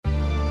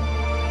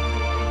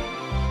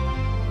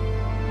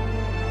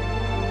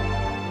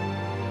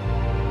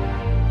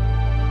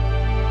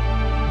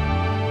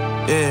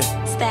Yeah.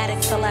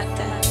 Static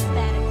Selector.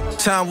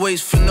 Time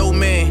waits for no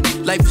man.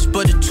 Life is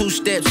but a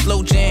two-step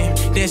slow jam.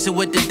 Dancing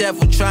with the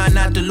devil, trying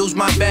not to lose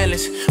my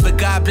balance. But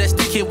God bless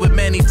the kid with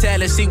many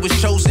talents, he was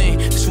chosen.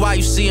 That's why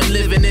you see him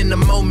living in the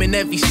moment.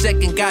 Every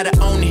second gotta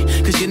own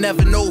it, cause you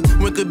never know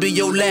when could be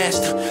your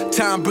last.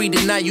 Time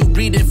breathing, now you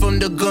breathing from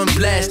the gun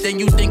blast. And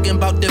you thinking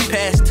about the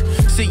past.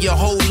 See your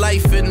whole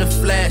life in the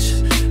flash.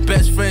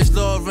 Best friends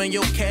love in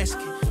your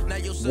casket.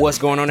 What's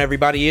going on,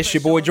 everybody? It's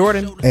your boy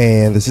Jordan.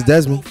 And this is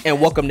Desmond. And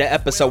welcome to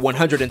episode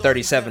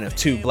 137 of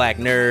Two Black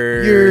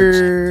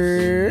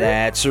Nerds.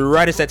 That's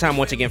right. It's that time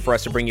once again for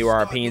us to bring you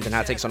our opinions and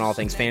hot takes on all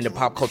things fandom,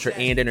 pop culture,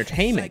 and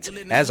entertainment.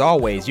 As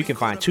always, you can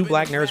find Two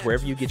Black Nerds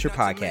wherever you get your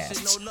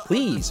podcasts.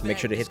 Please make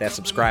sure to hit that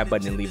subscribe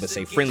button and leave us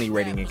a friendly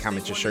rating and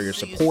comment to show your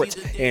support.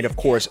 And of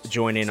course,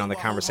 join in on the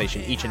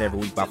conversation each and every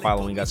week by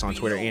following us on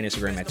Twitter and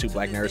Instagram at Two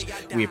Black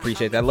Nerds. We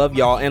appreciate that. Love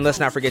y'all. And let's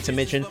not forget to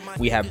mention,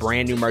 we have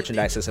brand new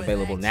merchandise that's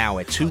available now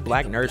at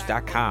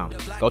twoblacknerds.com.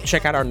 Go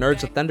check out our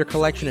Nerds of Thunder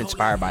collection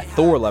inspired by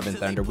Thor: Love and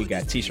Thunder. We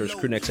got t-shirts,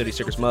 crew neck hoodie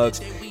stickers,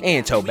 mugs,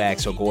 and tote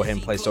bags, so go ahead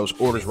and place those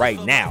orders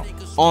right now.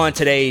 On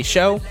today's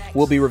show,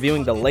 we'll be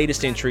reviewing the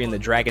latest entry in the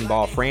Dragon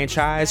Ball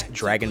franchise,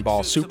 Dragon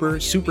Ball Super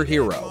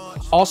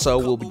Superhero. Also,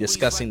 we'll be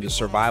discussing the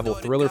survival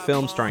thriller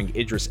film starring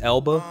Idris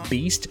Elba,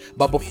 Beast.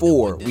 But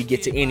before we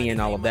get to any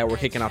and all of that, we're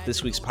kicking off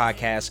this week's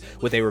podcast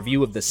with a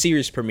review of the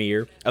series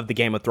premiere of the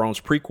Game of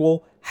Thrones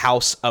prequel,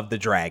 House of the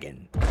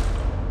Dragon.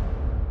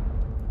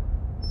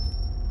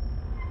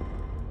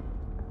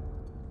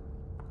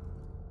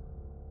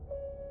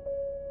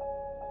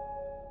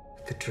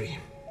 A dream.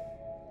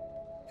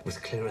 It was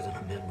clearer than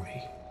a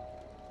memory.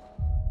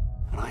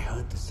 And I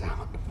heard the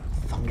sound of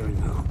thundering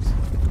hooves,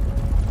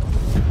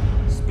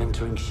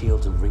 splintering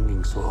shields and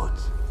ringing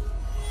swords.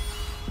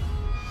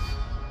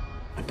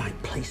 And I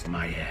placed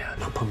my heir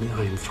upon the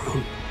Iron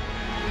Throne.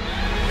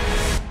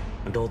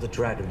 And all the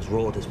dragons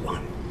roared as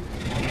one.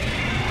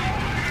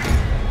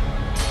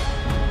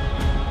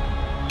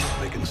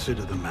 I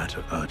consider the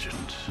matter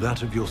urgent.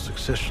 That of your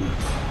succession.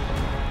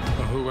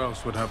 Who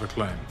else would have a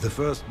claim? The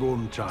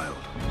firstborn child.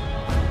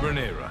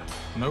 Rhaenyra.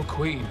 No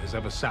queen has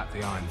ever sat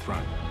the Iron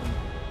Throne.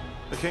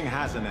 The king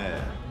has an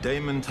heir,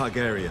 Daemon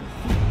Targaryen.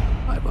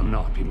 I will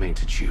not be made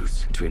to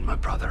choose between my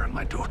brother and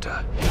my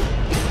daughter.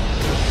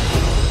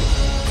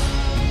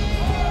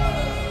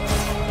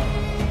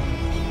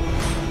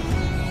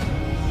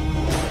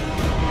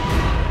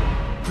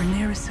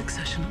 Rhaenyra's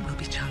succession will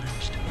be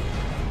challenged.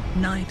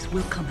 Knives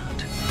will come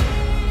out.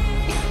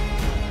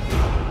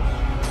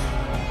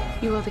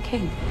 You are the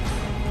king.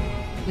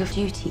 Your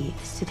duty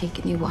is to take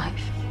a new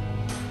wife.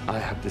 I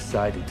have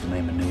decided to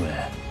name a new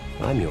heir.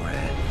 I'm your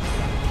heir.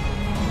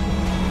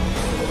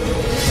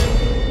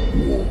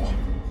 War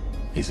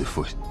is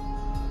afoot.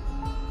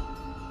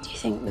 Do you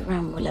think the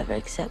Ram will ever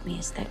accept me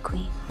as their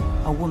queen?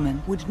 A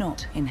woman would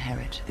not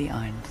inherit the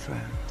Iron Throne,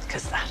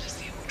 because that is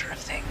the order of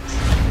things.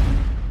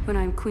 When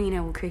I'm queen, I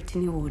will create a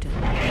new order.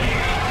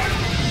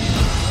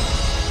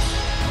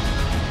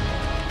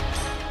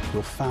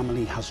 Your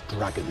family has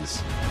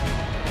dragons.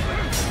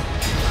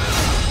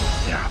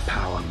 There are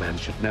power men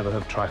should never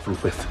have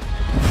trifled with.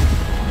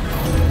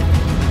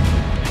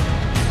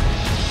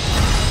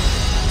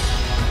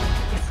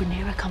 If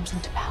Rhaenyra comes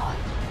into power,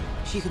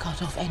 she can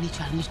cut off any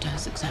challenge to her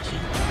succession.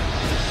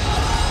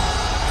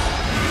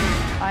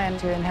 I am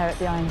to inherit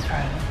the Iron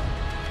Throne.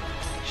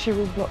 She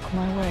will block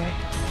my way.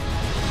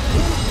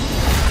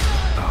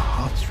 Our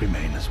hearts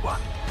remain as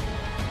one.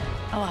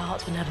 Oh, our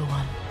hearts were never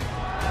one.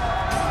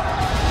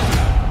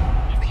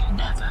 Have you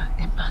never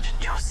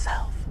imagined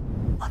yourself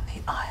on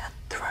the Iron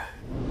Throne?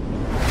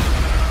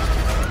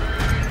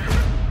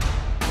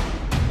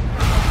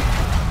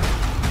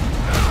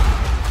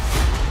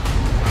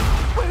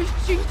 Where is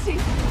duty?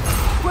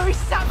 Where is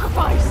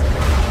sacrifice?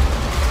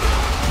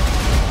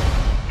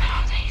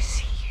 Now they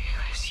see you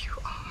as you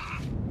are.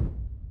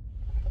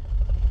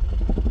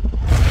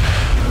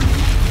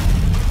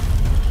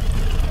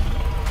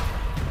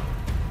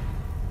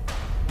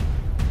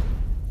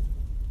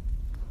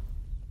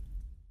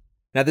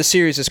 Now, this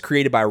series is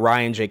created by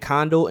Ryan J.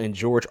 Condal and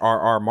George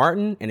R.R.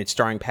 Martin, and it's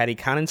starring Patty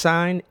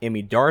Considine,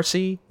 Emmy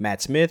Darcy,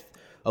 Matt Smith,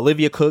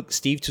 Olivia Cook,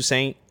 Steve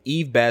Toussaint,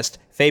 Eve Best,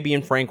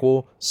 Fabian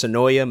Frankel,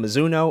 Sonoya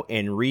Mizuno,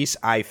 and Rhys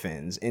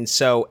Ifans. And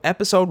so,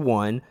 episode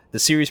 1, the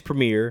series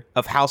premiere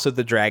of House of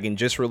the Dragon,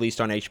 just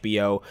released on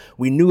HBO.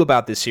 We knew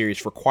about this series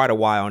for quite a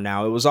while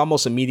now. It was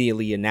almost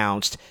immediately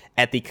announced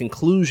at the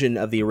conclusion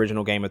of the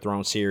original Game of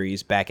Thrones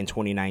series back in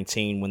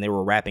 2019 when they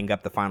were wrapping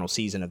up the final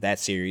season of that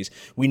series.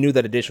 We knew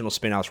that additional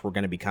spinoffs were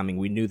going to be coming.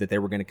 We knew that they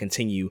were going to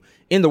continue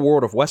in the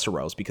world of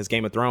Westeros because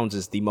Game of Thrones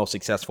is the most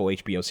successful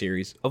HBO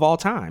series of all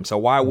time. So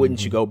why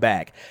wouldn't you go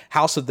back?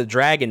 House of the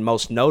Dragon,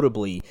 most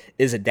notably,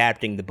 is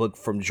adapting the book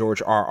from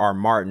George R.R.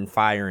 Martin,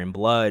 Fire and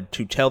Blood,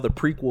 to tell the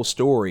prequel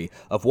story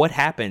of what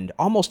happened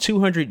almost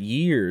 200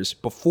 years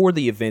before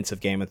the events of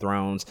Game of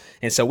Thrones.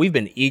 And so we've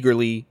been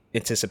eagerly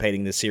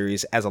anticipating this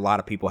series, as a lot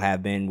of people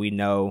have been. We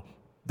know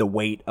the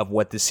weight of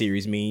what this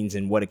series means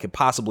and what it could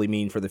possibly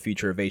mean for the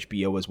future of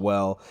HBO as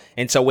well.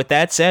 And so with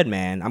that said,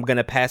 man, I'm going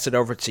to pass it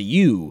over to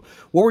you.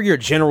 What were your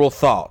general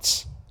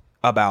thoughts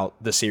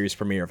about the series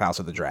premiere of House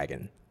of the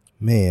Dragon?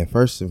 Man,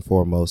 first and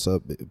foremost,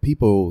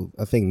 people,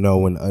 I think,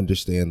 know and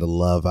understand the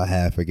love I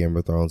have for Game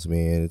of Thrones,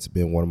 man. It's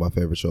been one of my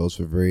favorite shows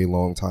for a very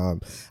long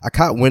time. I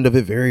caught wind of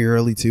it very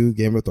early, too.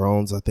 Game of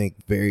Thrones, I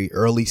think, very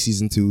early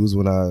season 2s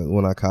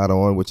when I caught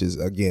on, which is,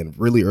 again,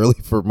 really early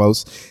for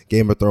most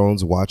Game of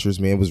Thrones watchers,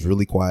 man. It was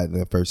really quiet in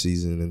that first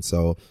season. And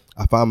so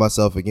I found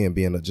myself, again,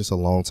 being just a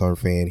long-term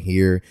fan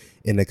here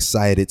and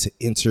excited to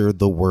enter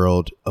the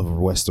world of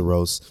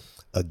Westeros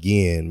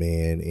again,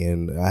 man.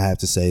 And I have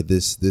to say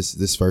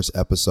this first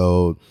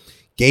episode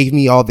gave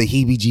me all the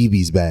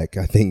heebie-jeebies back,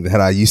 I think, that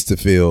I used to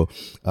feel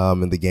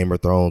in the Game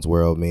of Thrones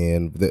world,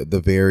 man.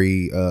 The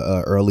very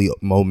early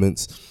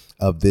moments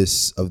of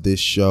this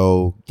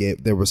show,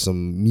 there was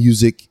some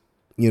music,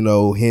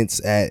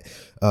 hints at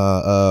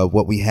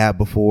what we had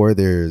before.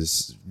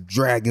 There's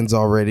dragons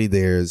already.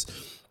 There's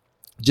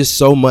just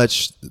so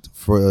much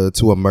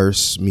to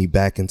immerse me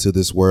back into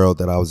this world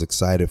that I was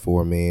excited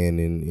for, man.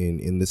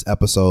 And this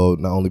episode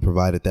not only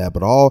provided that,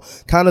 but all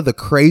kind of the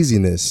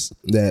craziness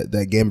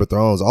that Game of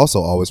Thrones also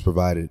always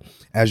provided.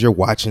 As you're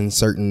watching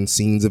certain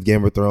scenes of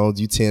Game of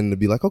Thrones, you tend to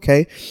be like,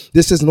 okay,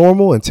 this is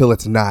normal until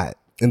it's not.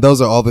 And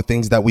those are all the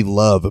things that we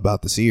love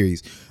about the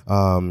series.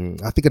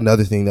 I think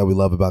another thing that we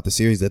love about the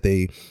series that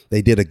they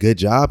did a good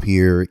job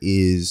here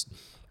is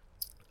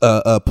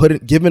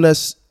giving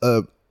us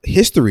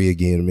history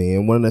again,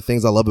 man. One of the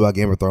things I love about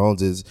Game of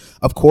Thrones is,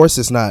 of course,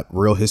 it's not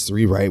real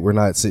history, right? We're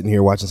not sitting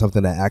here watching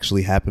something that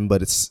actually happened,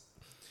 but it's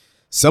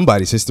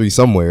somebody's history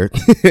somewhere.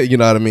 You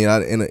know what I mean?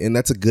 And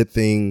that's a good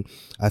thing,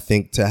 I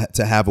think,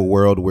 to have a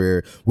world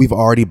where we've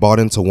already bought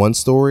into one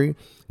story.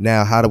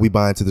 Now, how do we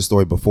buy into the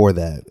story before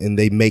that? And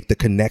they make the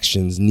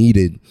connections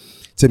needed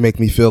to make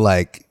me feel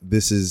like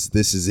this is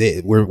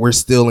it. We're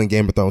still in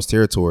Game of Thrones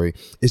territory.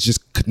 It's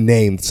just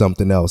named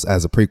something else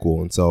as a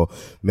prequel. And so,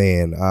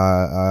 man,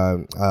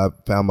 I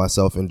found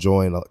myself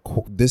enjoying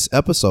this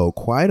episode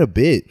quite a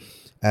bit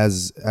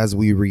as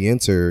we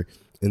re-enter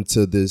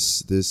into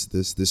this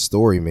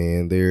story,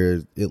 man.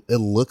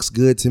 It looks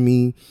good to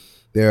me.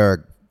 There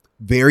are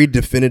very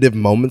definitive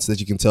moments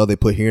that you can tell they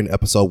put here in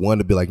episode 1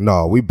 to be like,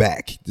 no, we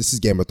back. This is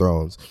Game of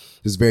Thrones.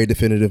 There's very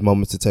definitive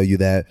moments to tell you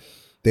that.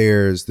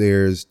 There's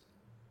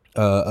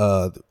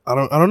I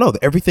don't know,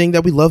 everything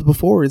that we loved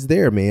before is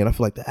there, man. I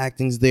feel like the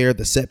acting's there.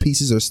 The set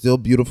pieces are still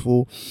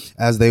beautiful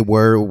as they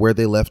were where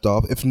they left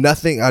off. If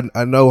nothing,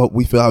 I know how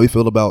we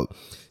feel about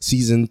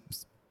season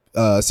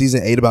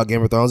 8 about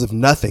Game of Thrones. If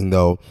nothing,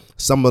 though,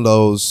 some of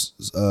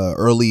those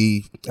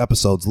early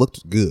episodes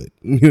looked good.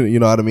 You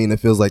know what I mean? It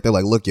feels like they're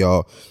like, look,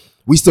 y'all,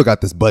 we still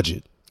got this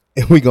budget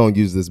and we're going to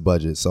use this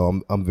budget.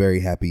 So I'm very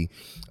happy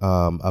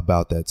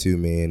about that too,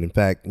 man. In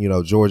fact,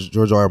 George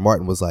R.R.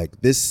 Martin was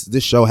like, this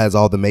show has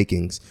all the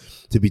makings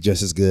to be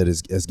just as good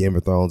as Game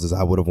of Thrones as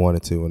I would have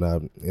wanted to.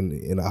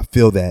 And I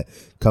feel that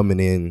coming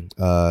in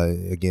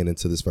again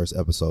into this first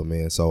episode,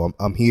 man. So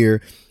I'm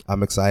here.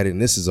 I'm excited.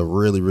 And this is a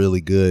really,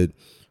 really good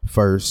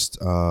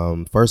first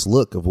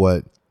look of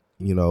what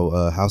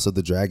House of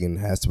the Dragon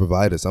has to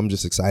provide us. I'm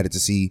just excited to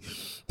see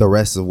the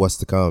rest of what's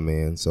to come,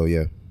 man. So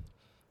yeah,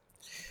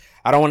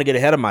 I don't want to get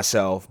ahead of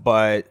myself,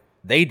 but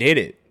they did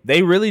it.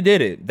 They really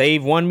did it.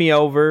 They've won me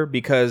over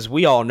because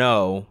we all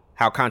know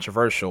how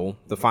controversial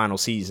the final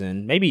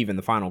season, maybe even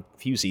the final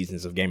few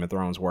seasons of Game of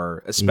Thrones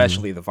were,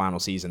 especially the final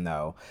season,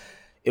 though.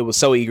 It was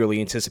so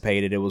eagerly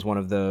anticipated. It was one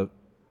of the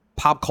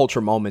pop culture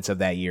moments of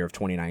that year of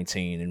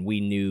 2019, and we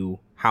knew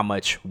how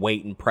much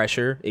weight and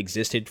pressure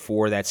existed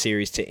for that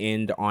series to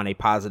end on a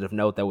positive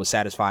note that would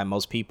satisfy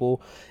most people.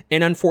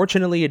 And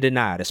unfortunately, it did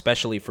not,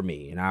 especially for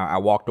me. And I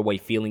walked away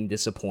feeling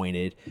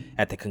disappointed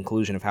at the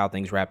conclusion of how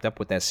things wrapped up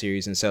with that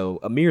series. And so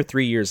a mere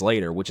 3 years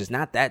later, which is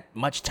not that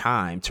much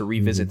time to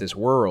revisit this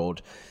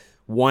world,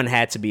 one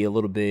had to be a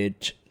little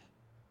bit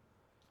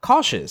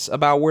cautious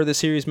about where the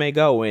series may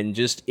go and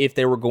just if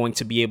they were going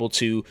to be able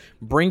to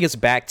bring us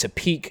back to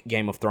peak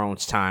Game of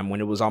Thrones time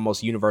when it was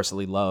almost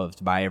universally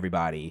loved by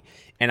everybody.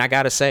 And I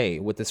gotta say,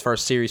 with this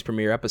first series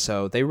premiere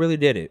episode, they really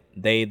did it.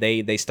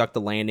 They stuck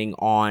the landing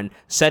on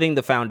setting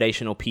the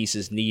foundational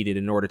pieces needed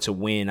in order to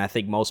win, I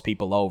think, most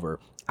people over.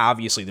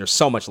 Obviously, there's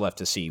so much left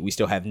to see. We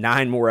still have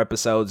 9 more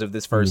episodes of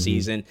this first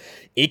season.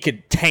 It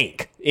could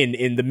tank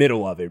in the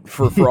middle of it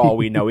for all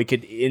we know. It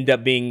could end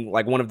up being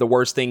like one of the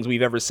worst things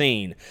we've ever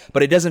seen.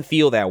 But it doesn't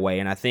feel that way.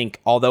 And I think,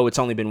 although it's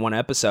only been 1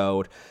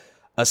 episode,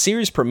 a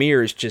series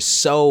premiere is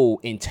just so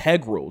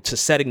integral to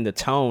setting the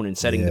tone and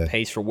setting the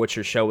pace for what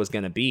your show is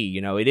going to be.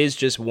 It is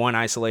just one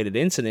isolated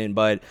incident,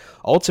 but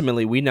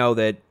ultimately we know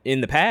that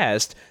in the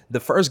past, the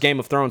first Game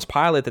of Thrones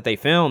pilot that they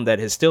filmed that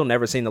has still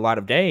never seen the light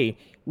of day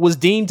was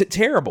deemed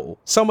terrible.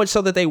 So much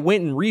so that they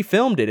went and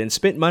refilmed it and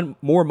spent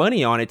more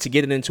money on it to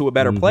get it into a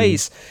better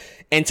place.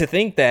 And to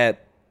think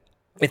that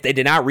if they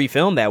did not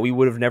refilm that, we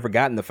would have never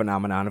gotten the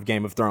phenomenon of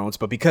Game of Thrones.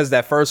 But because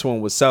that first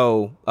one was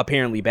so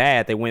apparently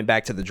bad, they went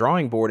back to the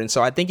drawing board. And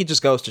so I think it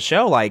just goes to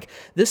show, like,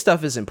 this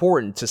stuff is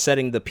important to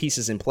setting the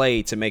pieces in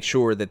play to make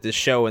sure that this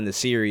show and the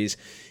series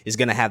is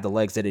going to have the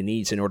legs that it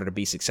needs in order to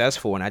be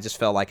successful. And I just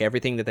felt like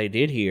everything that they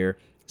did here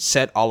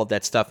set all of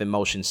that stuff in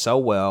motion so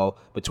well,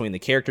 between the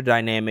character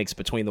dynamics,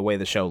 between the way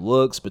the show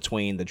looks,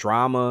 between the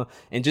drama,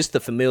 and just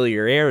the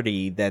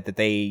familiarity that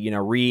they, you know,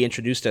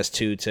 reintroduced us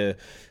to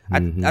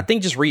I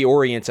think just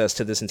reorient us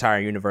to this entire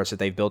universe that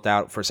they've built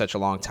out for such a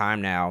long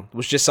time now.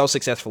 Was just so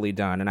successfully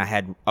done, and I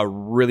had a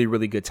really,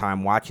 really good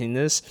time watching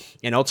this.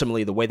 And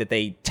ultimately, the way that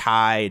they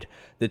tied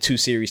the two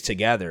series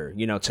together,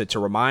 you know, to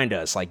remind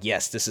us, like,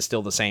 yes, this is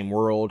still the same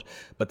world,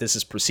 but this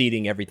is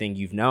preceding everything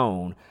you've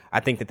known. I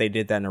think that they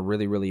did that in a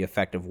really, really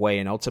effective way.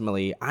 And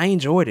ultimately, I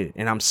enjoyed it.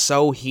 And I'm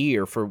so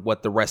here for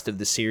what the rest of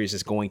the series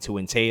is going to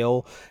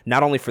entail,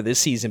 not only for this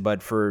season,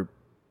 but for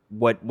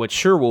what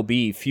sure will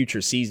be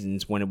future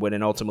seasons when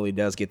it ultimately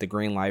does get the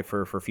green light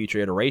for future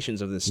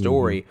iterations of this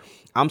story.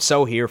 I'm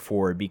so here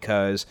for it,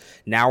 because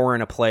now we're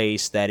in a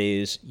place that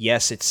is,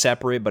 yes, it's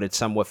separate, but it's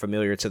somewhat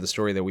familiar to the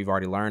story that we've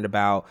already learned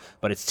about.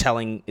 But it's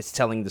telling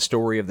the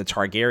story of the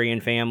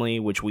Targaryen family,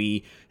 which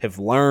we have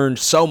learned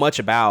so much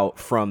about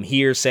from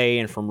hearsay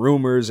and from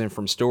rumors and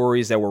from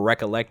stories that were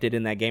recollected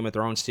in that Game of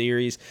Thrones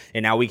series.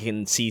 And now we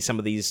can see some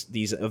of these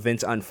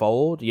events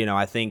unfold. You know,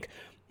 I think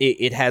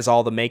it has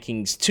all the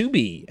makings to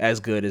be as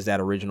good as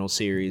that original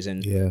series.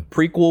 And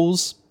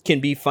prequels can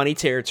be funny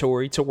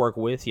territory to work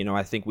with. You know,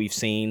 I think we've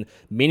seen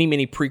many,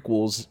 many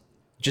prequels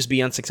just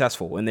be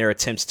unsuccessful in their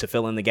attempts to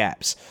fill in the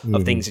gaps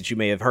of things that you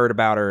may have heard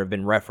about or have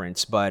been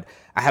referenced. But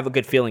I have a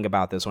good feeling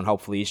about this one.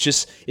 Hopefully, it's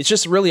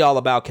just really all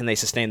about, can they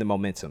sustain the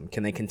momentum?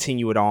 Can they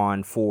continue it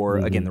on for,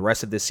 again, the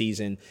rest of this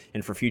season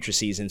and for future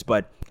seasons?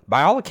 But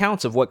by all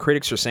accounts of what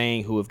critics are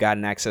saying who have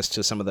gotten access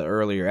to some of the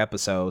earlier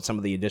episodes, some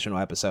of the additional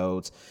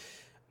episodes,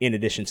 in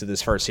addition to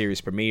this first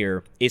series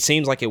premiere, it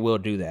seems like it will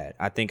do that.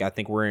 I think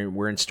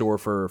we're in store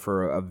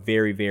for a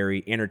very,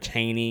 very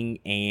entertaining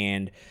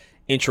and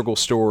integral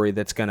story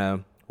that's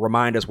gonna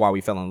remind us why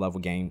we fell in love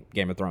with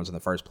Game of Thrones in the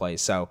first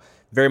place. So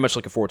very much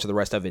looking forward to the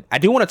rest of it. I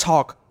do want to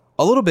talk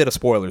a little bit of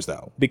spoilers,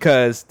 though,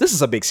 because this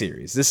is a big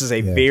series. This is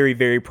a very,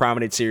 very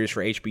prominent series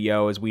for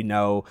HBO. As we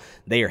know,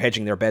 they are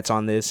hedging their bets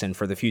on this and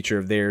for the future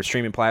of their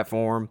streaming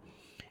platform.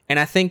 And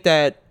I think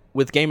that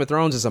with Game of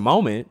Thrones as a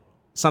moment,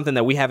 something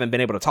that we haven't been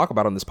able to talk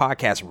about on this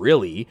podcast,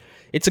 really,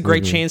 it's a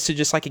great chance to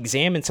just like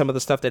examine some of the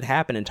stuff that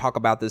happened and talk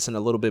about this in a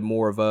little bit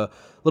more of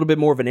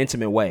an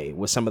intimate way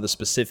with some of the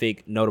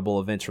specific notable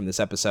events from this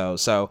episode.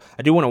 So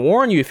I do want to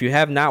warn you, if you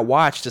have not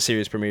watched the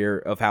series premiere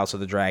of House of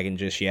the Dragon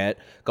just yet,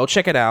 go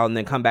check it out and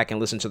then come back and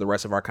listen to the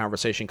rest of our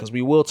conversation, because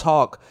we will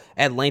talk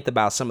at length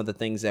about some of the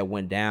things that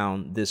went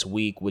down this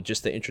week with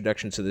just the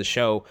introduction to the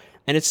show.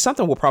 And it's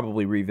something we'll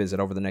probably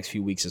revisit over the next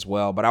few weeks as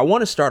well. But I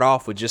want to start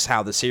off with just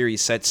how the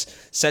series sets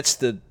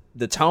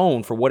the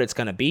tone for what it's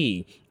going to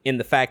be, in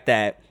the fact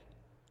that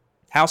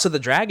House of the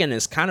Dragon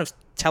is kind of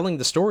telling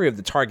the story of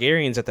the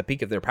Targaryens at the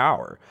peak of their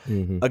power.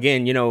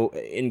 Again, you know,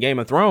 in Game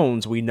of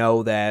Thrones, we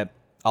know that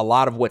a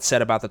lot of what's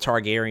said about the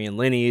Targaryen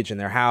lineage and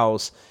their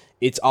house,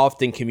 it's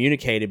often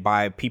communicated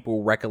by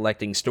people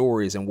recollecting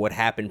stories and what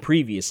happened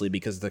previously,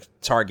 because the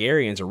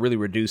Targaryens are really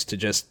reduced to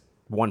just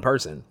one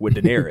person, with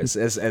Daenerys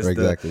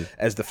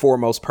as the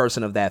foremost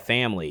person of that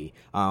family.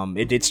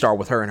 It did start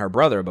with her and her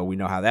brother, but we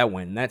know how that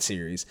went in that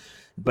series.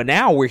 But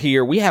now we're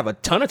here. We have a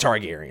ton of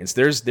Targaryens.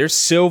 There's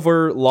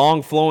silver,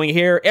 long flowing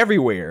hair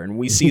everywhere, and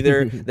we see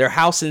their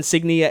house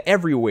insignia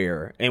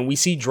everywhere, and we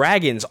see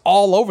dragons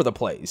all over the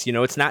place. You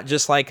know, it's not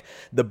just like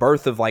the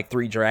birth of like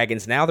 3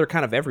 dragons. Now they're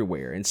kind of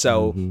everywhere. And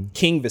so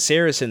King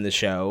Viserys in the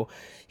show,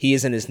 he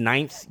is in his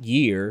 9th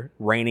year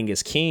reigning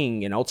as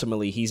king, and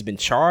ultimately he's been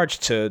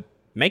charged to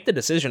make the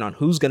decision on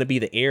who's going to be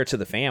the heir to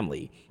the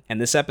family. And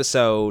this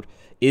episode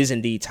is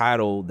indeed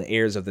titled The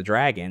Heirs of the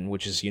Dragon,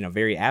 which is, you know,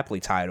 very aptly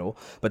titled.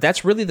 But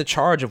that's really the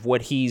charge of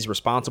what he's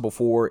responsible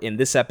for in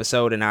this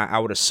episode, and I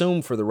would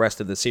assume for the rest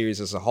of the series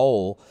as a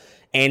whole.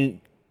 And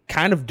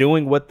kind of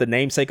doing what the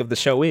namesake of the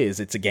show is.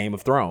 It's a Game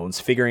of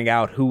Thrones, figuring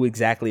out who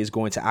exactly is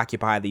going to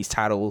occupy these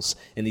titles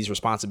and these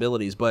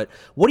responsibilities. But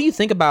what do you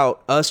think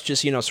about us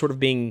just, you know, sort of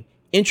being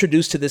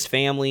introduced to this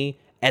family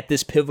at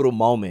this pivotal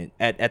moment,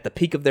 at the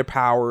peak of their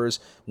powers,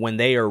 when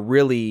they are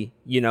really,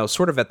 you know,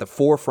 sort of at the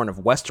forefront of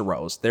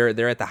Westeros?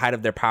 They're at the height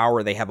of their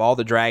power. They have all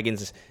the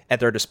dragons at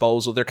their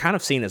disposal. They're kind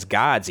of seen as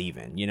gods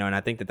even, you know, and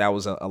I think that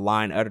was a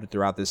line uttered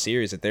throughout this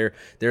series, that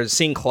they're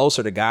seen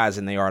closer to gods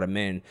than they are to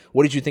men.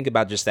 What did you think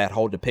about just that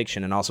whole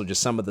depiction, and also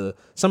just some of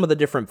the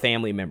different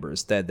family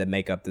members that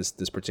make up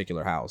this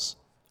particular house?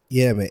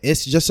 Yeah, man,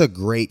 it's just a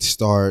great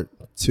start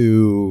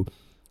to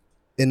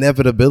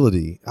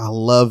inevitability. I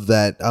love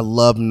that. I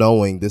love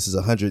knowing this is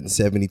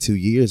 172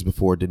 years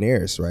before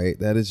Daenerys, right?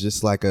 That is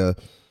just like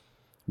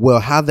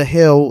how the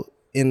hell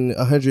in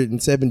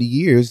 170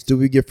 years do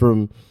we get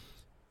from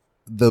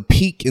the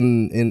peak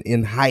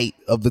in height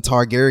of the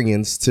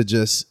Targaryens to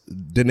just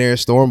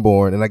Daenerys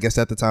Stormborn, and I guess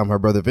at the time her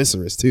brother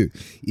Viserys too.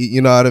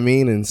 You know what I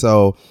mean? And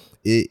so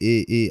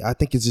I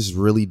think it's just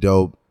really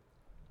dope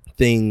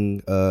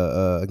thing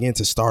again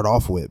to start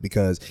off with,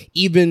 because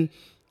even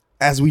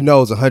as we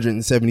know, it's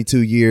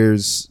 172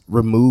 years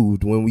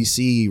removed when we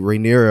see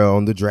Rhaenyra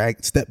on the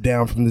step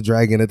down from the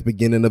dragon at the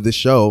beginning of the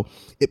show.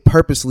 It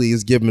purposely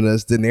is giving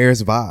us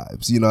Daenerys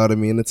vibes. You know what I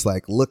mean? It's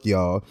like, look,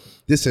 y'all,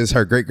 this is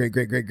her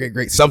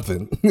great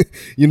something.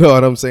 You know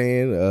what I'm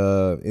saying?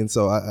 And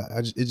so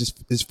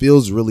it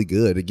feels really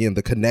good. Again,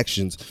 the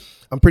connections.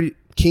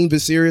 King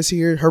Viserys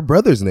here, her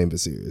brother's name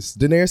Viserys.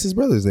 Daenerys'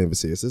 brother's name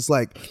Viserys. It's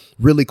like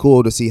really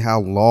cool to see how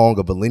long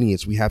of a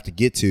lineage we have to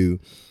get to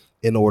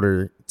in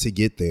order to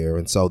get there.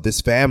 And so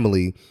this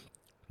family,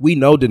 we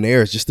know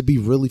Daenerys just to be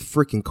really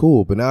freaking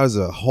cool, but now there's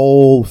a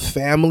whole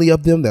family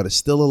of them that are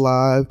still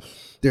alive.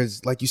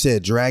 There's, like you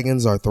said,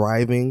 dragons are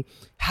thriving.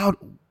 How do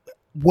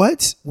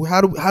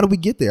we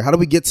get there? How do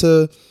we get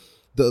to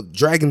the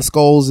dragon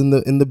skulls in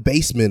the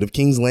basement of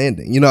King's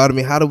Landing? You know what I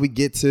mean? How do we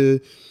get to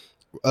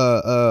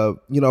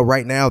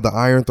right now the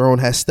Iron Throne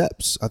has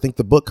steps. I think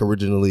the book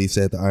originally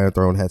said the Iron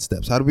Throne had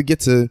steps. How do we get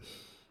to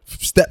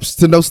steps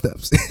to no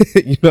steps?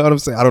 You know what I'm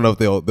saying? I don't know if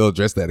they'll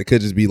address that. It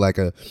could just be like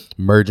a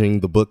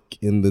merging the book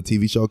in the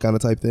TV show kind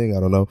of type thing.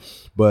 I don't know,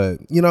 but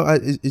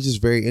it's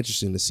just very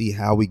interesting to see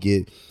how we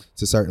get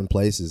to certain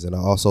places. And I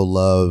also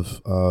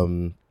love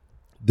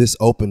this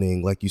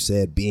opening, like you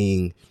said,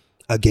 being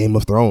a Game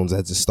of Thrones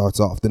as it starts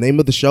off. The name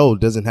of the show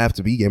doesn't have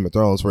to be Game of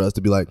Thrones for us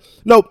to be like,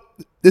 nope,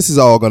 this is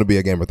all going to be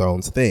a Game of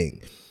Thrones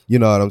thing. You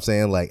know what I'm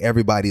saying? Like,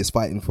 everybody is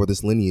fighting for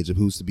this lineage of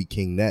who's to be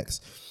king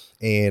next.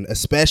 And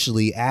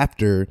especially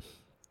after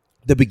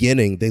the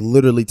beginning, they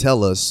literally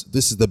tell us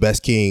this is the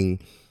best king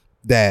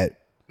that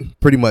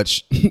pretty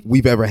much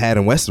we've ever had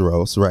in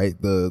Westeros,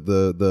 right?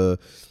 The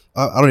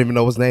I don't even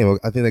know his name.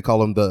 I think they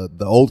call him the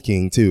old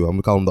king too. I'm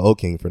gonna call him the old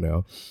king for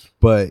now.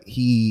 But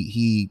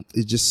he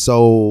is just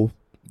so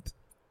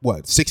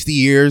 60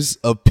 years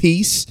of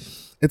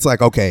peace. It's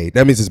like, okay,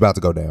 that means it's about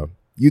to go down.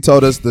 You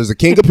told us there's a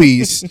king of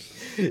peace.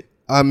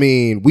 I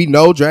mean, we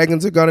know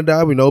dragons are gonna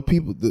die. We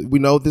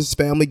know this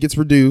family gets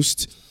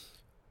reduced.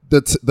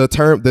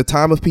 The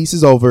time of peace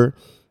is over,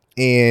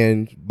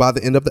 and by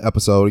the end of the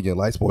episode, again,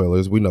 light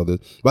spoilers, we know this.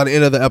 By the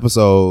end of the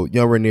episode,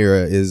 young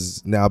Rhaenyra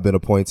is now been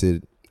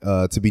appointed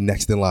to be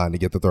next in line to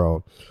get the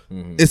throne.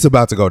 Mm-hmm. It's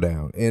about to go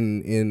down,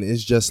 and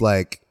it's just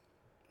like,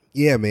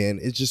 yeah, man,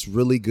 it's just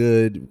really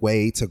good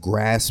way to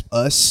grasp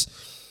us.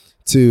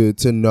 To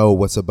know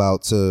what's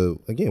about to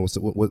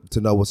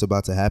know what's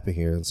about to happen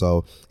here. And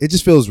so it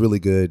just feels really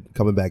good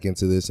coming back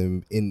into this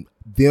and in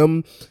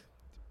them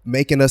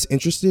making us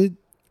interested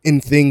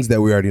in things that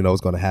we already know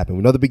is going to happen.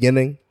 We know the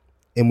beginning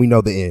and we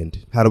know the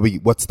end.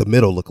 What's the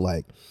middle look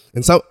like?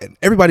 And so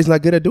everybody's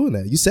not good at doing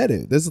that. You said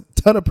it. There's a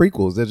ton of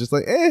prequels. They're just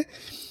like, that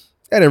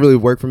didn't really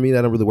work for me. That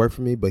didn't really work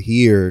for me. But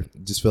here,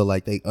 just feel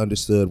like they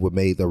understood what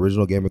made the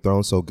original Game of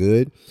Thrones so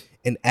good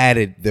and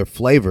added their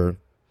flavor,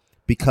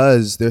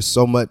 because there's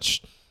so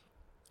much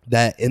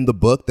that in the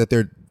book that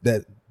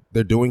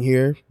they're doing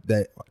here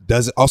that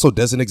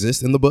doesn't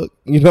exist in the book.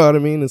 You know what I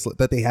mean? It's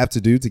that they have to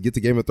do to get to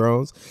Game of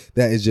Thrones.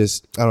 That is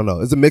just, I don't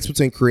know. It's a mix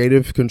between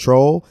creative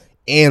control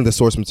and the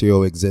source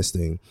material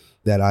existing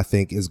that I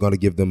think is going to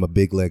give them a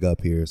big leg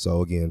up here.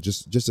 So again,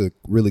 just a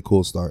really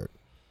cool start.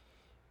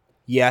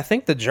 Yeah, I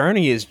think the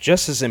journey is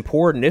just as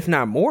important, if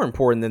not more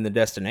important, than the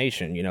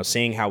destination,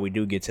 seeing how we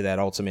do get to that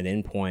ultimate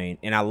endpoint.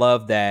 And I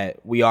love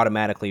that we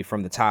automatically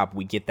from the top,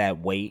 we get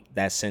that weight,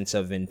 that sense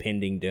of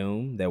impending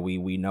doom that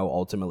we know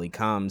ultimately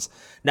comes,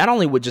 not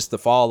only with just the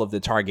fall of the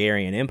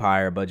Targaryen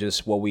Empire, but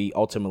just what we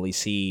ultimately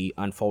see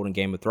unfold in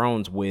Game of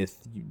Thrones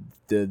with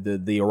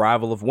the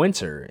arrival of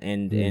winter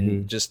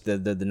and just the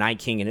Night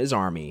King and his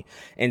army.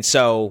 And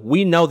so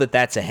we know that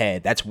that's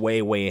ahead. That's way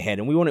ahead.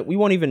 And we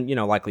won't even,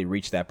 likely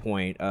reach that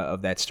point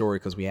of that story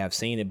because we have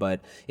seen it.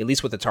 But at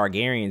least with the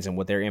Targaryens and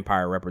what their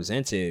empire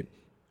represented,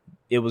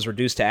 it was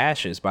reduced to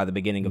ashes by the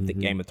beginning of the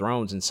Game of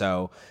Thrones. And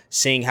so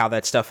seeing how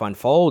that stuff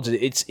unfolds,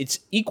 it's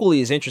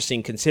equally as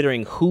interesting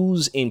considering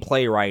who's in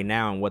play right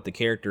now and what the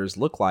characters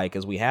look like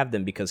as we have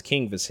them, because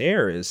King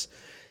Viserys,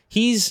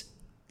 he's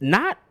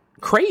not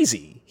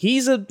crazy. He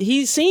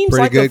seems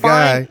pretty like good a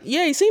fine guy.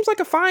 Yeah, he seems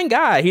like a fine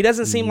guy. He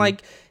doesn't seem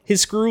like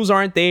his screws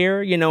aren't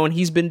there, and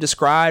he's been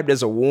described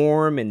as a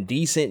warm and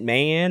decent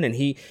man, and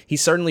he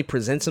certainly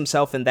presents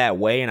himself in that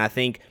way. And I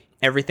think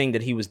everything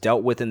that he was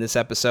dealt with in this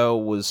episode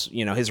was,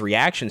 his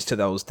reactions to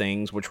those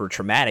things, which were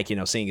traumatic,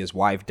 seeing his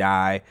wife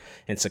die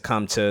and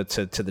succumb to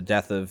the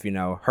death of,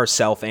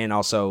 herself and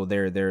also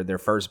their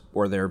first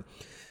or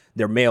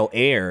their male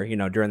heir,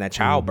 during that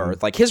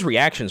childbirth. Like, his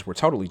reactions were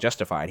totally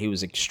justified. He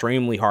was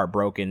extremely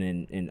heartbroken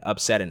and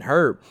upset and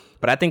hurt.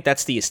 But I think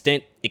that's the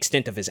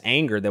extent of his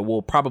anger that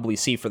we'll probably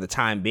see for the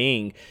time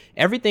being.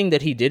 Everything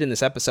that he did in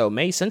this episode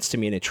made sense to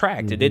me and it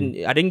tracked. I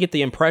didn't get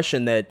the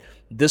impression that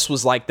this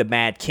was like the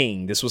Mad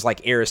King. This was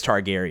like Aerys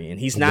Targaryen.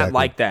 He's not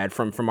like that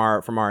from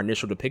our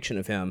initial depiction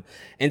of him.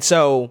 And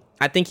so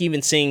I think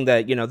even seeing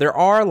that, there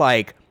are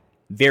like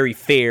very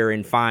fair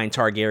and fine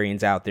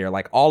Targaryens out there.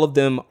 Like, all of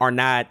them are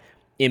not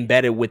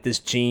embedded with this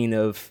gene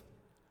of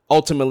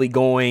ultimately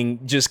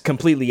going just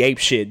completely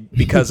apeshit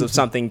because of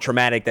something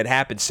traumatic that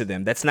happens to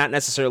them. That's not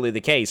necessarily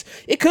the case.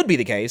 It could be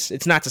the case.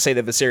 It's not to say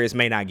that Viserys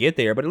may not get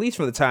there, but at least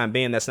for the time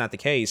being, that's not the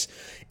case.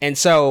 And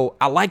so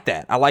I like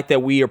that. I like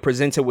that we are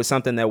presented with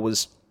something that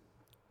was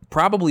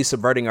probably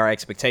subverting our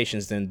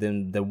expectations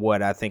than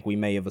what I think we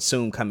may have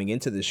assumed coming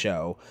into the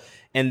show.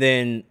 And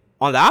then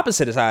on the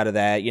opposite side of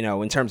that, you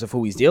know, in terms of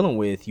who he's dealing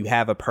with, you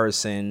have a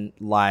person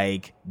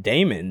like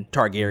Daemon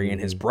Targaryen,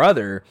 his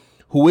brother,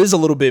 who is a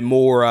little bit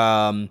more,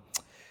 I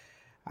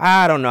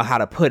don't know how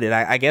to put it.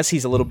 I guess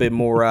he's a little bit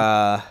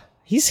more,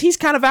 he's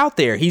kind of out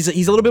there. He's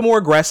a little bit more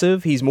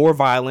aggressive. He's more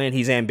violent.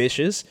 He's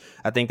ambitious.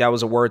 I think that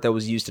was a word that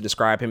was used to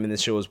describe him in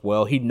this show as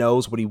well. He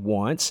knows what he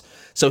wants.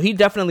 So he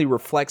definitely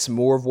reflects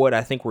more of what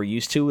I think we're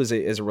used to as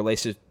it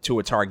relates to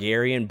a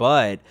Targaryen,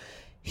 but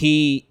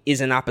he is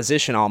in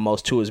opposition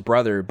almost to his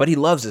brother, but he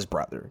loves his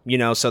brother, you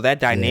know, so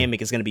that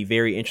dynamic is going to be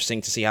very interesting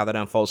to see how that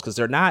unfolds, because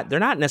they're not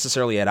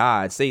necessarily at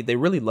odds. They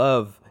really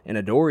love and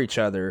adore each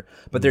other,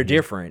 but they're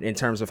different in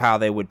terms of how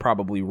they would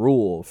probably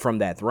rule from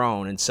that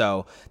throne. And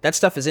so that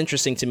stuff is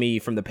interesting to me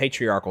from the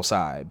patriarchal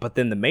side, but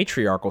then the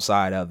matriarchal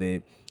side of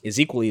it is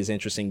equally as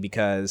interesting,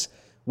 because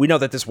we know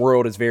that this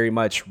world is very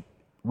much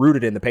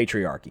rooted in the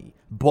patriarchy,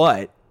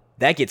 but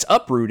that gets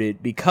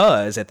uprooted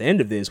because at the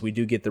end of this, we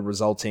do get the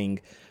resulting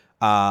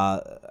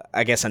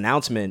I guess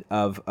announcement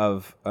of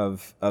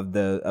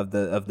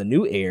the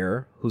new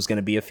heir, who's going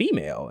to be a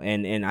female,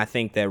 and I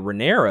think that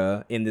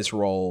Rhaenyra in this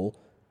role,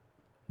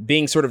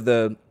 being sort of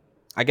the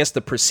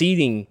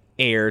preceding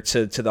heir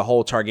to the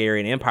whole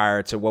Targaryen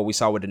empire, to what we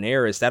saw with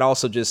Daenerys, that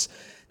also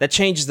that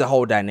changes the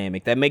whole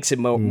dynamic. That makes it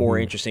more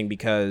interesting,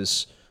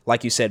 because,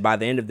 like you said, by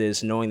the end of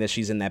this, knowing that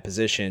she's in that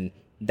position,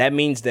 that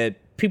means that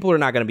people are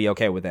not going to be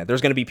okay with that. There's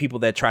going to be people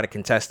that try to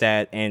contest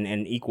that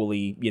and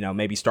equally, you know,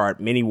 maybe start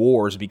many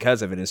wars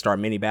because of it and start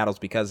many battles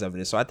because of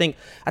it. So I think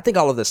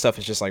all of this stuff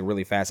is just like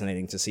really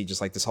fascinating to see,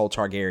 just like this whole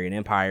Targaryen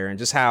empire and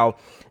just how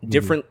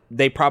different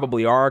they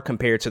probably are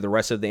compared to the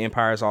rest of the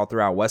empires all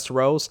throughout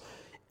Westeros.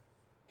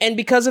 And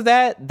because of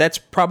that, that's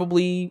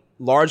probably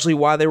largely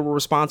why they were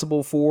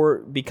responsible for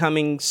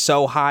becoming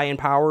so high in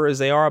power as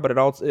they are. But it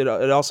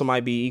also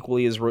might be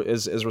equally as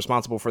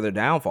responsible for their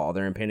downfall,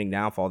 their impending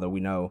downfall that we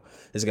know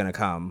is going to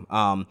come.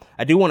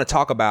 I do want to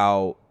talk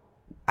about,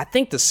 I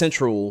think, the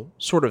central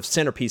sort of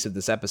centerpiece of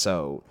this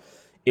episode.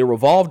 It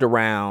revolved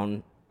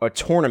around a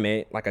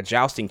tournament, like a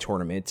jousting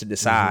tournament, to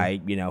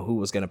decide, you know, who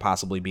was going to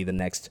possibly be the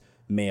next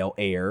male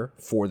heir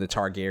for the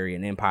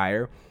Targaryen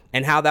Empire,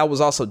 and how that was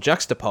also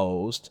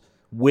juxtaposed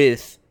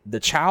with the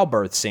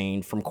childbirth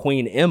scene from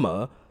Queen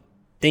Aemma,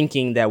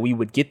 thinking that we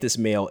would get this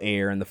male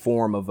heir in the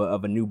form of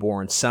a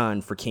newborn son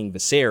for King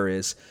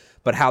Viserys,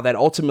 but how that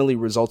ultimately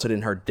resulted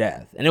in her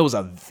death. And it was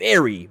a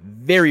very,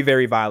 very,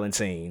 very violent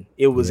scene.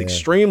 It was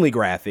extremely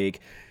graphic.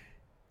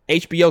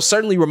 HBO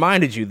certainly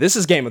reminded you, this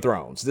is Game of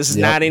Thrones. This is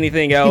not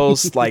anything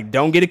else. Like,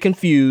 don't get it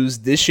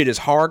confused. This shit is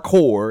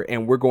hardcore,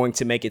 and we're going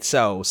to make it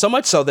so. So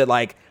much so that,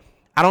 like,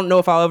 I don't know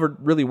if I'll ever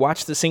really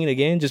watch the scene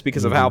again, just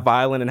because of how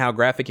violent and how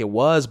graphic it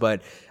was.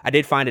 But I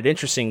did find it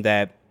interesting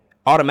that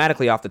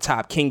automatically off the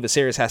top, King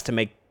Viserys has to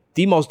make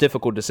the most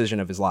difficult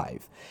decision of his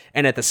life.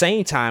 And at the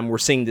same time, we're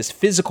seeing this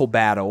physical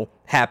battle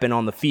happen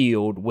on the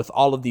field with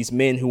all of these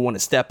men who want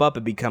to step up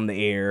and become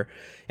the heir.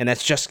 And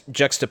that's just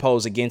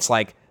juxtaposed against,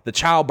 like, the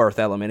childbirth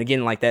element.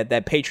 Again, like that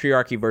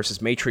patriarchy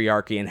versus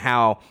matriarchy, and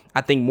how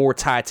I think more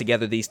tied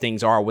together these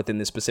things are within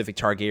the specific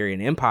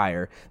Targaryen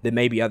empire than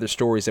maybe other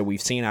stories that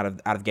we've seen out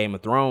of Game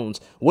of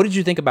Thrones. What did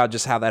you think about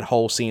just how that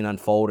whole scene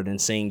unfolded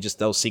and seeing just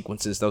those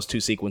two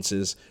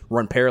sequences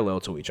run parallel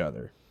to each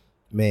other?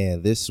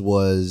 Man, this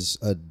was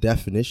a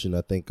definition,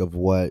 I think, of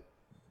what,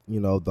 you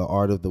know, the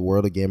art of the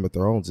world of Game of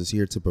Thrones is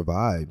here to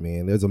provide,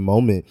 man. There's a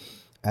moment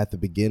at the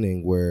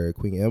beginning where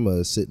Queen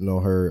Aemma is sitting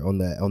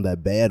on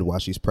that bed while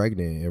she's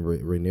pregnant, and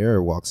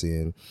Rhaenyra walks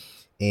in,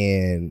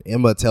 and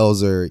Aemma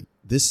tells her,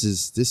 this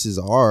is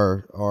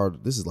our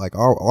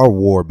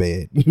war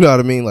bed. You know what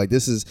I mean? Like,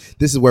 this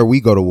is where we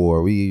go to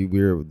war.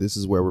 This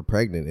is where we're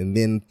pregnant. And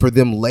then for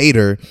them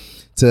later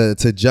to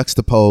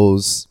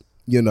juxtapose,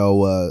 you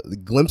know,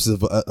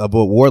 glimpses of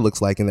what war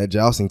looks like in that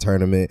jousting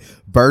tournament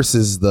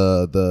versus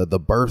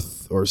the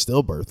birth or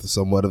stillbirth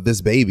somewhat of this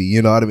baby.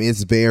 You know what I mean?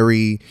 It's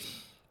very,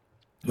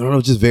 I don't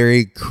know, just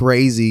very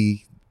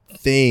crazy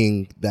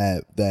thing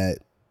that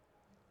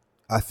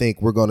I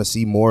think we're going to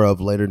see more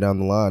of later down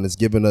the line. It's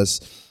given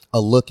us a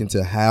look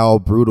into how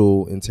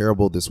brutal and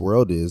terrible this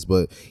world is.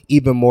 But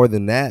even more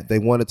than that, they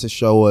wanted to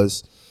show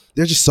us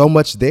there's just so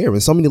much there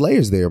and so many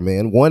layers there,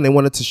 man. One, they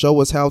wanted to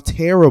show us how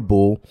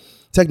terrible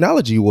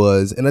technology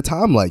was in a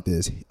time like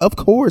this. Of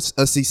course,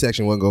 a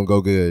C-section wasn't going to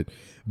go good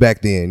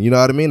back then. You know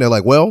what I mean? They're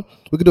like, well,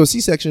 we could do a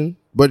C-section,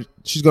 but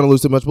she's going to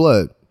lose too much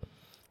blood.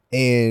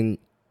 And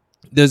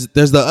there's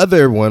the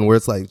other one where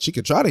it's like she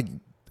could try to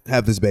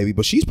have this baby,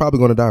 but she's probably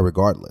going to die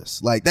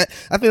regardless. Like that,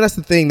 I think that's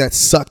the thing that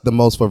sucked the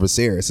most for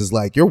Viserys, is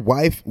like, your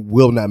wife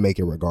will not make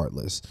it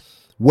regardless.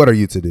 what are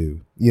you to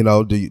do? You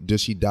know,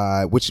 does she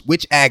die?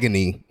 Which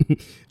agony do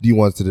you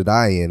want her to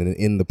die in? And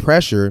in the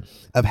pressure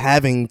of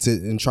having to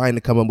and trying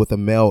to come up with a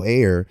male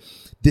heir,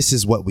 this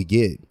is what we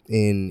get.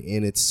 And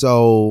it's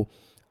so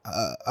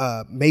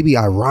maybe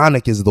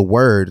ironic is the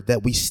word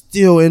that we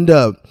still end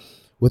up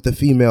with a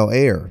female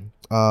heir.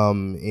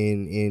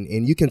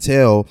 And you can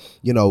tell,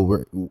 you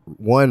know,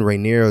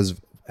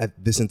 Rhaenyra's at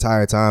this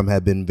entire time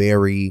had been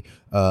very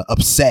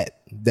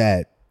upset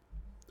that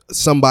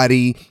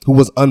somebody who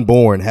was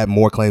unborn had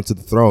more claim to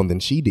the throne than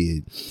she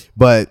did.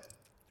 But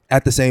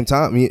at the same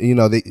time, you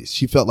know,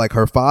 she felt like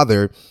her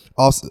father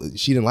also,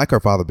 she didn't like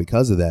her father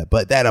because of that.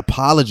 But that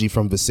apology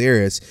from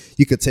Viserys,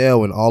 you could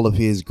tell in all of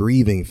his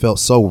grieving felt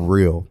so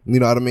real.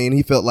 You know what I mean?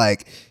 He felt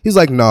like, he's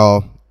like,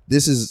 no,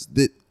 this is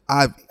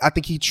I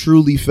think he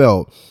truly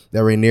felt that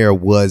Rhaenyra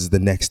was the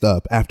next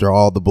up after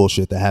all the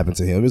bullshit that happened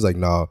to him. He was like,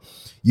 no,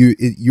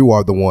 you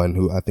are the one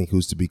who I think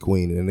who's to be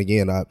queen. And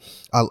again,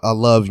 I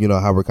love, you know,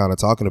 how we're kind of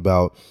talking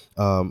about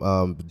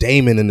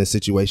Daemon in this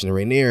situation,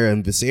 Rhaenyra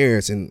and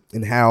Viserys,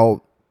 and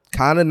how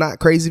kind of not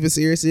crazy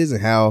Viserys is,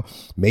 and how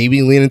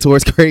maybe leaning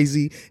towards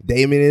crazy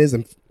Daemon is,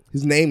 and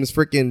his name is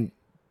freaking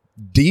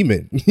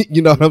Demon.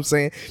 You know what I'm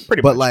saying?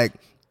 Pretty much.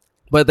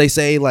 But they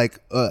say like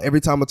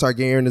every time a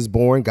Targaryen is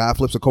born, God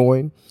flips a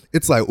coin.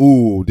 It's like,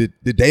 ooh, did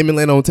Daemon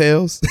land on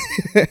tails?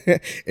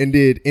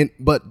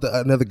 But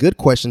another good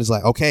question is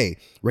like, okay,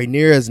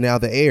 Rhaenyra is now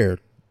the heir.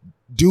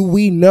 Do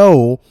we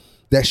know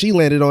that she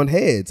landed on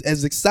heads?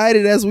 As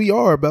excited as we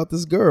are about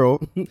this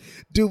girl,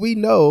 do we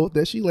know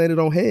that she landed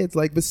on heads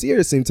like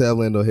Viserys seemed to have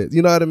landed on heads?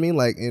 You know what I mean?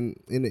 Like, and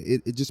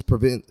it just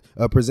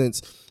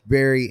presents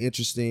very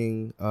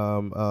interesting,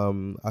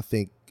 I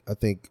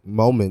think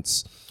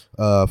moments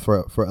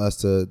for us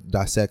to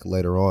dissect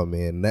later on,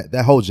 man.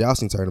 That whole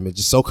jousting tournament is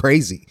just so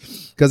crazy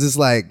because it's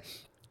like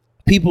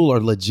people are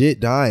legit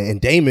dying, and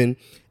Daemon,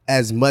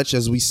 as much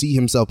as we see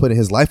himself putting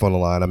his life on the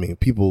line, I mean,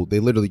 people, they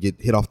literally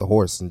get hit off the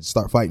horse and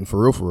start fighting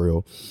for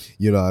real,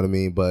 you know what I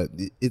mean? But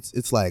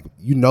it's like,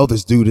 you know,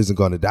 this dude isn't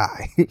going to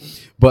die,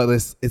 but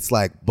it's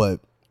like, but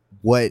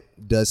what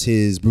does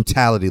his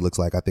brutality looks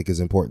like, I think is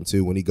important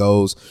too, when he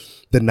goes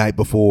the night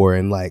before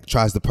and like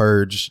tries to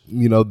purge,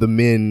 you know, the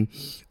men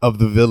of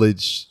the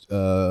village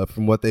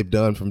from what they've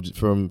done from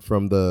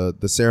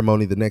the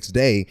ceremony the next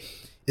day.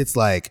 It's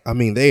like, I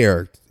mean,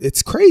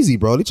 it's crazy,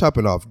 bro. They're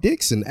chopping off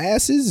dicks and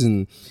asses,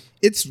 and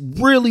it's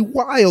really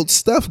wild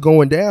stuff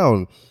going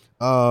down.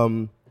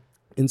 And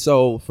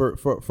so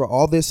for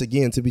all this,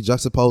 again, to be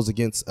juxtaposed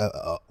against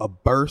a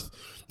birth,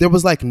 there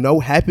was like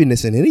no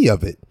happiness in any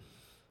of it.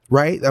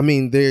 Right? I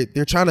mean,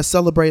 they're trying to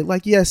celebrate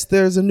like, yes,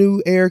 there's a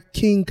new heir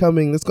king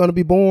coming that's going to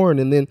be born.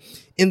 And then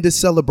in this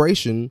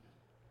celebration,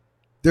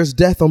 there's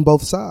death on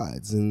both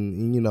sides.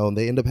 And you know,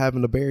 they end up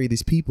having to bury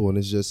these people. And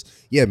it's just,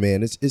 yeah,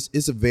 man,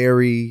 it's a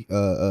very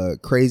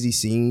crazy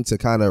scene to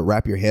kind of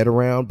wrap your head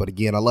around. But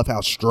again, I love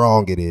how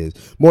strong it is.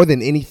 More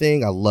than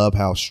anything, I love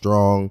how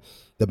strong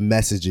the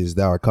messages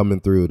that are coming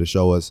through to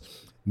show us,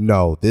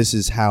 no, this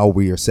is how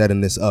we are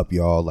setting this up,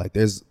 y'all. Like,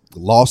 there's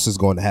loss is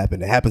going to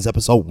happen. It happens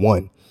episode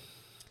 1.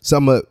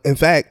 In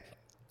fact,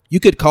 you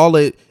could call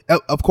it,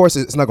 of course,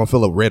 it's not going to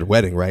feel a red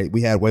wedding, right?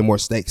 We had way more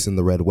stakes in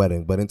the red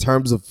wedding. But in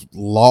terms of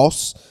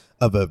loss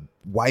of a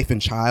wife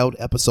and child,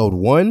 episode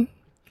 1,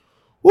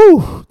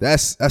 woo,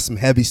 that's some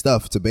heavy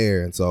stuff to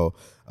bear. And so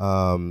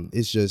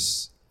it's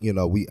just, you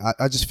know,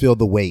 I just feel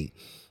the weight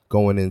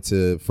going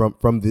into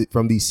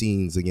from these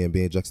scenes, again,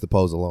 being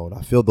juxtaposed alone.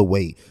 I feel the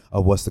weight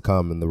of what's to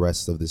come in the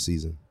rest of this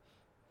season.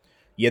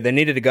 Yeah, they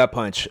needed a gut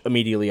punch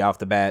immediately off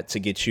the bat to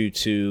get you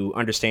to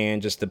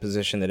understand just the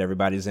position that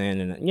everybody's in.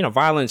 And, you know,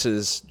 violence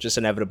is just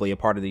inevitably a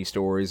part of these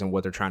stories and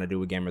what they're trying to do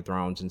with Game of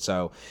Thrones. And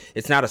so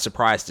it's not a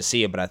surprise to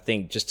see it, but I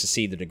think just to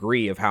see the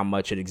degree of how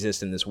much it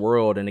exists in this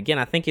world. And again,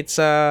 I think it's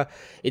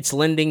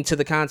lending to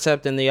the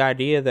concept and the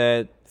idea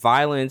that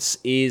violence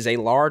is a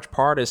large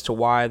part as to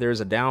why there's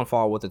a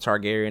downfall with the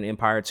Targaryen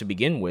Empire to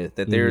begin with,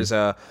 that there's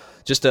a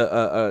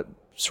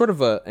sort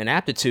of an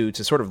aptitude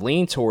to sort of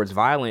lean towards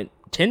violent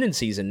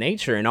tendencies in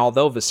nature. And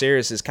although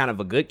Viserys is kind of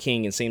a good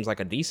king and seems like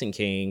a decent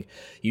king,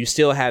 you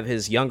still have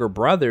his younger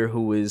brother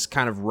who is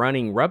kind of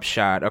running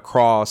roughshod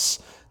across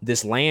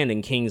this land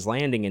in King's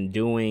Landing and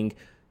doing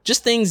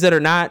just things that are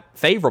not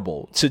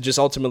favorable to just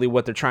ultimately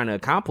what they're trying to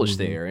accomplish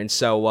there. And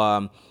so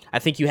I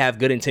think you have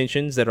good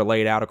intentions that are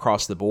laid out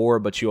across the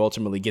board, but you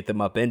ultimately get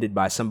them upended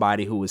by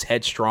somebody who is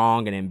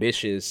headstrong and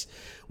ambitious,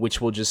 which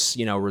will just,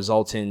 you know,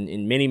 result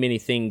in many, many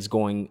things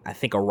going, I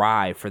think,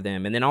 awry for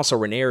them. And then also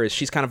Rhaenyra,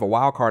 she's kind of a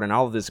wild card in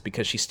all of this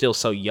because she's still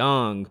so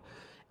young.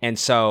 And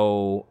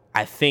so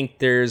I think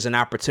there's an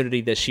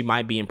opportunity that she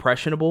might be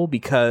impressionable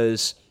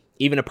because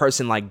even a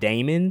person like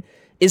Daemon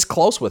is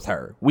close with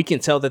her. We can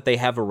tell that they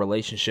have a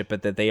relationship,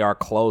 but that they are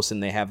close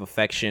and they have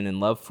affection and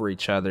love for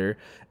each other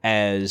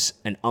as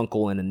an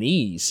uncle and a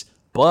niece.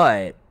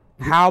 But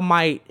how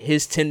might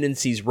his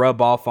tendencies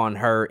rub off on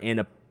her in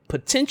a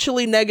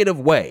potentially negative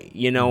way,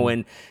 you know,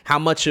 and how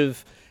much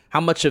of how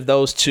much of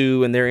those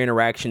two and their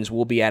interactions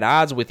will be at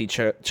odds with each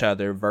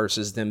other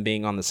versus them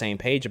being on the same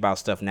page about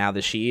stuff now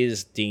that she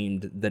is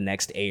deemed the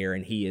next heir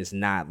and he is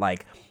not.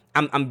 Like,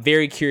 I'm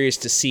very curious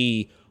to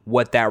see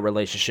what that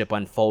relationship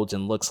unfolds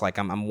and looks like.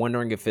 I'm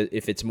wondering if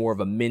it's more of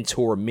a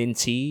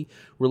mentor-mentee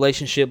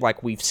relationship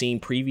like we've seen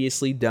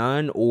previously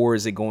done, or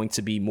is it going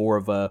to be more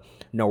of a,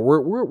 no,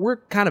 we're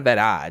kind of at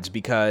odds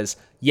because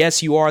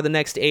yes, you are the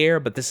next heir,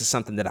 but this is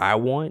something that I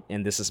want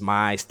and this is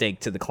my stake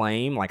to the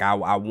claim. Like I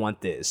want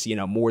this,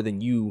 more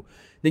than you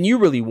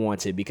really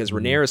want it, because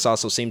Rhaenyra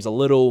also seems a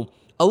little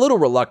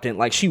reluctant.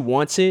 Like she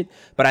wants it,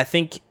 but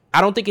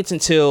I don't think it's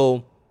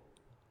until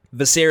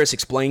Viserys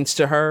explains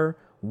to her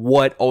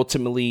what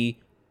ultimately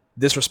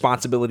this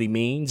responsibility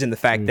means, and the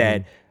fact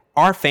that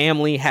our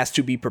family has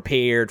to be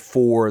prepared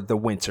for the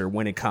winter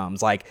when it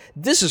comes. Like,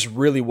 this is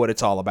really what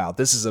it's all about.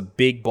 This is a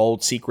big,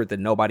 bold secret that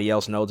nobody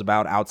else knows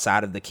about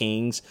outside of the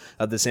kings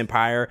of this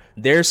empire.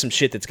 There's some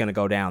shit that's going to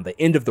go down, the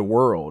end of the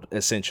world,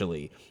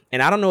 essentially.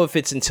 And I don't know if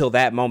it's until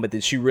that moment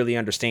that she really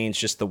understands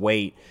just the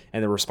weight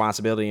and the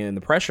responsibility and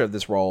the pressure of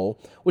this role,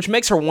 which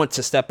makes her want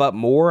to step up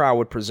more, I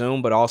would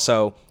presume, but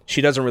also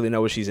she doesn't really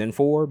know what she's in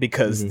for,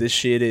 because this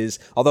shit is,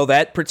 although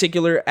that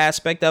particular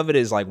aspect of it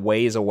is like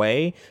ways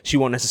away, she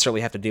won't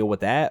necessarily have to deal with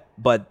that.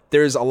 But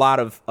there's a lot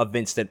of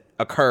events that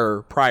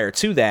occur prior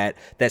to that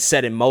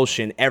set in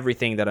motion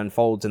everything that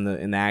unfolds in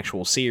the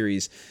actual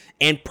series,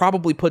 and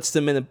probably puts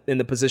them in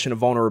the position of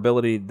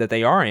vulnerability that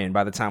they are in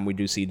by the time we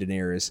do see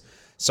Daenerys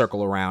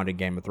circle around in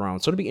Game of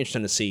Thrones. So it'll be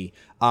interesting to see.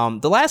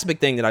 The last big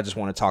thing that I just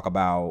want to talk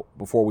about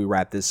before we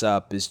wrap this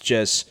up is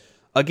just,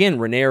 again,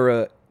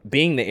 Rhaenyra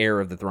being the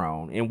heir of the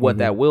throne and what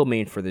that will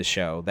mean for this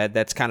show.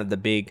 That's kind of the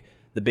big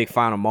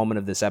final moment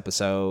of this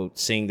episode,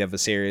 seeing that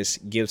Viserys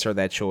gives her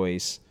that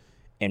choice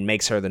and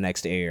makes her the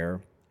next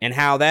heir, and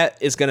how that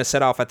is going to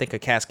set off, I think, a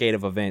cascade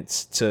of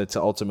events to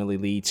ultimately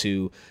lead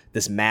to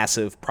this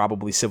massive,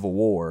 probably civil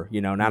war,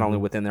 not only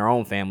within their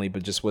own family,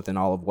 but just within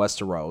all of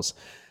Westeros.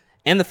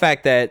 And the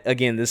fact that,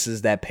 again, this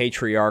is that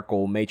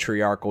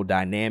matriarchal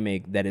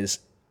dynamic that is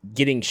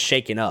getting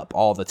shaken up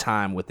all the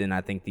time within,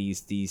 I think,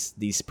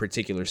 these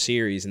particular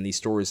series and these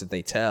stories that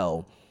they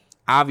tell.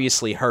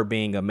 Obviously, her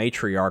being a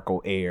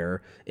matriarchal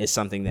heir is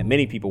something that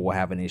many people will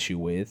have an issue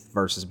with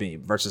versus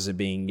it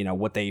being,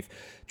 what they've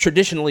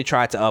traditionally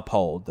tried to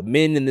uphold. The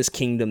men in this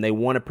kingdom, they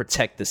want to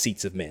protect the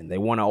seats of men. They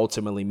want to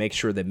ultimately make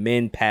sure that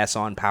men pass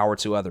on power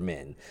to other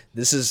men.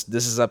 This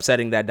is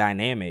upsetting that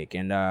dynamic,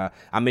 and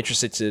I'm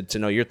interested to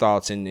know your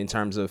thoughts in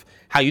terms of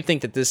how you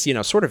think that this,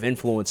 sort of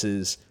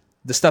influences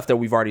the stuff that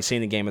we've already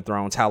seen in Game of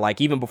Thrones. How,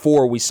 like, even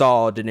before we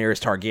saw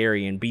Daenerys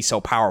Targaryen be so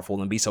powerful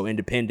and be so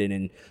independent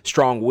and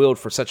strong-willed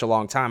for such a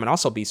long time, and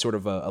also be sort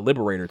of a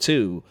liberator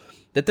too,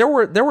 that there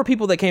were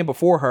people that came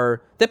before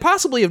her that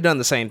possibly have done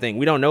the same thing.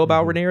 We don't know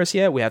about Rhaenyra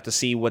yet. We have to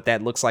see what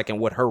that looks like and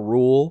what her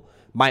rule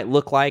might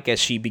look like as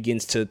she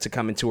begins to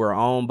come into her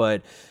own.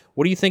 But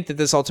what do you think that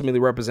this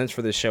ultimately represents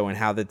for this show, and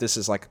how that this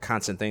is like a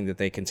constant thing that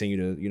they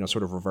continue to,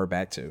 sort of revert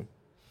back to?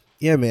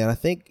 Yeah, man. I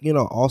think,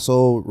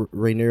 also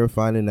Rhaenyra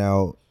finding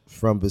out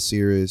from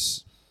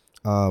Viserys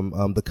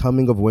the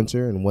coming of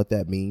winter and what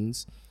that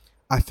means.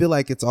 I feel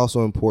like it's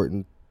also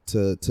important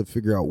to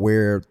figure out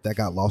where that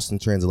got lost in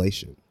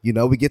translation.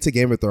 We get to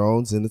Game of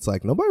Thrones and it's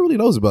like nobody really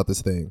knows about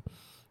this thing.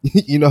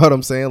 You know what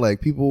I'm saying? Like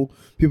people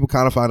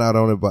kind of find out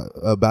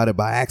about it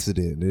by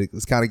accident. It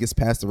kind of gets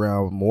passed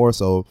around more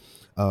so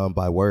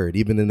by word.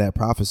 Even in that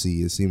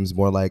prophecy, it seems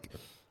more like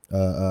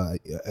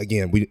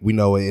again, we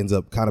know it ends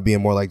up kind of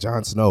being more like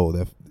Jon Snow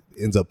that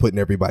ends up putting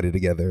everybody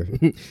together,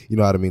 you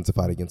know what I mean, to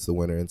fight against the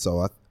winter. And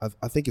so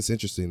I think it's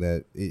interesting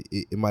that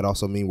it might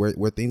also mean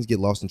where things get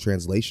lost in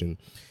translation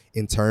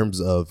in terms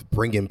of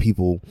bringing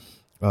people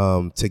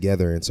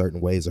together in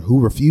certain ways, or who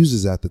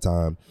refuses at the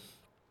time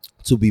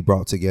to be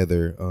brought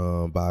together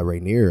by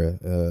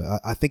Rhaenyra.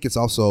 I think it's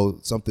also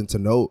something to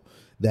note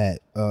that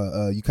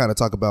you kind of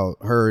talk about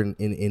her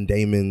in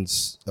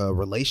Daemon's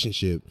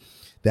relationship,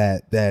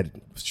 that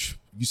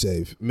you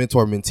say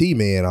mentor-mentee,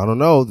 man. I don't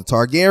know. The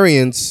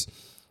Targaryens,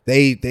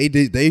 They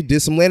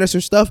did some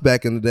Lannister stuff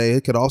back in the day.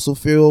 It could also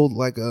feel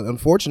like,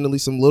 unfortunately,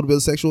 some little bit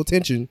of sexual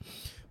tension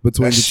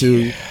between the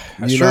two.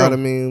 You know what I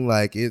mean?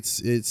 Like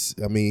it's.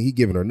 I mean, he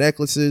giving her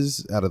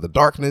necklaces out of the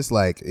darkness.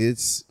 Like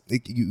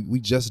we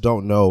just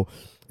don't know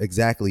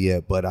exactly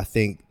yet. But I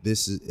think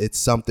it's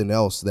something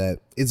else that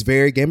it's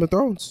very Game of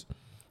Thrones.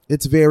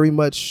 It's very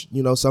much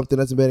something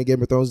that's been in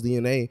Game of Thrones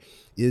DNA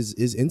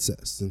is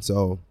incest, and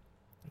so.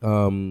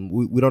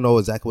 We don't know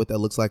exactly what that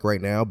looks like right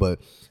now, but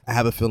I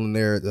have a feeling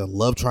the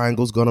love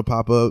triangle is going to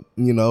pop up,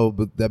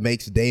 but that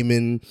makes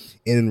Daemon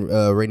and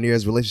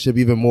Rhaenyra's relationship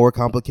even more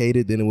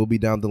complicated than it will be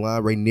down the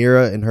line.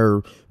 Rhaenyra and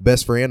her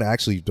best friend, I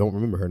actually don't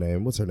remember her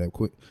name. What's her name?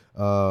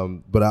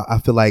 But I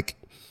feel like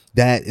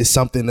that is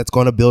something that's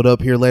going to build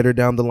up here later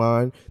down the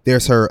line.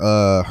 There's her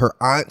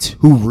aunt,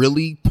 who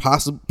really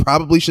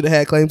probably should have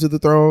had claim to the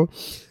throne.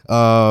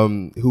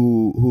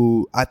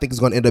 Who I think is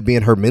going to end up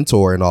being her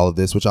mentor in all of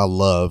this, which I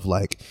love.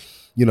 Like,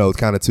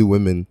 kind of two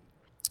women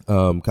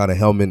kind of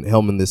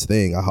helming this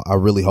thing. I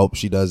really hope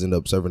she does end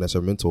up serving as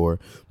her mentor,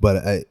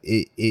 but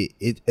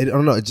it I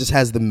don't know, it just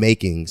has the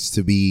makings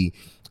to be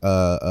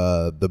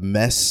the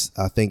mess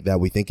I think that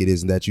we think it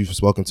is, and that you've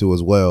spoken to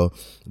as well,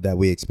 that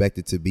we expect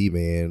it to be,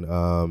 man.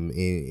 And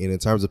in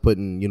terms of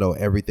putting,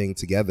 everything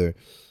together,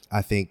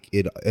 I think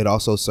it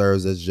also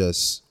serves as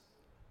just,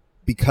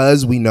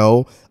 because we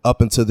know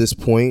up until this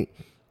point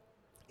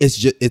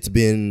it's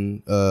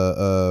been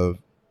the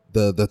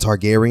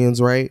Targaryens,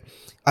 right?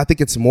 I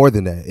think it's more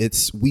than that.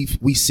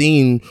 We've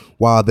seen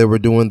while they were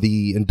doing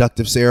the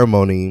inductive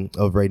ceremony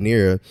of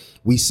Rhaenyra,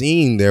 we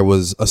seen there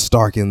was a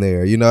Stark in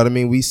there. You know what I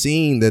mean? We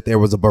seen that there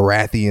was a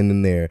Baratheon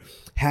in there.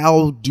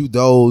 How do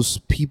those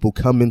people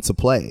come into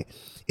play?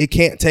 It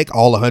can't take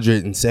all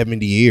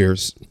 170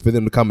 years for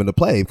them to come into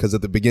play, because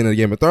at the beginning of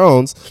Game of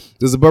Thrones,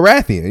 there's a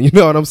Baratheon. You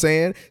know what I'm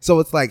saying? So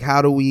it's like,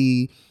 how do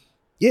we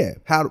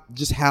do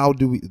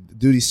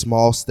these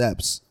small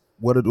steps?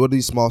 What do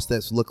these small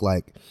steps look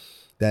like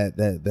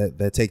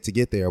that take to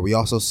get there? We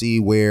also see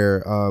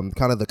where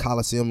kind of the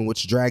Colosseum in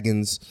which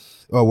dragons,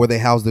 or where they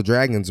house the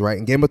dragons, right?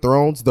 In Game of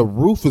Thrones, the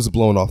roof is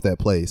blown off that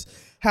place.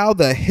 How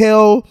the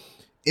hell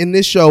in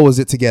this show is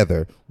it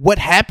together? What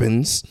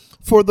happens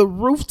for the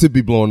roof to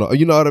be blown off?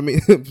 You know what I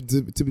mean?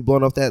 to be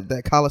blown off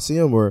that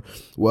Colosseum, or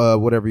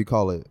whatever you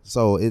call it.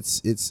 So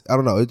it's I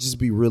don't know. It'd just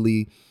be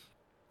really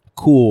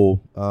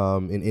cool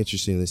and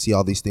interesting to see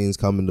all these things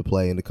come into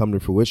play and to come to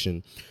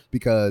fruition,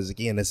 because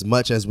again, as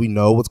much as we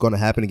know what's going to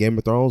happen in Game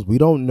of Thrones, we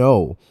don't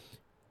know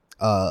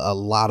a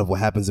lot of what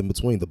happens in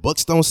between. The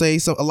books don't say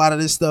a lot of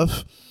this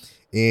stuff,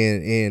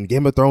 and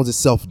Game of Thrones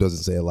itself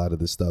doesn't say a lot of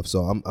this stuff. So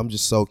I'm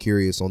just so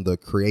curious on the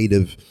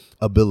creative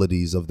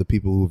abilities of the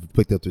people who've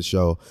picked up the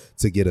show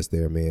to get us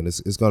there, man.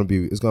 It's gonna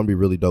be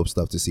really dope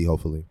stuff to see,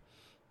 hopefully.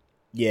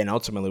 Yeah, and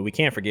ultimately we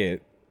can't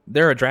forget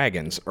there are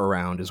dragons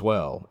around as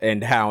well,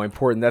 and how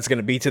important that's going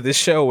to be to this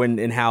show,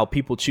 and how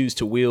people choose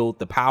to wield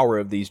the power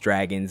of these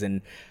dragons.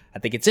 And I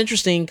think it's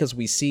interesting because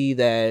we see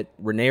that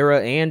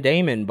Rhaenyra and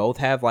Daemon both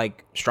have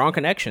like strong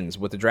connections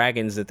with the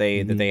dragons that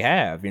they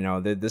have.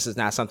 This is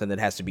not something that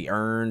has to be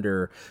earned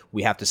or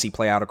we have to see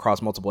play out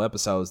across multiple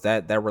episodes.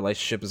 That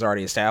relationship is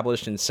already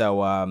established, and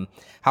so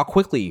how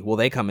quickly will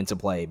they come into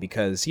play?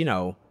 Because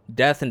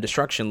death and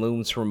destruction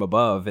looms from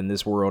above in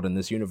this world, in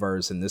this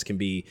universe, and this can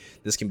be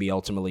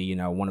ultimately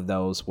one of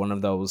those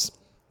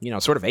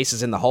sort of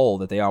aces in the hole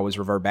that they always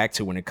revert back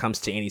to when it comes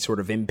to any sort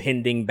of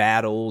impending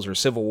battles or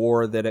civil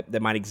war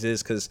that might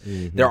exist, because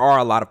there are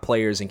a lot of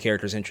players and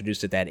characters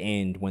introduced at that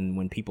end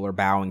when people are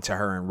bowing to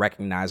her and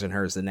recognizing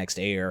her as the next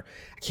heir.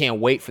 I can't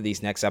wait for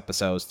these next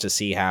episodes to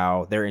see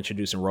how they're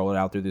introduced and roll it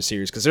out through the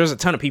series, because there's a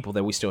ton of people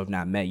that we still have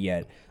not met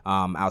yet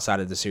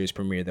outside of the series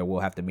premiere that we'll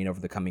have to meet over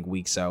the coming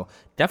weeks. So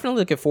definitely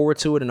looking forward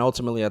to it, and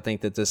ultimately I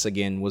think that this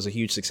again was a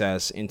huge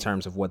success in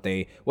terms of what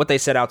they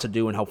set out to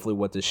do, and hopefully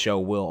what this show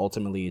will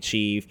ultimately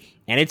achieve.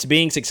 And it's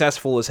being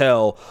successful as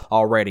hell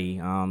already.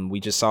 We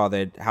just saw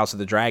that House of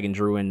the Dragon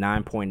drew in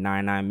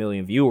 9.99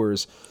 million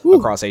viewers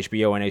across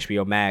HBO and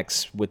HBO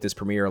Max with this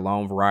premiere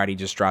alone. Variety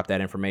just dropped that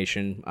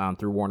information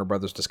through Warner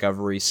Brothers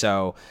Discovery.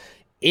 So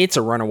it's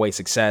a runaway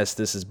success.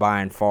 This is by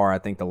and far, I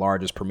think, the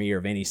largest premiere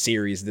of any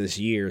series this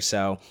year.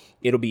 So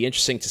it'll be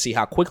interesting to see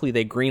how quickly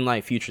they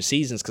greenlight future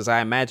seasons, because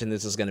I imagine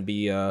this is going to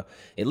be at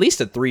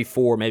least a 3,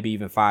 4, maybe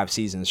even 5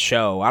 seasons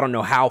show. I don't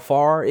know how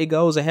far it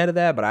goes ahead of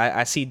that, but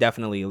I see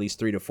definitely at least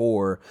 3 to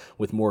 4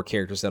 with more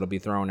characters that'll be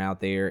thrown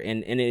out there.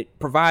 And it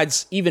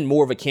provides even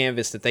more of a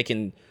canvas that they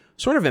can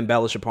sort of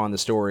embellish upon the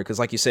story, because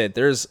like you said,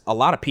 there's a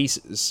lot of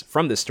pieces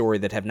from this story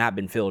that have not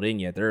been filled in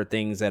yet. There are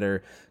things that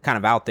are kind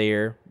of out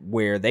there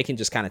where they can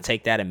just kind of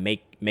take that and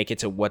make it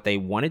to what they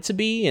want it to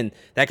be, and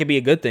that could be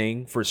a good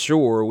thing for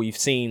sure. We've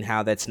seen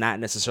how that's not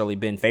necessarily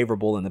been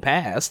favorable in the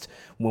past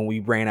when we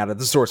ran out of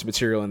the source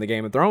material in the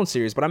Game of Thrones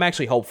series, but I'm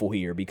actually hopeful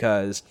here,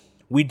 because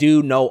we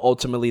do know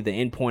ultimately the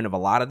end point of a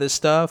lot of this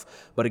stuff,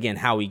 but again,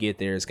 how we get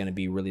there is going to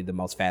be really the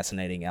most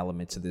fascinating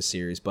element to this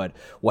series. But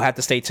we'll have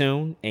to stay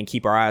tuned and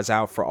keep our eyes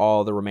out for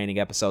all the remaining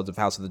episodes of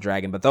House of the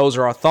Dragon. But those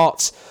are our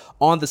thoughts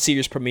on the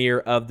series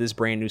premiere of this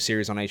brand new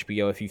series on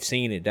HBO. If you've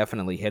seen it,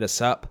 definitely hit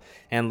us up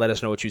and let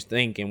us know what you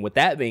think. And with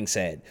that being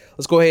said,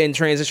 let's go ahead and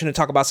transition and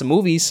talk about some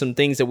movies, some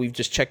things that we've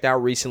just checked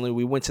out recently.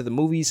 We went to the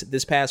movies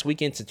this past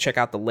weekend to check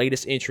out the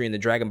latest entry in the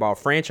Dragon Ball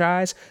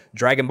franchise,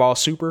 Dragon Ball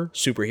Super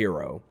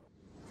Superhero.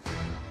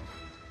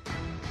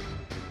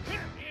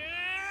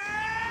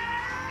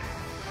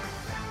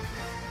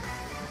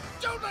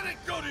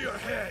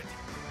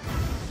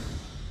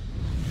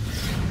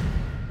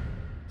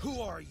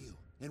 Who are you,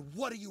 and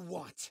what do you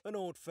want? An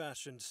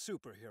old-fashioned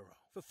superhero,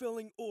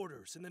 fulfilling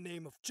orders in the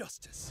name of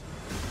justice.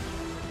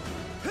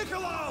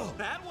 Piccolo!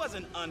 That was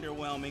an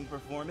underwhelming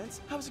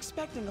performance. I was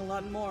expecting a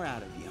lot more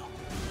out of you.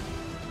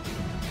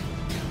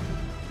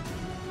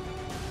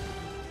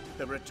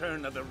 The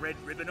return of the Red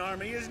Ribbon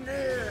Army is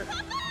near!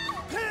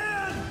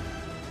 Pan!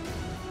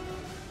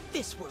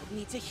 This world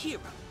needs a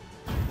hero.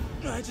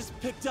 I just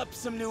picked up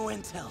some new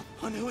intel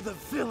on who the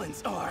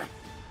villains are.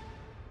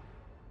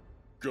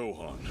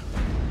 Gohan,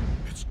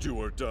 it's do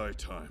or die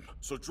time,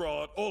 so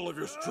draw out all of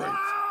your strength.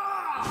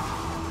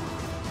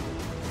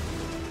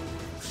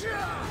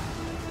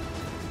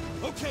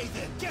 Okay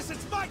then, guess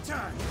it's my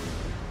turn!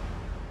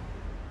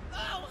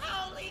 Oh,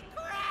 holy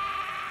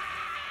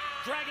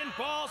crap! Dragon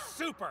Ball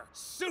Super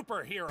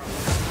Superhero.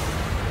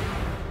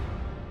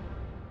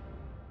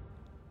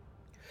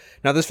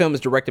 Now, this film is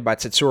directed by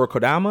Tetsuro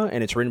Kodama,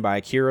 and it's written by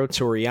Akira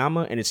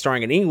Toriyama, and it's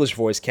starring an English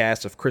voice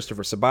cast of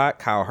Christopher Sabat,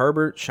 Kyle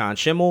Herbert, Sean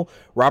Schimmel,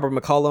 Robert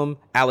McCullum,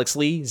 Alex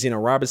Lee, Zeno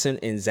Robinson,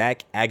 and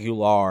Zach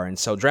Aguilar. And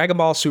so Dragon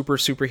Ball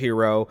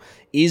Superhero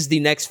is the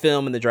next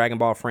film in the Dragon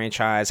Ball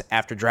franchise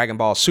after Dragon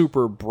Ball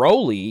Super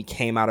Broly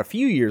came out a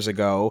few years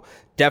ago.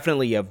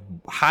 Definitely a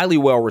highly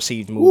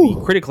well-received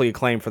movie, critically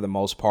acclaimed for the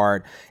most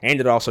part,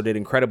 and it also did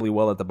incredibly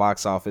well at the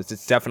box office.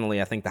 It's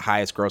definitely, I think, the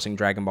highest-grossing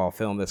Dragon Ball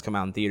film that's come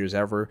out in theaters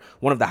ever.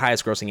 One of the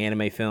highest-grossing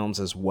anime films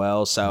as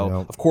well.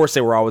 So, Of course,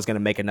 they were always going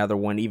to make another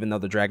one, even though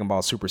the Dragon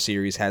Ball Super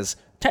series has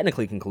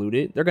technically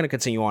concluded. They're going to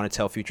continue on and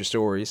tell future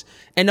stories.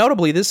 And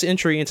notably, this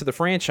entry into the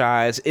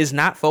franchise is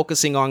not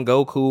focusing on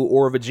Goku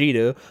or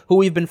Vegeta, who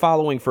we've been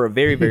following for a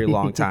very, very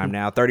long time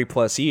now,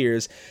 30-plus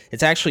years.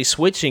 It's actually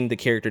switching the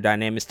character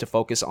dynamics to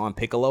focus on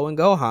Piccolo and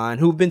Gohan,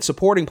 who've been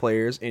supporting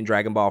players in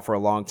Dragon Ball for a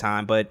long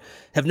time, but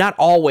have not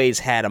always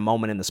had a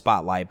moment in the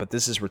spotlight. But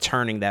this is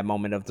returning that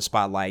moment of the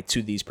spotlight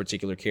to these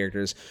particular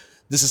characters.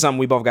 This is something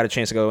we both got a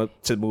chance to go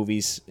to the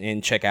movies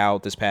and check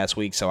out this past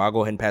week, so I'll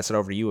go ahead and pass it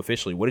over to you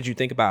officially. What did you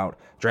think about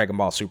Dragon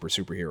Ball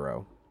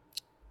Superhero?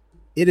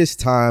 It is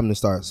time to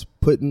start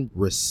putting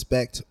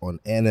respect on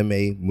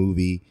anime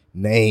movie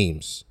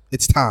names.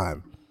 It's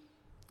time.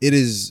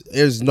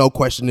 There's no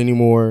question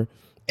anymore.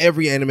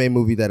 Every anime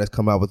movie that has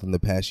come out within the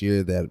past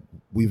year that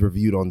we've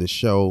reviewed on this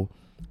show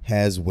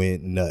has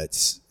went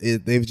nuts.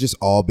 They've just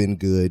all been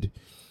good,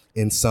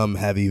 and some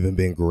have even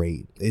been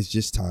great. It's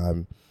just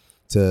time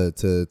to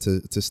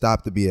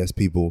stop the BS,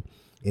 people.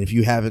 And if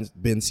you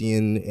haven't been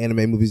seeing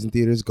anime movies in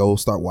theaters, go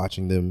start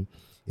watching them.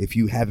 If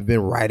you haven't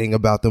been writing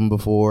about them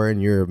before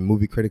and you're a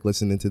movie critic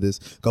listening to this,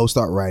 go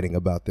start writing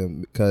about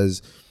them,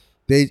 because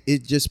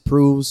it just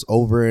proves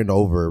over and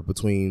over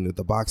between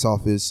the box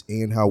office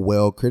and how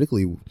well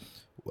critically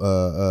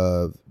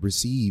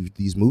received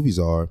these movies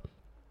are,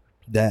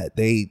 that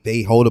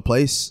they hold a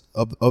place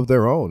of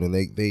their own, and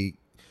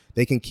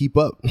they can keep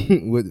up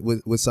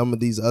with some of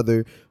these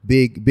other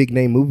big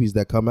name movies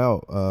that come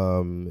out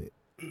over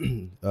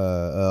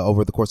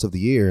the course of the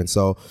year. And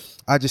so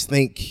I just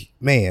think,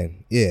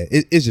 man, yeah,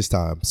 it's just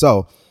time.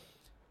 So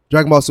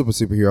Dragon Ball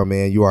Superhero,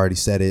 man, you already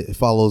said it. It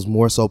follows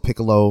more so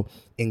Piccolo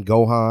and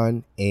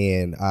Gohan,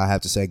 and I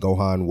have to say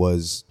Gohan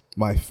was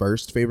my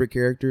first favorite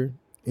character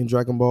in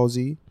Dragon Ball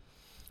Z.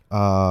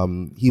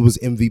 He was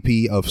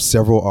MVP of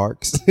several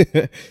arcs,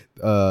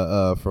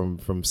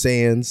 from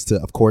Sans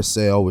to, of course,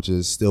 Cell, which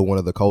is still one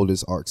of the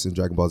coldest arcs in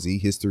Dragon Ball Z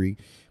history,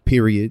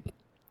 period.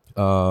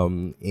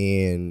 And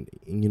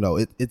you know,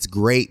 it's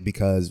great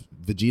because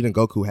Vegeta and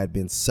Goku had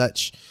been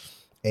such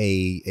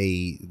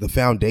the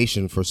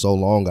foundation for so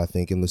long. I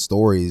think in the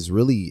stories,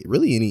 really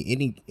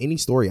any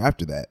story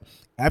after that,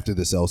 after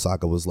the Cell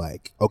saga, was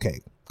like,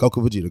 okay,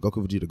 Goku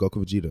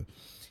Vegeta.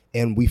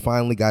 And we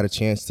finally got a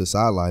chance to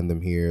sideline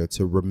them here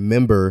to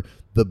remember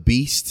the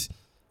beast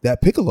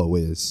that Piccolo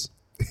is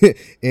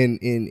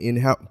and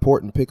how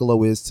important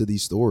Piccolo is to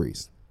these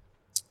stories.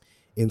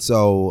 And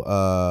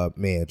so,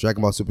 man,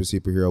 Dragon Ball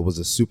Superhero was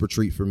a super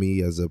treat for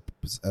me as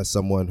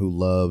someone who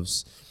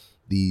loves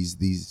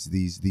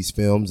these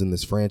films and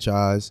this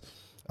franchise.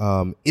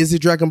 Is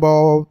it Dragon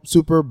Ball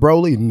Super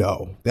Broly?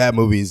 No, that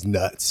movie is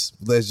nuts.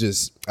 I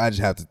just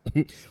have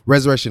to.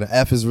 Resurrection of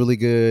F is really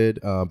good.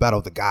 Battle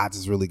of the Gods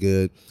is really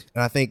good,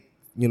 and I think,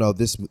 you know,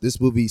 this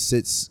movie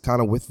sits kind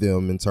of with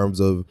them in terms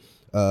of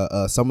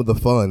some of the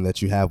fun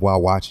that you have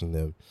while watching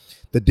them.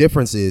 The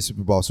difference is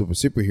Super Ball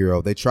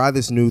Superhero. They try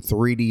this new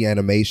 3D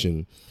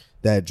animation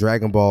that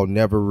Dragon Ball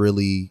never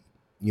really,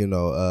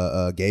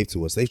 gave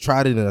to us. They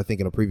tried it, I think,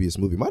 in a previous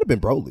movie. Might have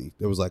been Broly.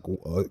 There was like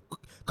a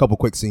couple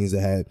quick scenes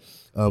that had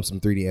some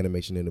 3D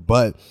animation in it,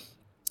 but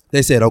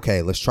they said,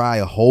 okay, let's try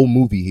a whole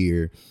movie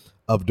here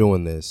of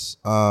doing this.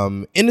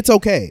 And it's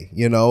okay.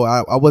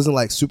 I wasn't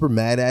like super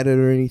mad at it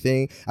or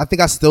anything. I think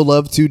I still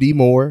love 2D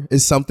more.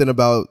 It's something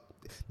about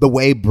the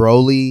way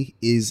Broly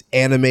is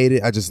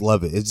animated. I just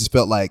love it. It just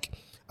felt like,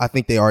 I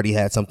think they already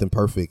had something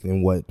perfect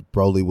in what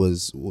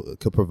Broly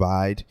could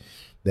provide,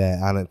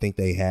 that I don't think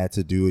they had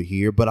to do it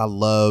here. But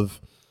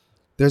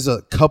there's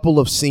a couple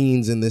of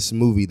scenes in this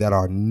movie that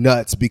are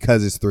nuts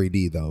because it's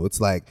 3D though. It's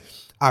like,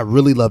 I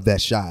really love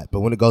that shot.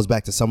 But when it goes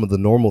back to some of the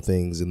normal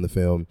things in the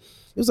film,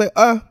 it was like,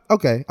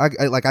 okay. I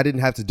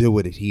didn't have to deal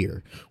with it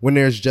here. When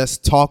there's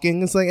just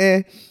talking, it's like,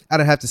 I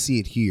don't have to see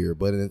it here.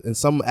 But in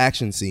some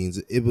action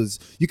scenes,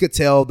 you could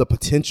tell the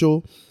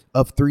potential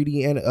of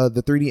 3D and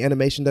the 3D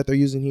animation that they're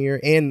using here,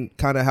 and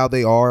kind of how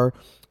they are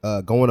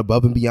going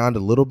above and beyond a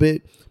little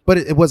bit. But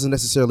it wasn't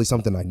necessarily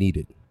something I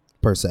needed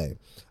per se.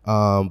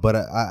 But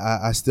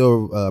I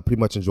still pretty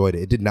much enjoyed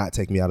it. It did not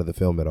take me out of the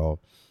film at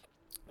all.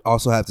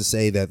 Also have to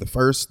say that the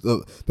first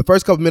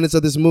couple minutes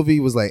of this movie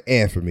was like,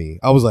 for me.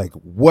 I was like,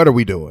 what are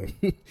we doing?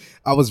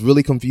 I was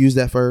really confused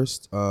at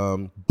first.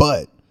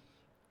 But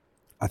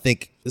I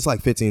think it's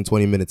like 15,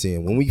 20 minutes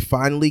in. When we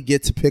finally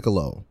get to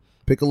Piccolo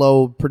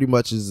pretty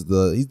much he's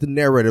the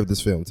narrator of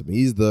this film to me.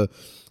 He's the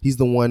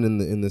one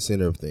in the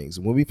center of things.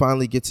 When we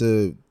finally get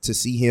to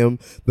see him,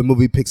 the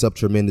movie picks up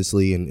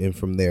tremendously, and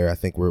from there, I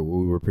think we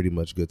were pretty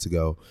much good to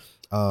go.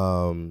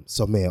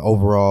 So man,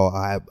 overall,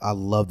 I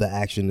love the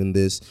action in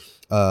this.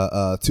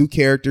 Two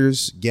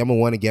characters, Gamma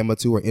 1 and Gamma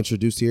 2, are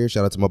introduced here.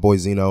 Shout out to my boy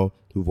Zeno,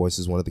 who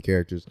voices one of the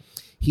characters.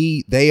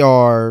 They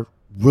are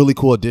really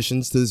cool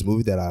additions to this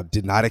movie that I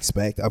did not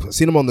expect. I've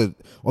seen them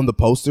on the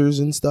posters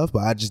and stuff, but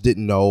I just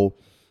didn't know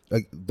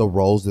the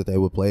roles that they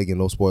would play. Again,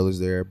 no spoilers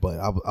there, but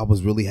I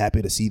was really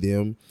happy to see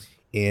them,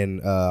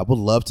 and I would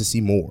love to see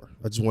more.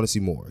 I just want to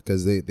see more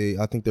because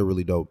I think they're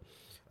really dope.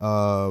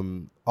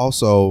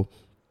 Also,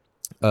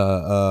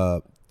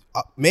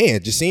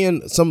 man, just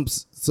seeing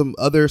some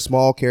other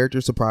small character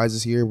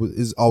surprises here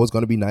is always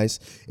going to be nice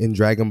in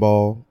Dragon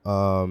Ball.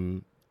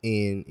 And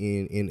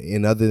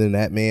other than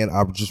that, man,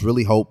 I just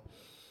really hope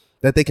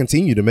that they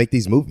continue to make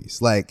these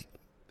movies. Like,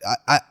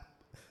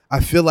 I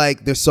feel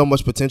like there's so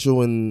much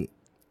potential in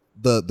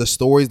the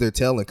stories they're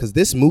telling, because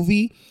this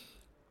movie,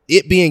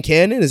 it being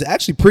canon, is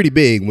actually pretty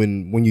big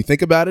when you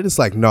think about it. It's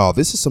like, no,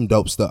 this is some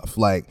dope stuff.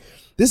 Like,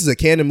 this is a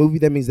canon movie.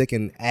 That means they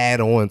can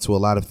add on to a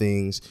lot of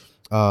things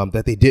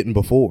that they didn't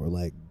before.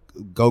 Like,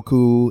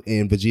 Goku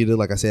and Vegeta,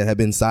 like I said, have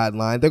been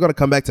sidelined. They're going to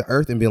come back to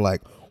Earth and be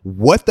like,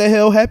 what the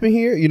hell happened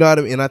here? You know what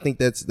I mean? And I think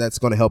that's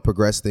going to help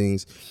progress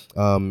things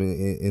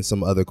in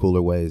some other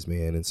cooler ways,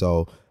 man. And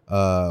so,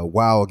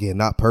 wow, again,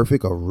 not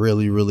perfect, a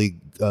really, really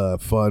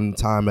fun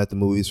time at the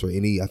movies for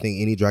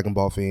any Dragon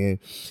Ball fan.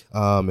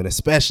 And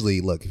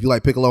especially, look, if you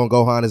like Piccolo and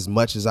Gohan as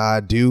much as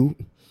I do,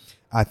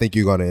 I think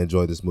you're going to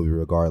enjoy this movie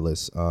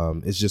regardless.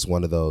 It's just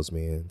one of those,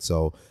 man.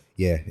 So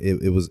yeah,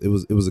 it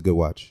was a good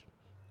watch.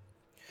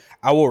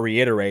 I will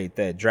reiterate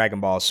that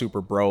Dragon Ball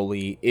Super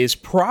Broly is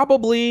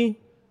probably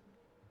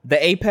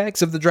the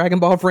apex of the Dragon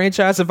Ball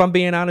franchise, if I'm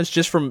being honest,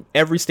 just from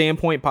every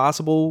standpoint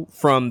possible,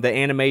 from the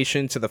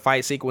animation to the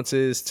fight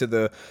sequences to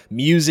the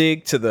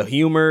music to the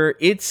humor.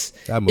 It's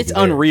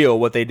unreal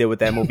what they did with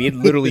that movie. It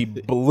literally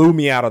blew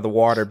me out of the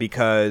water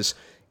because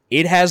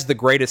it has the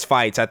greatest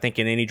fights, I think,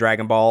 in any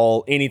Dragon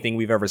Ball, anything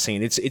we've ever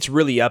seen. It's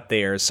really up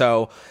there.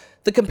 So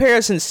the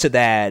comparisons to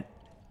that,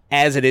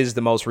 as it is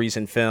the most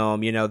recent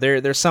film, you know,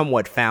 they're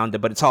somewhat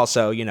founded, but it's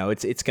also, you know,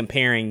 it's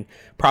comparing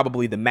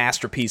probably the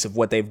masterpiece of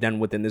what they've done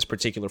within this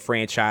particular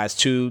franchise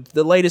to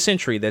the latest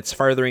entry that's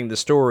furthering the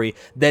story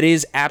that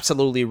is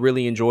absolutely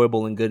really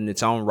enjoyable and good in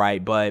its own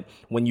right. But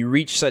when you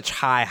reach such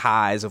high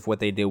highs of what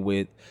they did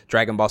with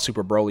Dragon Ball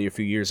Super Broly a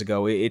few years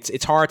ago,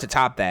 it's hard to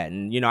top that.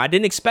 And, you know, I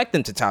didn't expect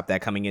them to top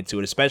that coming into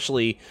it,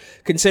 especially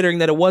considering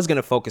that it was going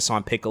to focus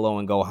on Piccolo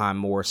and Gohan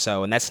more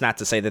so. And that's not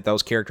to say that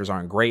those characters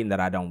aren't great and that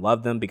I don't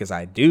love them, because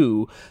I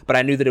do, but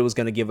I knew that it was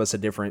going to give us a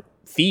different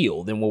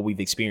feel than what we've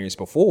experienced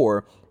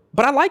before.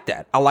 But I like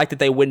that. I like that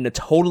they went in a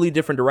totally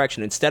different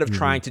direction. Instead of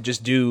trying to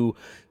just do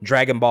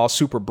Dragon Ball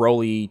Super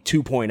Broly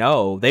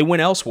 2.0, they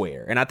went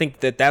elsewhere. And I think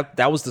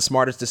that was the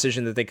smartest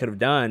decision that they could have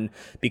done,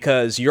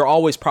 because you're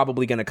always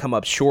probably going to come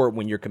up short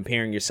when you're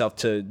comparing yourself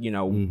to, you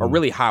know, a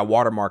really high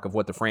watermark of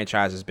what the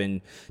franchise has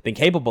been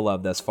capable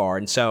of thus far.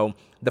 And so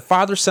the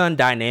father-son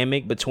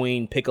dynamic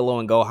between Piccolo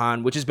and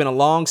Gohan, which has been a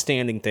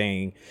long-standing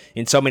thing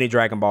in so many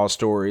Dragon Ball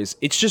stories,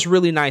 it's just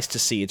really nice to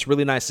see. It's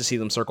really nice to see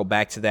them circle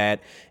back to that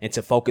and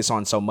to focus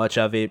on so much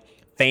of it.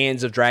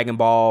 Fans of Dragon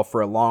Ball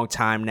for a long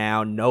time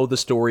now know the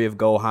story of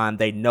Gohan.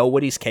 They know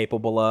what he's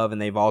capable of,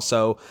 and they've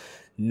also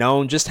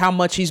known just how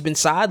much he's been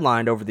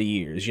sidelined over the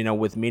years, you know,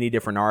 with many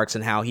different arcs,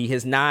 and how he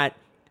has not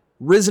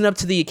risen up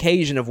to the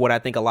occasion of what I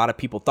think a lot of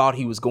people thought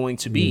he was going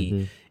to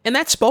be. And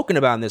that's spoken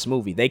about in this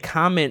movie. They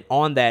comment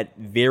on that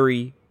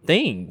very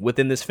thing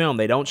within this film.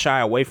 They don't shy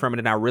away from it,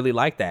 and I really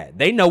like that.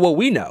 They know what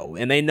we know,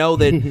 and they know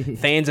that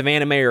fans of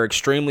anime are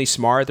extremely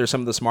smart. They're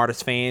some of the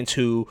smartest fans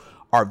who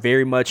are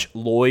very much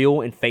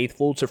loyal and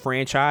faithful to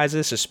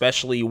franchises,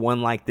 especially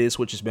one like this,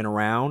 which has been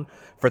around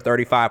for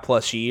 35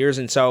 plus years.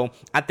 And so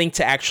I think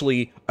to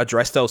actually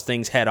address those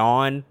things head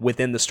on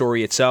within the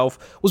story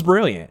itself was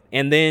brilliant.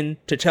 And then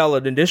to tell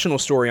an additional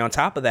story on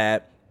top of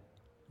that,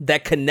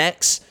 that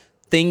connects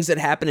things that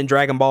happen in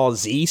Dragon Ball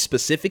Z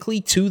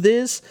specifically to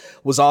this,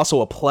 was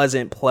also a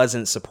pleasant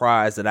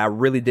surprise that I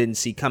really didn't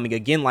see coming.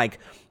 Again, like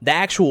the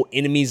actual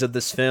enemies of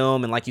this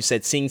film, and like you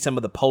said, seeing some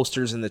of the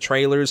posters and the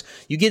trailers,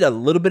 you get a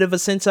little bit of a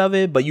sense of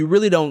it, but you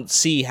really don't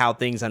see how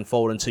things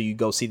unfold until you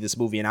go see this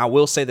movie. And I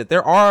will say that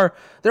there are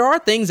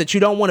things that you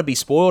don't want to be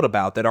spoiled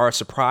about that are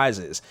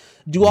surprises.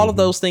 Do all of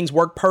those things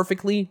work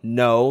perfectly?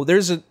 No.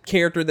 There's a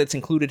character that's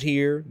included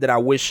here that I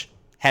wish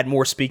had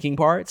more speaking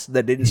parts,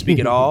 that didn't speak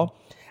at all.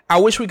 I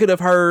wish we could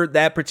have heard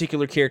that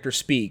particular character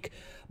speak,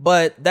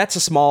 but that's a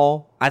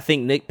small, I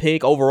think,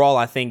 nitpick. Overall,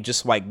 I think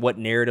just like what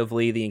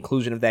narratively the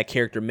inclusion of that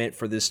character meant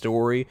for this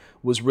story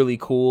was really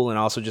cool, and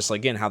also just,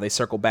 again, how they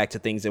circle back to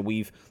things that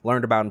we've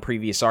learned about in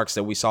previous arcs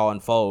that we saw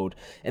unfold.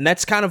 And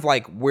that's kind of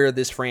like where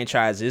this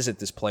franchise is at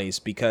this place,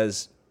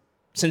 because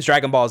since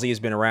Dragon Ball Z has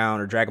been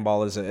around, or Dragon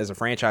Ball as a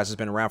franchise has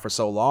been around for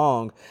so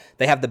long,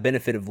 they have the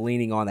benefit of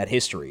leaning on that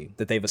history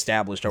that they've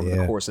established over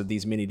the course of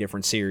these many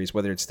different series,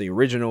 whether it's the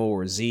original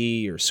or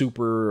Z or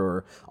Super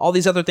or all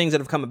these other things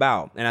that have come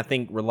about. And I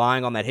think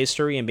relying on that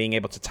history and being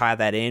able to tie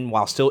that in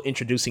while still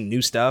introducing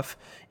new stuff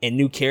and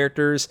new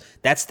characters,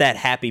 that's that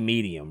happy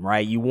medium,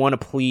 right? You want to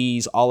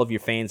please all of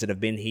your fans that have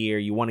been here.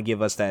 You want to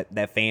give us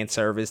that fan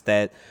service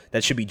that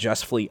should be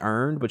justly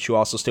earned, but you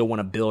also still want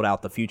to build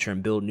out the future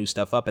and build new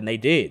stuff up. And they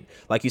did.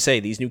 Like you say,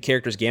 these new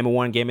characters, Gamma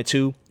 1, Gamma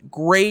 2,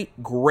 great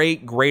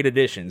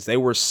additions. They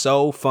were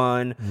so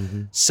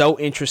fun, so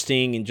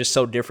interesting, and just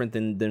so different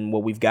than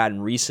what we've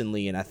gotten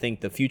recently. And I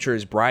think the future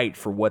is bright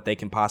for what they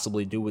can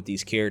possibly do with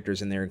these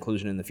characters and their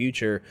inclusion in the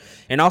future.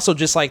 And also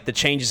just like the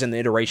changes and the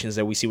iterations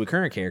that we see with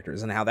current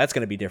characters and how that's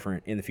going to be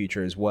different in the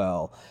future as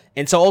well.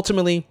 And so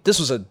ultimately, this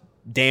was a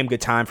damn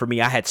good time for me.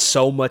 I had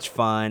so much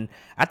fun.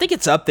 I think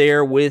it's up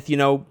there with,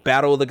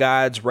 Battle of the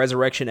Gods,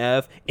 Resurrection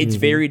F. It's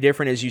very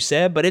different, as you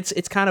said, but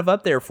it's kind of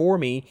up there for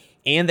me.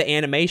 And the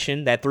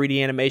animation, that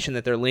 3D animation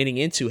that they're leaning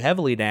into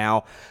heavily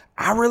now,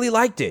 I really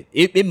liked it.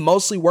 It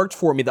mostly worked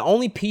for me. The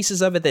only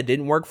pieces of it that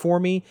didn't work for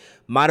me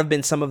might have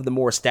been some of the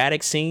more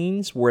static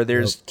scenes where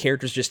there's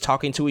characters just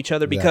talking to each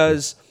other,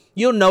 because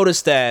you'll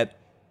notice that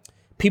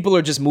people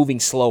are just moving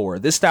slower.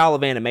 This style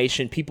of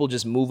animation, people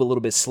just move a little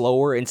bit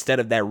slower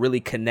instead of that really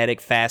kinetic,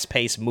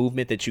 fast-paced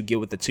movement that you get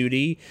with the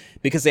 2D,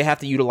 because they have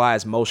to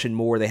utilize motion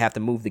more. They have to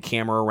move the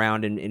camera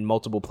around in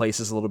multiple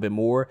places a little bit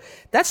more.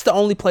 That's the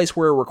only place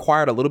where it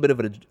required a little bit of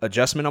an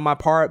adjustment on my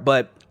part,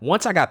 but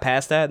once I got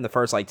past that in the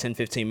first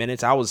 10-15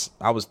 minutes, I was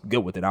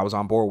good with it. I was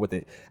on board with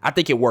it. I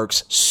think it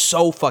works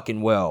so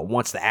fucking well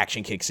once the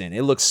action kicks in.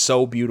 It looks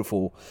so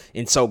beautiful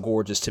and so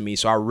gorgeous to me,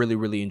 so I really,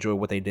 really enjoyed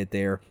what they did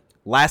there.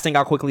 Last thing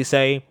I'll quickly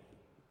say,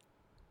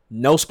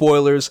 no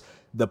spoilers,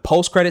 the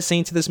post-credit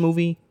scene to this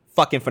movie,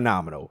 fucking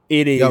phenomenal.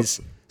 It is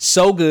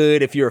so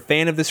good. If you're a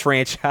fan of this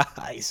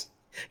franchise,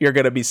 you're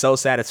going to be so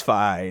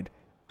satisfied.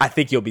 I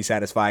think you'll be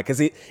satisfied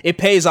because it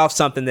pays off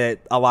something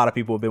that a lot of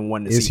people have been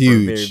wanting to see for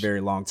a very,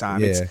 very long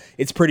time. Yeah.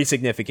 It's pretty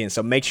significant,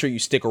 so make sure you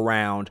stick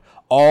around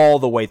all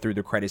the way through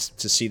the credits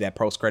to see that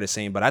post-credit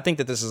scene. But I think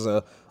that this is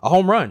a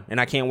home run,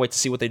 and I can't wait to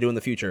see what they do in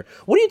the future.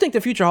 What do you think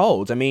the future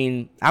holds? I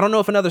mean, I don't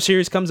know if another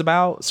series comes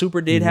about. Super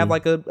did have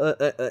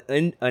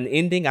an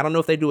ending. I don't know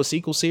if they do a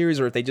sequel series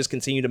or if they just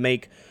continue to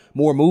make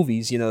more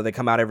movies, that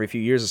come out every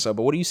few years or so.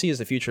 But what do you see as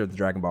the future of the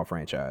Dragon Ball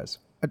franchise?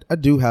 I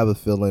do have a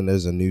feeling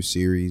there's a new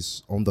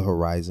series on the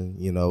horizon.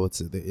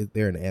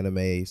 They're an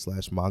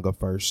anime/manga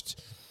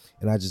first,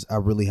 and I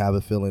really have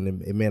a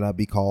feeling it may not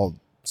be called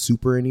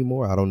Super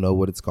anymore. I don't know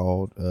what it's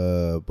called,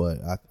 but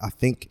I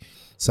think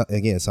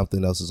something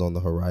else is on the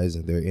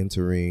horizon. They're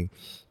entering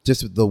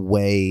just the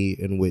way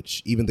in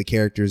which even the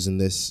characters in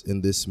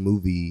this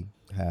movie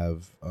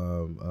have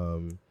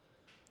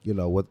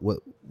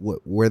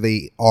where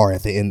they are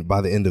at the end,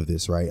 by the end of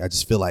this, right? I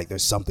just feel like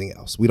there's something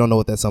else. We don't know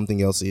what that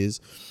something else is,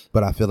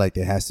 but I feel like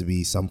there has to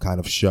be some kind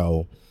of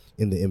show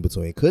in the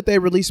in-between. Could they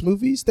release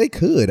movies? They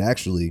could,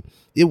 actually.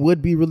 It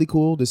would be really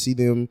cool to see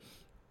them,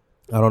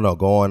 I don't know,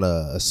 go on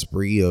a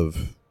spree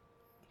of,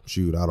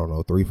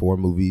 3-4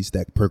 movies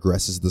that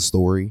progresses the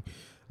story.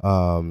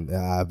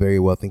 I very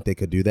well think they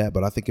could do that,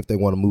 but I think if they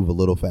want to move a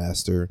little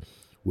faster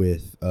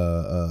with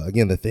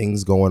again the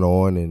things going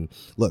on, and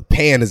look,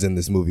 Pan is in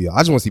this movie. I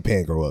just want to see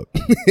Pan grow up,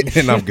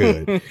 and I'm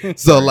good.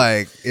 So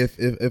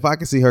if I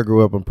can see her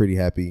grow up, I'm pretty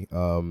happy.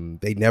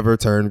 They never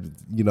turned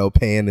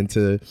Pan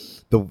into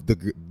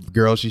the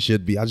girl she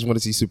should be. I just want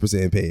to see Super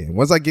Saiyan Pan.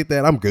 Once I get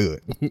that, I'm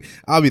good.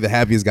 I'll be the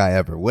happiest guy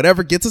ever.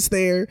 Whatever gets us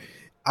there,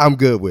 I'm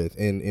good with.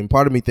 And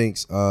part of me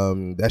thinks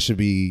that should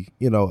be,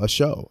 a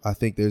show. I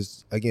think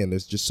there's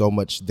just so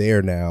much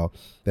there now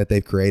that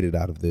they've created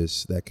out of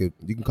this that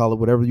you can call it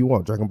whatever you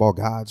want. Dragon Ball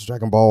Gods,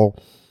 Dragon Ball,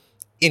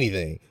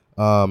 anything.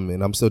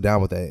 And I'm still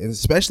down with that. And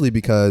especially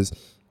because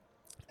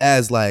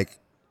as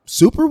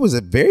Super was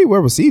very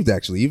well received,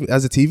 actually, even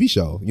as a TV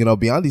show.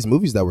 Beyond these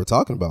movies that we're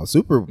talking about,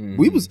 Super, for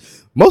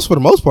the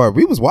most part,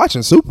 we was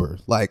watching Super.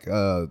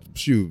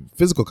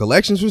 Physical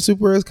collections for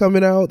Super is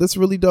coming out. That's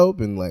really dope,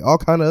 and all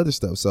kind of other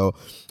stuff. So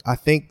I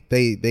think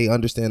they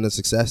understand the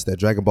success that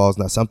Dragon Ball is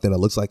not something that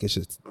looks like it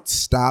should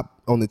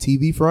stop on the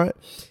TV front.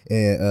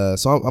 And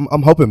so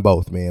I'm hoping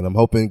both, man. I'm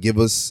hoping give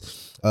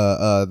us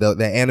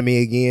the anime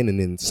again, and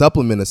then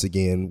supplement us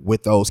again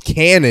with those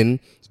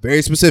canon.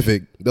 Very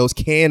specific, those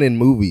canon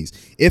movies.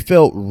 It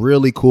felt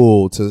really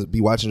cool to be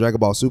watching Dragon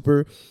Ball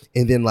Super,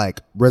 and then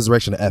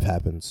Resurrection of F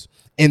happens,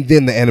 and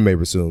then the anime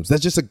resumes.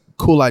 That's just a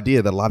cool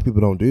idea that a lot of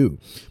people don't do.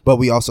 But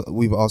we've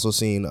also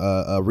seen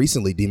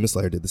recently Demon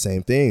Slayer did the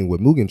same thing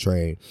with Mugen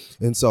Train,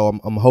 and so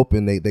I'm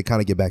hoping they kind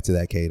of get back to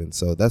that cadence.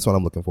 So that's what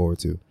I'm looking forward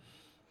to.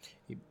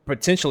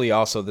 Potentially,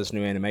 also this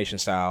new animation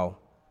style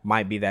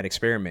might be that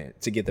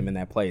experiment to get them in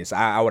that place.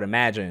 I would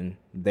imagine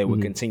they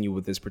would continue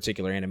with this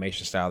particular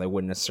animation style. They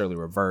wouldn't necessarily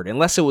revert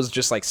unless it was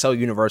just like so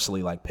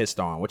universally like pissed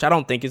on, which I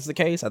don't think is the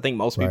case. I think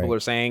most people are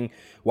saying,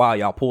 wow,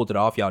 y'all pulled it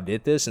off, y'all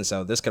did this. And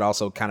so this could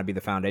also kind of be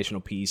the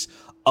foundational piece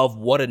of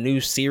what a new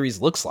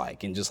series looks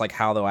like and just like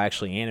how they'll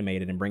actually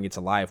animate it and bring it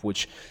to life,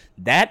 which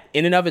that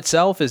in and of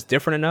itself is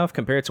different enough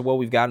compared to what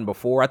we've gotten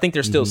before. I think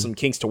there's still some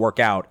kinks to work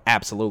out.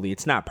 Absolutely.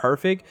 It's not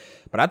perfect,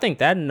 but I think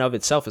that in and of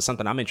itself is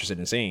something I'm interested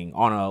in seeing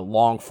on a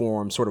long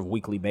form sort of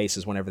weekly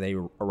basis whenever they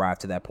arrive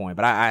to that point.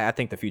 But I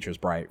think the future is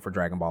bright for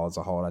Dragon Ball as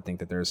a whole. I think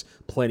that there's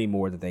plenty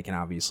more that they can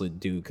obviously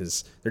do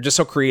because they're just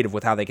so creative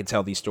with how they can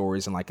tell these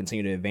stories and like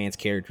continue to advance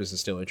characters and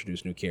still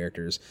introduce new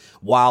characters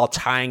while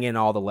tying in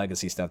all the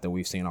legacy stuff that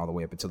we've seen all the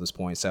way up until this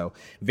point. So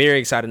very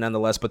excited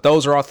nonetheless. But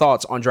those are our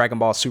thoughts on Dragon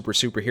Ball Super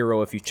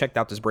Superhero. If you've checked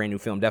out this brand new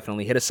film,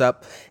 definitely hit us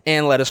up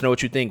and let us know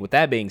what you think. With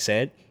that being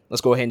said, let's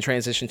go ahead and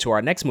transition to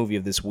our next movie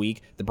of this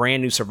week, the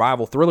brand new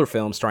survival thriller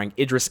film starring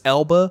Idris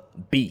Elba,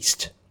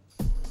 Beast.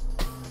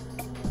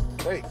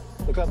 Hey,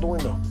 look out the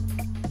window.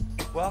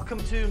 Welcome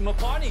to my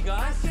party,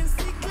 guys.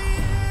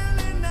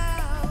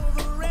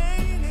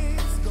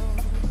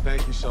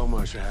 Thank you so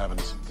much for having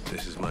us.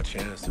 This is my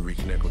chance to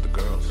reconnect with the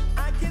girls.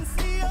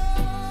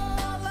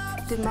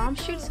 Did Mom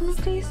shoot some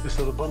of these? This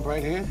little bump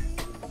right here,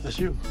 that's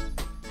you.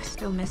 I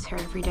still miss her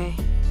every day.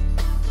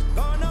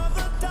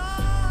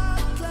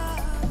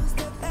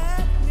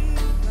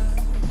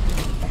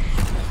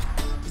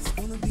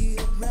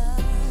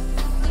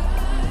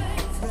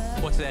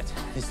 What's that?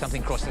 There's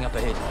something crossing up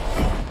ahead.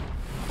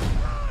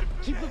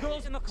 Keep the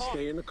girls in the car.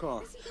 Stay in the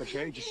car,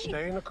 okay? Just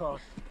stay in the car.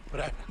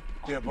 What happened?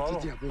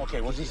 Diabolo? Okay,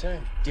 what's he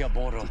saying?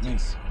 Diabolo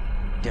means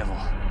devil.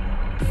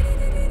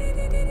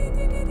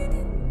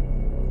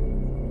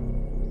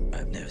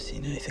 I've never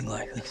seen anything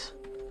like this.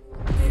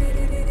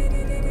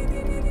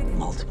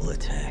 Multiple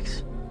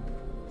attacks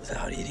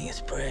without eating its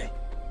prey.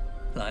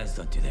 Lions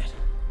don't do that.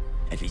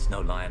 At least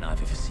no lion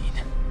I've ever seen.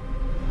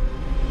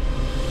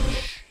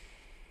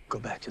 Go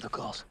back to the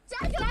calls.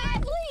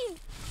 Dad, please!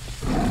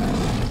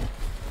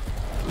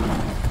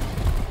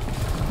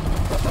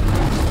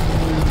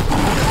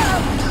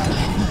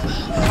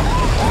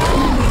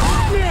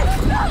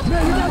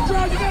 Man, you gotta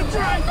drive! You gotta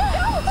drive!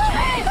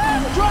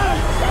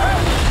 Drive!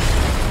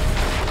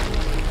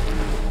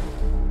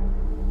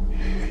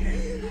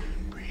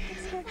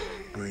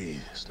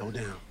 Breathe. Slow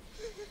down.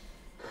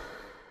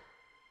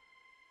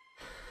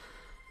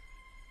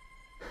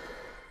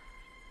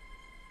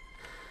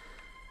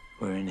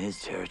 We're in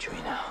his territory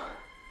now.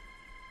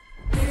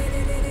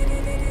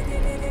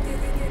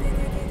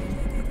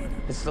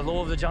 It's the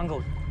law of the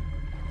jungle.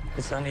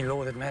 It's the only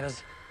law that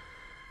matters.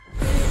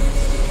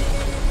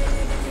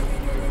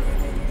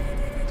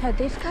 Dad,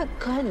 they've got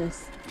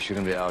guns. We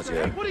shouldn't be out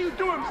here. What are you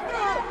doing?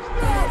 Stop!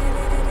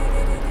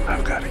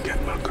 I've got to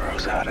get my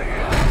girls out of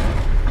here.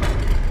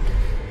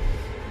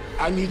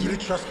 I need you to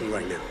trust me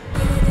right now.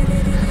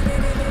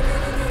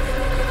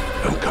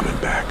 I'm coming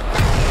back.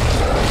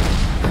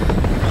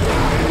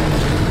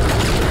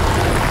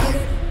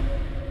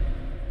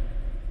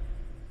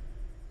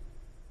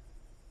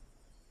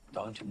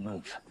 Don't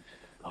move,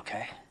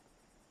 okay?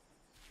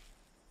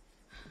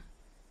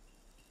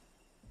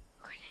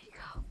 Where did he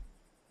go?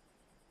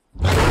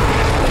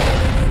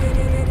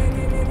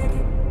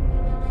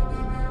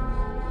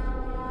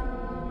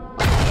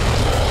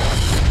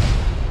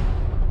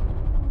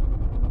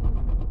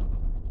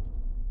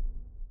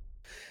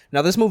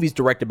 Now, this movie is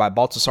directed by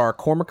Baltasar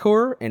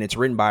Kormákur, and it's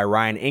written by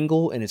Ryan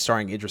Engel, and it's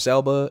starring Idris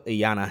Elba,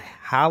 Iana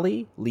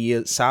Halley,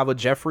 Leah Sava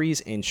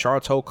Jeffries, and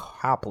Sharlto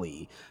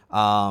Copley.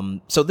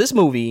 So this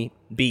movie,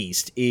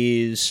 Beast,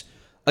 is,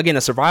 again,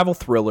 a survival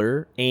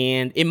thriller,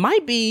 and it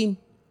might be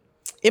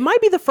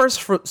the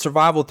first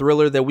survival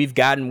thriller that we've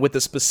gotten with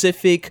a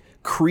specific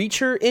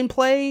creature in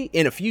play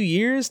in a few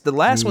years. The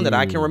last one that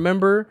I can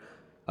remember,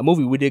 a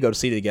movie we did go to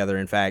see together,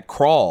 in fact,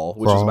 Crawl,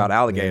 which was about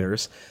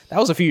alligators. Yeah. That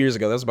was a few years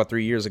ago. That was about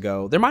 3 years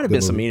ago. There might have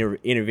been some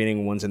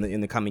intervening ones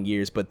in the coming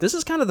years, but this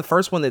is kind of the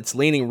first one that's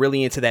leaning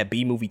really into that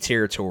B-movie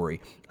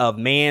territory of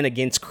man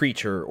against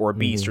creature or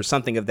beast or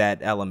something of that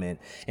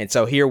element. And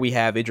so here we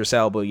have Idris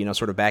Elba,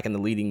 sort of back in the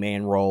leading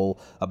man role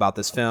about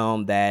this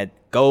film that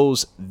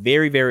goes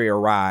very, very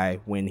awry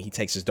when he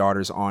takes his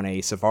daughters on a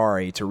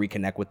safari to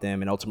reconnect with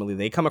them. And ultimately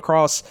they come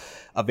across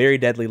a very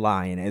deadly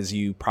lion, as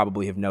you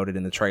probably have noted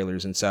in the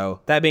trailers. And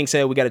so that being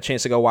said, we got a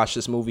chance to go watch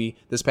this movie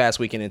this past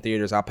weekend in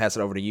theaters. I'll pass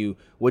it over to you.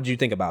 What did you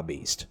think about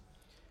Beast?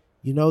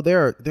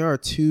 There are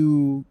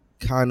two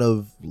kind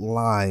of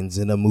lines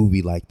in a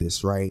movie like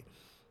this, right?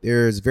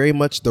 There's very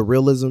much the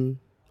realism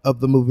of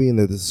the movie and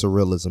there's the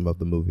surrealism of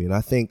the movie. And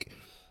I think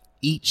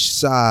each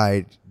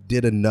side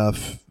did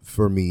enough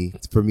for me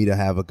to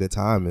have a good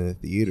time in the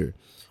theater.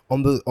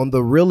 On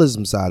the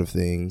realism side of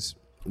things,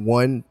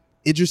 one,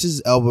 Idris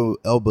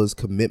Elba's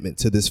commitment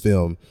to this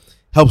film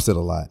helps it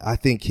a lot. I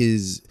think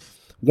he's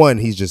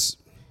Idris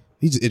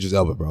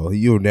Elba, bro.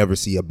 You'll never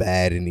see a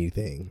bad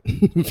anything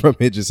from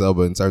Idris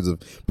Elba in terms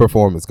of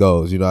performance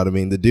goes. You know what I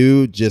mean? The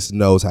dude just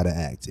knows how to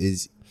act.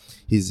 He's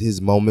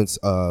His moments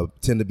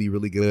tend to be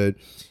really good.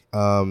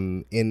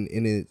 And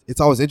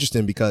it's always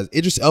interesting because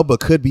Idris Elba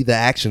could be the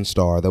action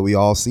star that we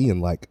all see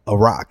in like A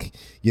Rock,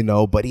 you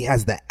know, but he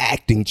has the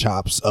acting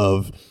chops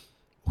of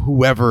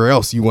whoever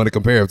else you want to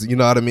compare him to, you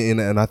know what I mean?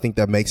 And I think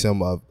that makes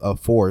him a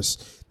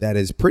force that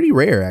is pretty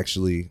rare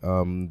actually,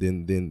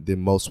 than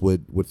most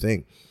would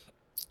think.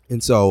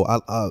 And so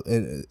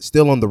and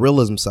still on the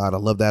realism side, I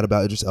love that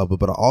about Idris Elba,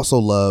 but I also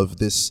love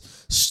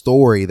this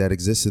story that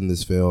exists in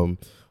this film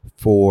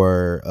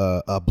for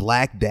a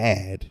black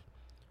dad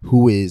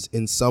who is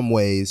in some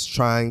ways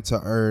trying to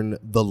earn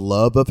the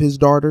love of his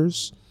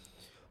daughters,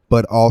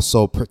 but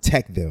also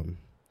protect them.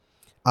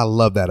 I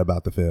love that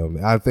about the film.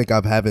 I think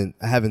I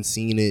haven't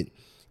seen it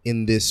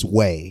in this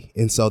way.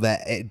 And so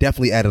that it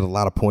definitely added a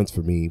lot of points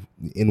for me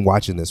in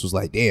watching this. Was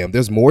like, damn,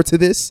 there's more to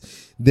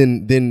this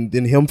than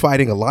him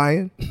fighting a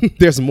lion.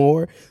 There's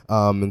more.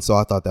 And so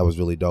I thought that was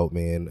really dope,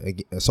 man.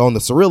 So on the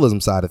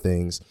surrealism side of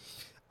things,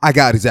 I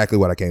got exactly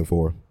what I came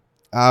for.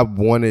 I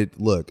wanted,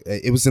 look,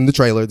 it was in the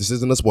trailer. This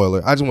isn't a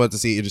spoiler. I just wanted to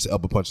see Idris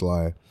Elba punch a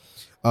lion.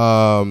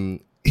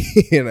 And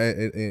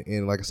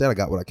like I said, I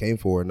got what I came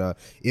for. And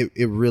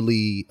it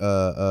really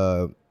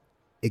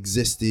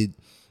existed,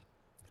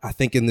 I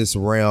think, in this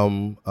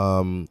realm,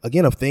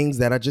 again, of things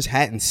that I just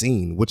hadn't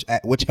seen, which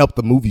helped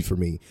the movie for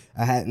me.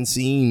 I hadn't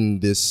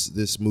seen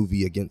this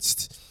movie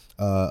against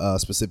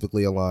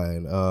specifically a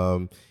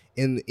lion.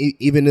 And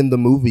even in the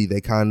movie,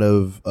 they kind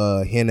of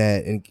hint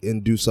at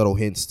and do subtle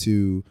hints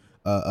to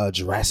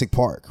Jurassic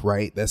Park,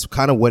 right? That's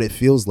kind of what it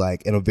feels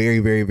like in a very,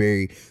 very,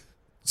 very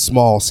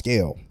small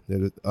scale,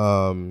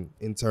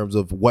 in terms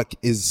of what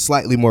is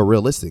slightly more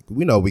realistic.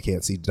 We know we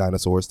can't see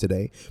dinosaurs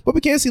today, but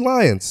we can see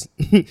lions.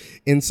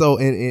 And so,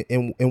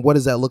 and what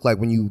does that look like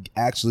when you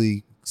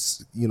actually,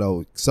 you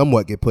know,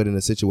 somewhat get put in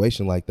a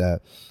situation like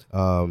that,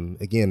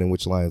 again, in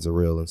which lions are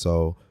real. And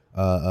so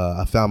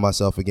I found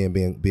myself again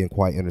being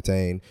quite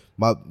entertained.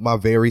 My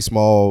very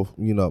small,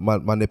 you know, my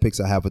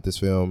nitpicks I have with this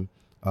film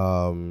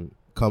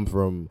come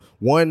from,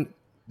 one,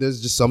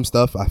 there's just some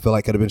stuff I feel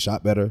like could have been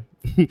shot better.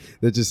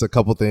 There's just a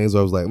couple things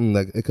where I was like,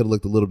 it could have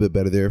looked a little bit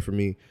better there for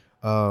me.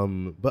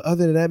 But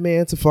other than that,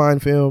 man, it's a fine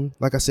film.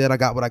 Like I said, I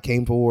got what I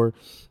came for.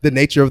 The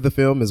nature of the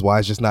film is why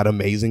it's just not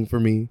amazing for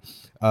me.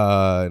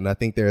 And I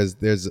think there's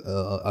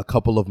a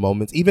couple of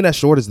moments, even as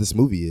short as this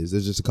movie is,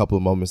 there's just a couple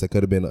of moments that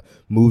could have been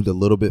moved a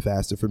little bit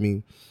faster for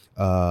me.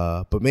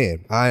 But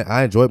man,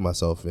 I enjoyed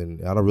myself,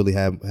 and I don't really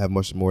have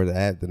much more to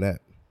add than that.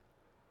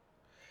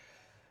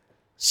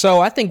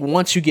 So I think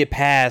once you get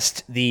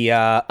past the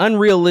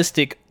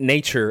unrealistic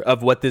nature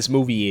of what this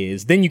movie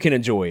is, then you can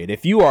enjoy it.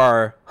 If you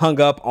are hung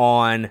up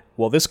on,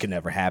 well, this could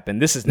never happen,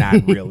 this is not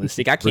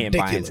realistic, I can't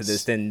buy into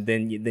this,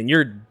 then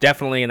you're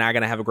definitely not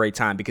going to have a great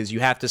time, because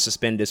you have to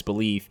suspend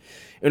disbelief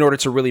in order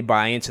to really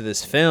buy into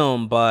this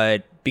film.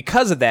 But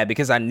because of that,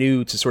 because I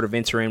knew to sort of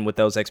enter in with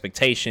those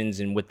expectations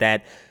and with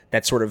that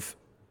sort of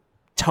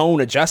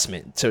tone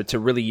adjustment to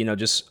really, you know,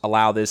 just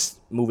allow this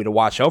movie to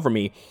wash over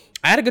me,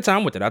 I had a good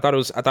time with it. I thought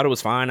it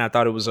was fine. I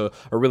thought it was a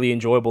really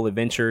enjoyable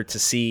adventure to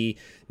see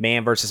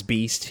Man versus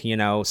Beast, you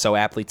know, so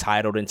aptly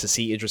titled, and to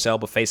see Idris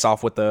Elba face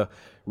off with a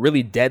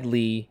really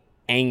deadly,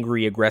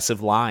 angry,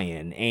 aggressive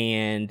lion.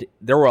 And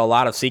there were a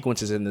lot of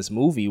sequences in this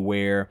movie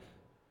where,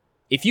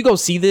 if you go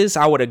see this,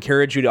 I would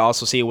encourage you to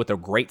also see it with a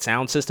great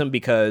sound system,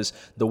 because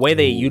the way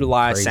they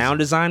utilize sound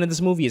design in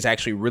this movie is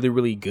actually really,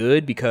 really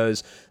good,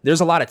 because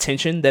there's a lot of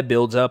tension that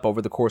builds up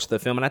over the course of the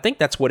film. And I think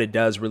that's what it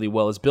does really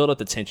well, is build up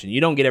the tension. You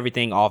don't get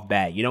everything off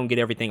bat. You don't get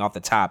everything off the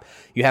top.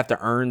 You have to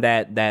earn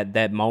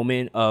that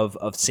moment of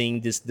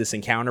seeing this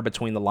encounter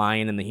between the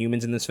lion and the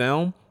humans in this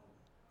film.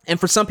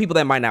 And for some people,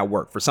 that might not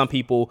work. For some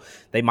people,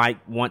 they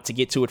might want to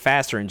get to it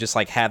faster and just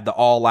like have the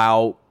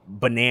all-out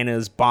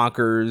bananas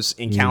bonkers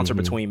encounter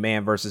between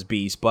man versus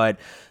beast. But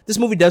this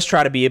movie does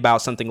try to be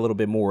about something a little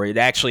bit more. It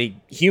actually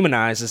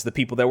humanizes the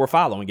people that we're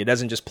following. It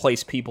doesn't just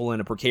place people in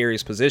a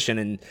precarious position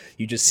and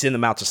you just send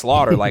them out to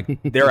slaughter. Like,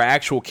 there are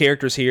actual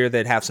characters here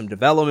that have some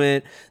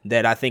development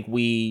that I think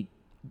we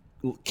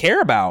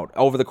care about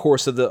over the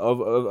course of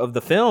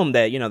the film,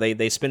 that, you know,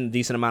 they spend a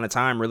decent amount of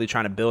time really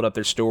trying to build up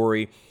their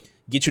story,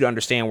 get you to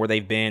understand where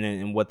they've been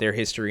and what their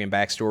history and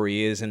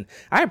backstory is. And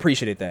I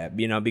appreciated that,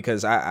 you know,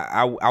 because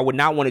I would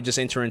not want to just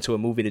enter into a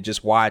movie to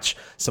just watch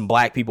some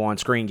black people on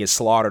screen get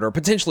slaughtered or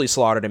potentially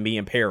slaughtered and be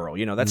in peril.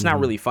 You know, that's not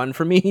really fun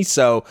for me.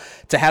 So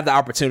to have the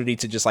opportunity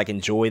to just like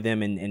enjoy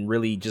them and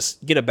really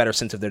just get a better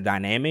sense of their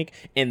dynamic,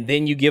 and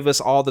then you give us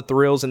all the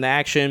thrills and the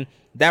action,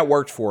 that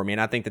worked for me.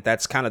 And I think that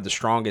that's kind of the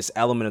strongest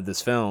element of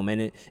this film.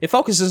 And it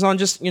focuses on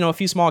just, you know, a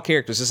few small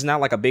characters. It's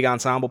not like a big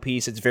ensemble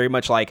piece. It's very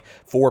much like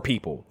 4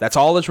 people. That's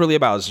all it's really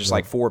about, is just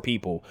like 4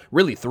 people.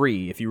 Really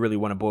 3, if you really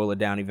want to boil it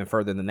down even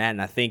further than that. And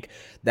I think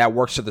that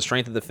works to the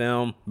strength of the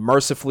film.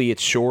 Mercifully,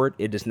 it's short.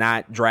 It does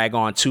not drag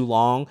on too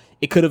long.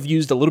 It could have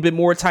used a little bit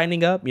more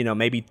tightening up, you know,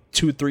 maybe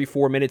 2, 3,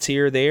 4 minutes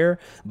here or there.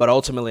 But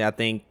ultimately, I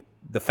think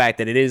the fact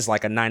that it is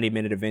like a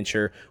 90-minute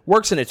adventure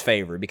works in its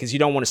favor, because you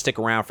don't want to stick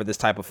around for this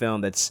type of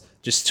film that's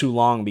just too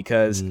long,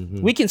 because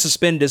we can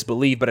suspend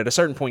disbelief, but at a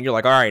certain point you're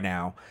like, all right,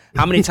 now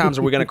how many times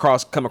are we going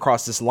to come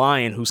across this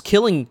lion who's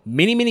killing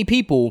many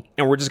people,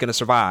 and we're just going to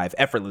survive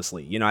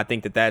effortlessly? You know, I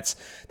think that's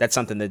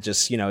something that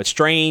just, you know, it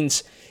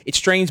strains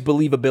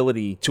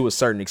believability to a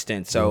certain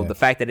extent. So the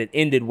fact that it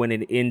ended when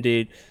it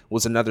ended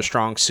was another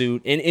strong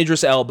suit, and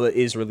Idris Elba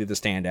is really the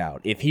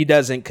standout. If he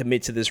doesn't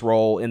commit to this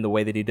role in the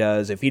way that he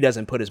does, if he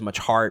doesn't put as much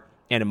heart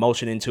and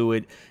emotion into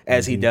it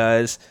as he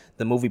does,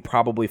 the movie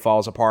probably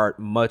falls apart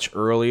much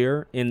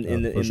earlier in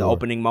the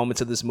opening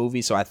moments of this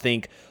movie. So I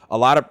think a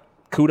lot of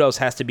kudos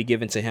has to be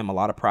given to him. A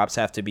lot of props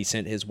have to be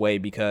sent his way,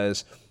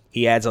 because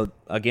he adds,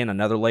 again,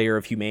 another layer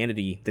of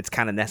humanity that's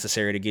kind of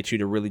necessary to get you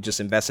to really just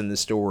invest in this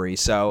story.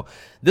 So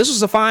this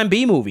was a fine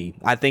B movie.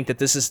 I think that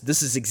this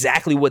is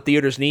exactly what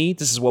theaters need.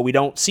 This is what we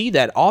don't see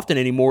that often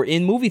anymore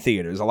in movie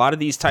theaters. A lot of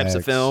these types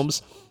of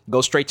films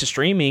go straight to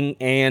streaming,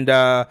 and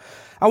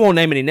I won't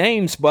name any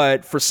names,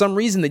 but for some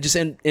reason they just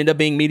end up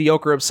being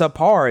mediocre or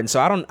subpar. And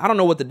so I don't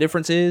know what the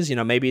difference is. You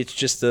know, maybe it's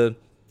just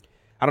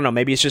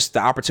maybe it's just the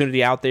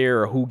opportunity out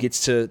there, or who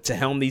gets to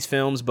helm these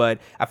films. But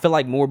I feel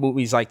like more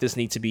movies like this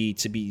need to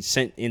be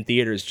sent in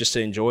theaters just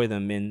to enjoy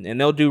them, and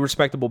they'll do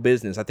respectable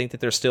business. I think that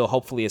there's still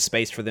hopefully a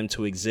space for them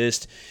to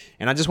exist.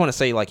 And I just want to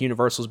say, like,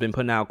 Universal's been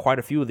putting out quite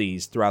a few of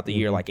these throughout the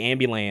year. Like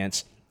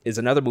Ambulance is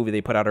another movie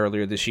they put out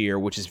earlier this year,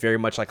 which is very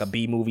much like a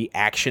B movie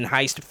action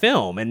heist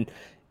film, and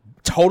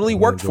totally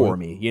worked for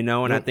me, you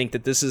know. And I think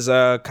that this is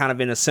kind of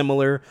in a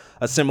similar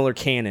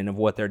canon of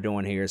what they're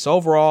doing here. So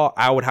overall,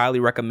 I would highly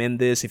recommend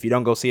this. If you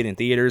don't go see it in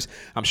theaters,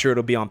 I'm sure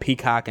it'll be on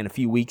Peacock in a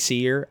few weeks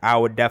here. I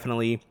would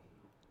definitely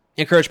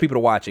encourage people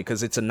to watch it,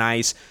 because it's a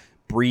nice,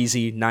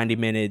 breezy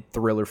 90-minute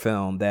thriller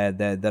film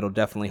that'll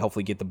definitely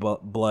hopefully get the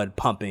blood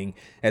pumping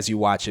as you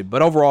watch it.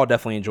 But overall,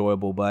 definitely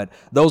enjoyable. But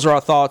those are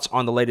our thoughts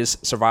on the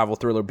latest survival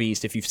thriller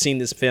beast. If you've seen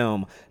this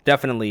film,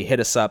 definitely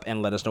hit us up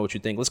and let us know what you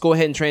think. Let's go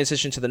ahead and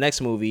transition to the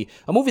next movie,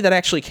 a movie that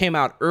actually came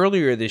out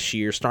earlier this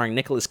year starring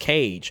Nicolas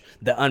Cage,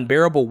 The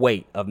Unbearable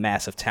Weight of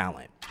Massive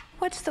Talent.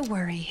 What's the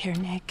worry here,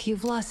 Nick?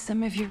 You've lost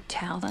some of your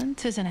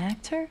talent as an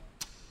actor?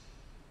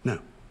 No.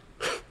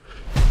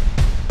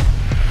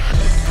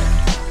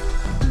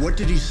 What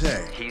did he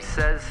say? He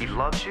says he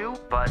loves you,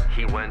 but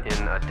he went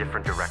in a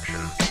different direction.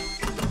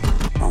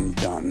 I'm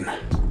done.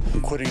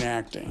 I'm quitting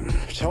acting.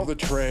 To tell the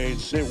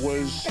trades, it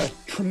was a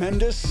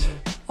tremendous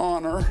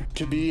honor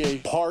to be a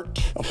part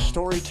of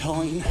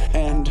storytelling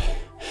and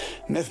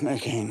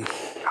myth-making.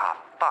 Ah,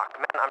 fuck,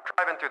 man, I'm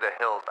driving through the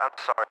hills. I'm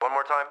sorry, one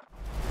more time?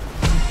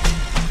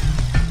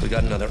 We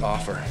got another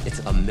offer. It's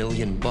 $1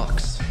 million.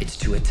 It's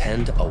to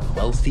attend a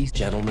wealthy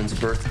gentleman's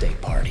birthday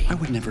party. I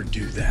would never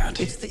do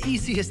that. It's the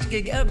easiest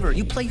gig ever.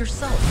 You play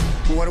yourself.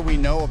 What do we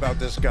know about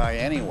this guy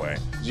anyway?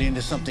 Is he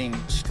into something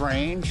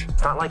strange?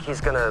 It's not like he's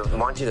gonna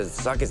want you to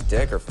suck his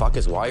dick or fuck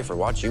his wife or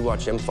watch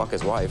him fuck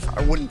his wife.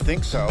 I wouldn't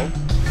think so.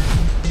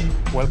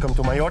 Welcome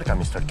to Mallorca,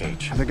 Mr.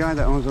 Cage. The guy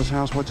that owns this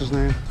house, what's his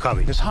name?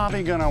 Javi. Is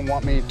Javi gonna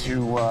want me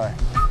to, I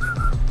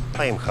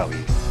am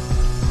Javi.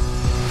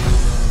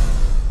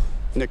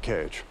 Nick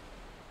Cage.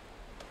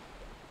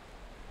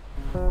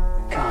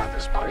 God,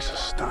 this place is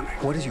stunning.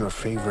 What is your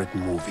favorite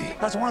movie?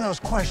 That's one of those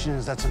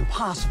questions that's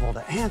impossible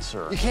to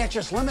answer. You can't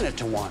just limit it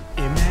to one.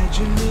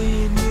 Imagine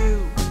me and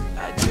you,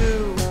 I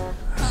do.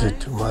 Is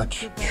it too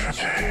much?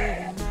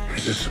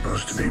 Is this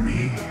supposed to be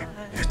me?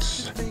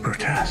 It's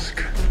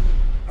grotesque.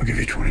 I'll give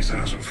you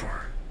 20,000 for it.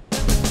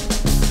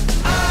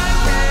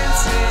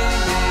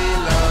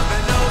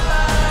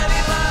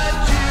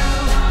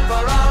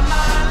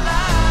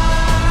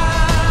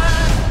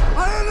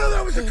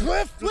 A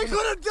cliff? We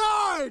could have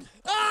died!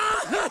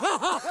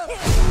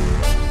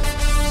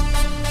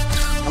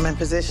 I'm in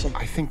position.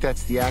 I think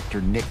that's the actor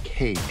Nick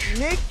Cage.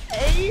 Nick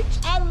Cage,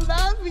 I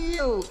love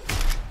you.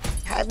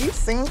 Have you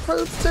seen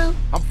Croods 2?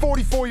 I'm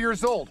 44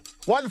 years old.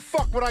 Why the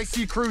fuck would I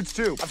see Croods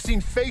 2? I've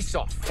seen Face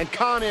Off and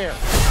Con Air.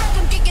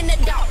 What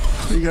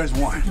do you guys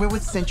want? We're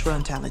with Central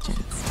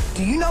Intelligence.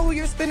 Do you know who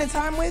you're spending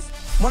time with?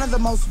 One of the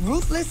most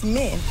ruthless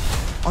men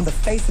on the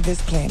face of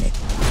this planet.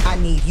 I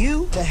need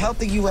you to help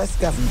the U.S.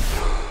 government.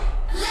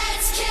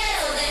 Let's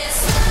kill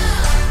this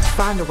love.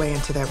 Find a way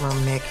into that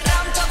room, Nick.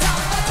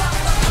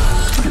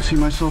 I can see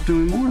myself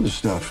doing more of this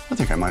stuff. I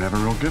think I might have a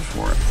real gift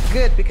for it.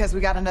 Good, because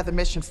we got another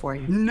mission for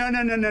you. No.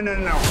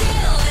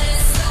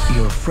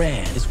 Your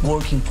friend is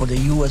working for the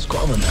U.S.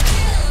 government.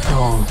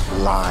 Don't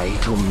lie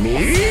to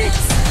me.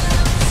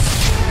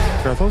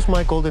 Are those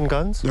my golden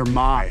guns? They're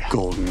my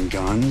golden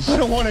guns. I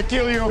don't want to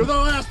kill you. You're the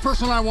last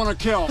person I want to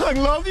kill. I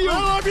love you. I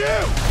love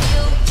you.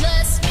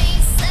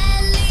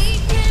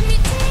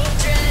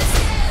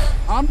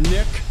 I'm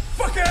Nick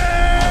fucking.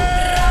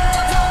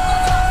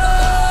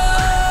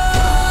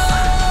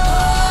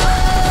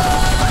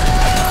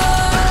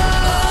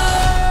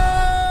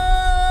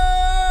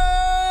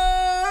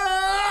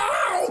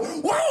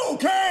 Whoa,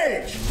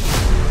 Cage!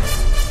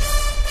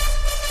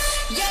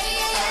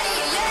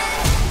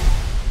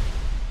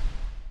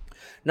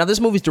 Now,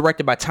 this movie is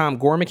directed by Tom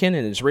Gormican,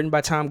 and it's written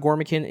by Tom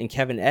Gormican and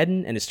Kevin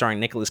Edden, and it's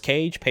starring Nicolas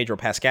Cage, Pedro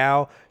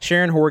Pascal,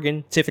 Sharon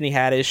Horgan, Tiffany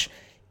Haddish,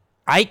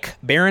 Ike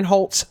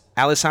Barinholtz,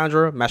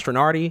 Alessandra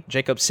Mastronardi,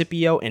 Jacob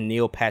Scipio, and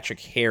Neil Patrick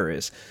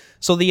Harris.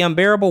 So the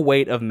unbearable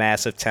weight of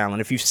massive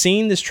talent. If you've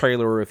seen this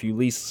trailer, or if you at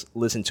least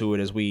listened to it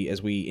as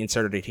we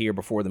inserted it here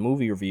before the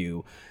movie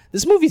review,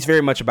 this movie is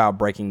very much about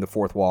breaking the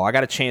fourth wall. I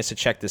got a chance to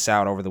check this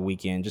out over the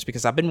weekend just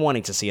because I've been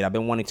wanting to see it. I've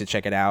been wanting to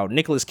check it out.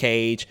 Nicolas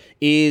Cage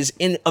is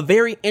in a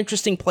very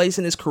interesting place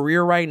in his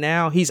career right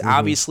now. He's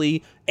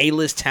obviously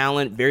A-list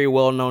talent, very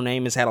well-known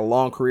name, has had a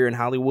long career in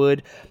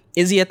Hollywood.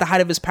 Is he at the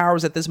height of his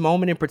powers at this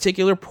moment in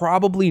particular?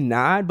 Probably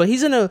not, but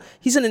he's in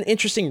an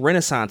interesting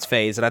renaissance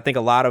phase that I think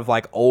a lot of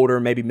like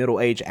older, maybe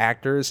middle-aged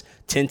actors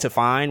tend to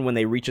find when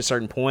they reach a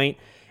certain point.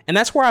 And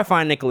that's where I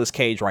find Nicolas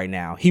Cage right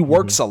now. He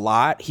works a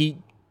lot. He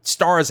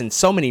stars in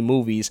so many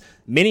movies.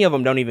 Many of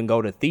them don't even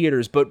go to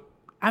theaters, but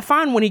I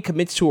find when he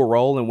commits to a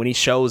role and when he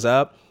shows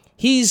up,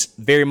 he's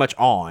very much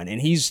on,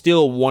 and he's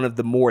still one of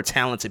the more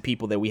talented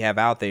people that we have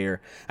out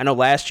there. I know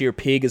last year,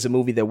 Pig is a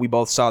movie that we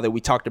both saw that we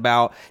talked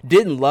about.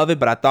 Didn't love it,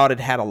 but I thought it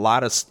had a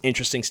lot of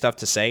interesting stuff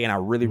to say, and I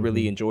really,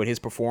 really enjoyed his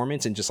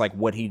performance and just like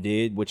what he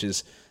did, which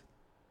is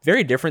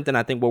very different than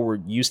I think what we're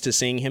used to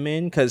seeing him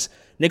in, because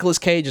Nicolas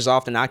Cage has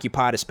often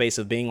occupied a space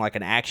of being like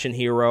an action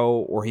hero,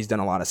 or he's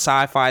done a lot of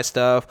sci-fi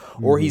stuff,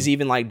 or he's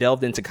even like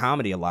delved into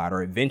comedy a lot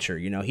or adventure.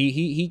 You know,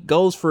 he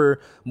goes for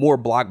more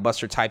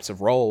blockbuster types of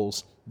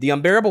roles. The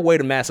Unbearable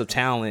Weight of Massive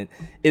Talent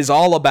is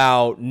all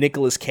about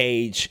Nicolas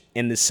Cage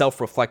in the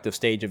self-reflective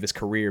stage of his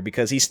career,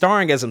 because he's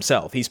starring as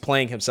himself. He's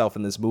playing himself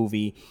in this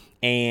movie,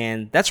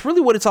 and that's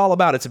really what it's all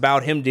about. It's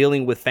about him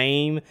dealing with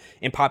fame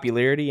and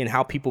popularity and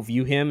how people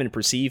view him and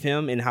perceive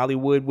him in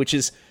Hollywood, which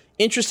is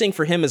interesting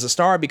for him as a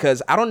star,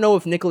 because I don't know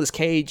if Nicolas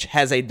Cage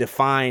has a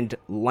defined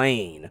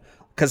lane.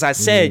 Because I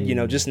said,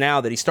 just now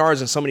that he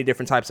stars in so many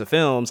different types of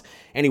films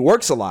and he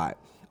works a lot.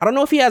 I don't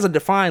know if he has a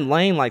defined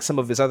lane like some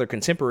of his other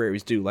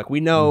contemporaries do. Like we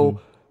know,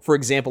 for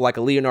example, like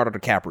a Leonardo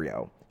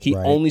DiCaprio. He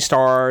only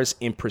stars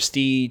in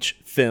prestige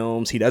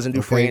films. He doesn't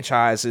do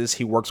franchises.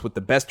 He works with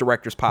the best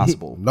directors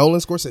possible. Nolan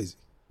Scorsese.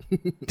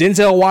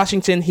 Denzel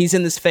Washington, he's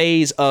in this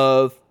phase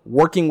of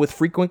working with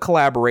frequent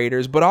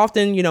collaborators, but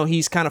often,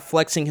 he's kind of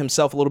flexing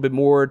himself a little bit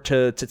more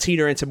to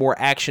teeter into more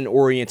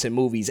action-oriented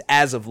movies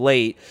as of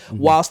late,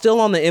 while still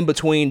on the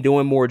in-between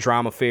doing more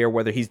drama fare,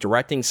 whether he's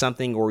directing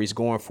something or he's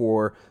going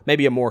for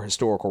maybe a more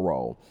historical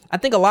role. I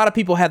think a lot of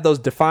people have those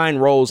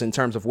defined roles in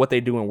terms of what they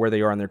do and where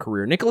they are in their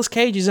career. Nicolas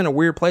Cage is in a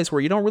weird place where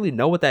you don't really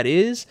know what that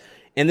is,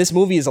 and this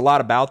movie is a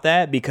lot about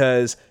that,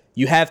 because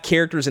you have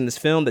characters in this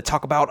film that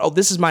talk about, oh,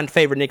 this is my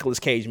favorite Nicolas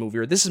Cage movie,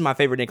 or this is my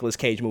favorite Nicolas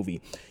Cage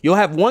movie. You'll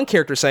have one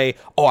character say,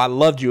 oh, I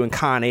loved you in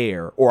Con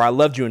Air, or I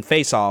loved you in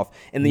Face Off.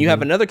 And then you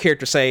have another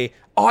character say,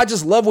 oh, I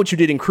just love what you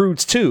did in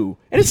Croods 2.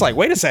 And it's like,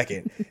 wait a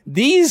second.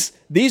 These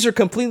are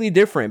completely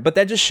different, but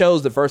that just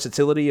shows the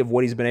versatility of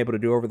what he's been able to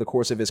do over the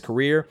course of his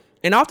career.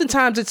 And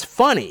oftentimes it's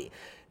funny.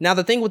 Now,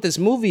 the thing with this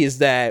movie is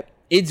that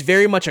it's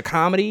very much a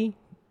comedy,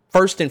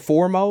 first and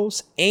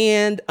foremost.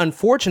 And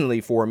unfortunately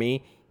for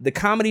me, the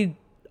comedy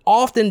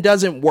often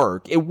doesn't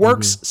work. It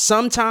works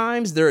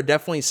sometimes. There are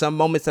definitely some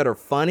moments that are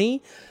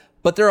funny,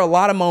 but there are a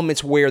lot of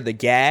moments where the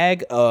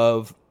gag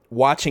of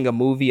watching a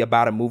movie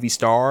about a movie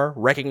star,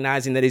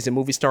 recognizing that he's a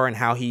movie star and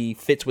how he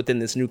fits within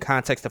this new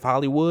context of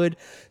Hollywood,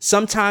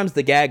 sometimes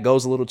the gag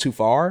goes a little too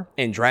far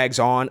and drags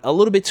on a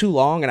little bit too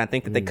long, and I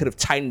think that they could have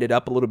tightened it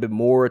up a little bit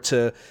more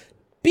to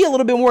be a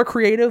little bit more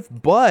creative.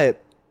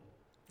 But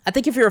I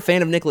think if you're a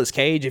fan of Nicolas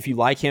Cage, if you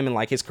like him and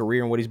like his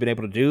career and what he's been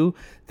able to do,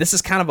 this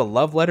is kind of a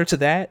love letter to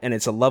that. And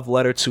it's a love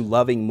letter to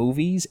loving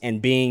movies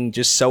and being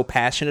just so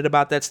passionate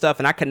about that stuff.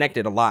 And I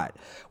connected a lot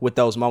with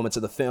those moments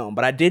of the film.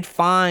 But I did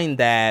find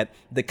that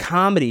the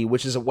comedy,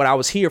 which is what I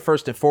was here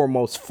first and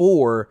foremost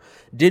for,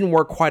 didn't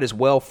work quite as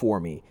well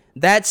for me.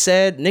 That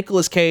said,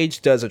 Nicolas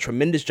Cage does a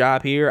tremendous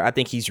job here. I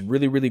think he's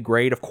really, really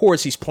great. Of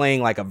course, he's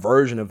playing like a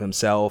version of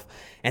himself,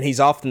 and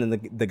he's often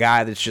the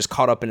guy that's just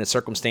caught up in a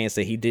circumstance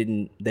that he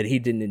didn't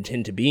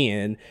intend to be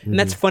in. And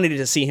that's funny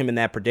to see him in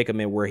that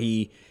predicament where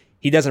he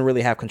doesn't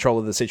really have control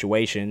of the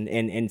situation.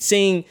 And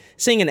seeing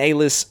an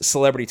A-list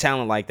celebrity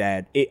talent like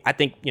that, I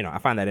think, I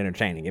find that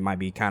entertaining. It might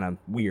be kind of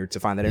weird to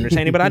find that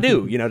entertaining, but I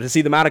do, to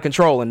see them out of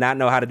control and not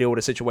know how to deal with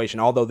a situation,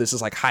 although this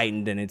is like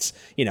heightened and it's,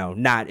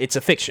 it's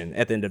a fiction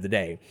at the end of the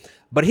day.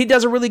 But he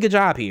does a really good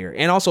job here.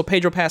 And also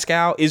Pedro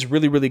Pascal is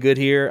really, really good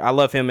here. I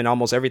love him in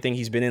almost everything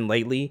he's been in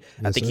lately.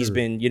 Yes, I think he's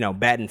been,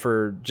 batting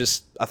for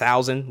just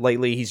 1,000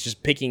 lately. He's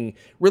just picking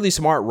really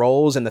smart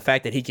roles. And the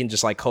fact that he can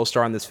just like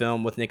co-star in this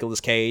film with Nicolas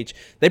Cage,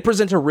 they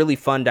present a really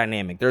fun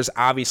dynamic. There's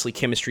obviously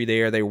chemistry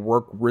there. They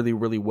work really,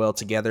 really well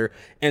together.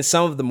 And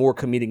some of the more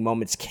comedic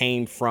moments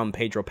came from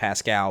Pedro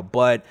Pascal.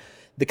 But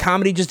the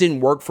comedy just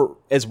didn't work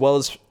as well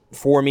as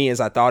for me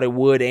as I thought it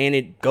would. And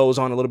it goes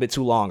on a little bit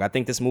too long. I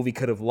think this movie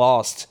could have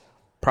lost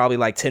probably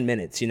like 10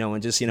 minutes,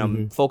 and just,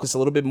 focus a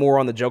little bit more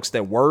on the jokes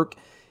that work,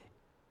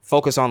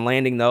 focus on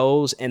landing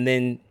those, and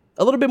then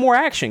a little bit more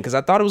action, because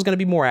I thought it was going to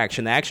be more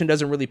action. The action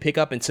doesn't really pick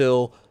up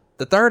until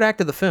the third act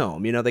of the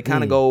film. You know, they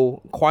kind of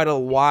go quite a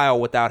while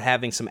without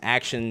having some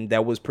action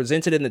that was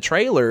presented in the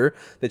trailer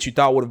that you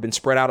thought would have been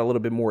spread out a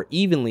little bit more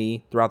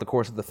evenly throughout the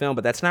course of the film,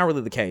 but that's not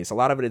really the case. A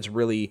lot of it is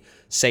really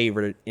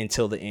savored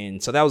until the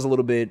end. So that was a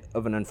little bit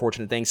of an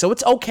unfortunate thing. So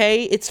it's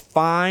okay. It's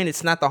fine.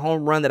 It's not the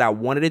home run that I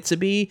wanted it to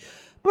be,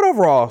 but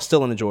overall,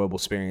 still an enjoyable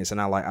experience, and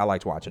I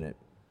liked watching it.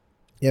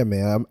 Yeah,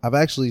 man. I've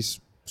actually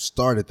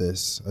started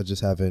this. I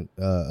just haven't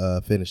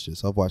finished it.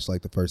 So I've watched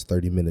like the first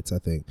 30 minutes, I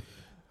think.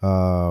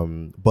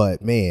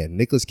 But man,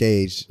 Nicolas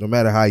Cage, no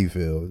matter how you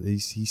feel,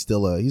 he's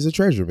still he's a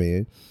treasure,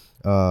 man.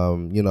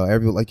 You know,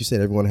 like you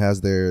said, everyone has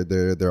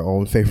their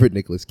own favorite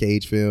Nicolas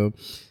Cage film.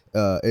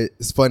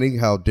 It's funny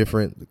how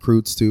different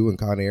Croods 2 and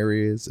Con Air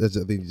is. I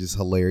think it's just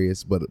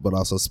hilarious, but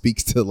also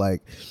speaks to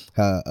like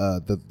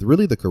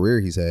the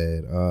career he's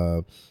had.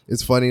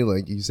 It's funny,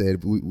 like you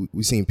said,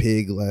 we seen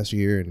Pig last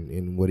year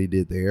and what he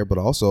did there, but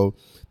also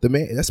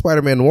that's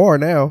Spider-Man Noir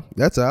now.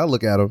 That's how I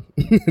look at him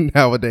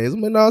nowadays.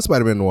 I'm like, no,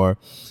 Spider-Man Noir.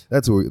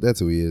 That's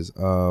who he is.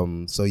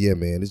 So yeah,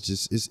 man,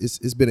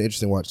 it's been an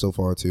interesting watch so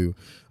far too.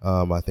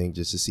 I think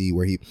just to see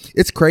where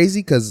it's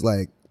crazy because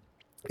like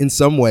in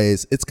some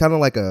ways it's kind of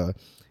like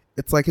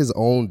it's like his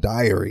own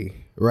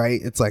diary, right?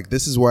 It's like,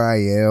 this is where I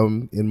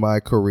am in my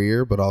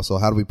career, but also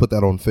how do we put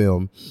that on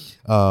film?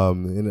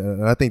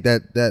 And I think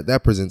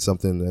that presents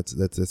something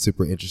that's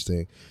super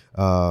interesting.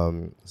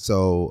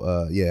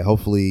 Yeah,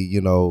 hopefully,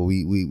 you know,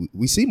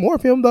 we see more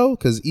of him though,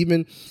 because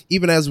even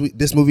as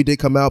this movie did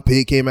come out,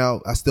 Pig came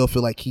out, I still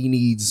feel like he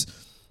needs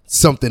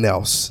something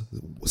else,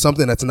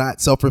 something that's not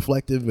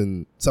self-reflective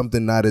and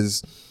something not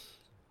as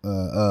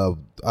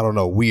I don't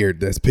know,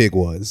 weird as Pig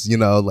was, you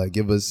know, like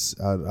give us,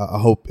 I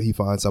hope he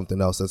finds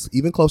something else that's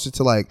even closer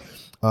to like,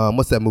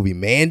 what's that movie?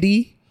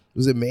 Mandy?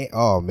 Was it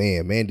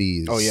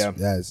Mandy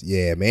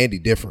is, Mandy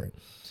different.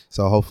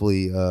 So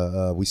hopefully,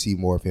 we see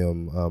more of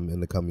him, in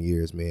the coming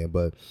years, man.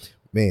 But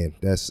man,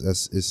 it's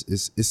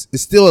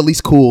still at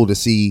least cool to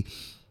see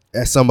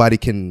as somebody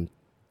can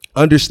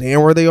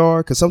understand where they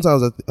are. Cause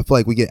sometimes I feel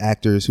like we get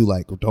actors who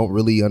like don't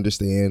really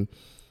understand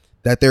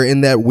that they're in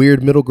that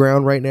weird middle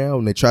ground right now,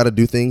 and they try to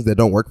do things that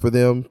don't work for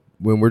them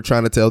when we're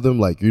trying to tell them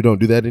like, you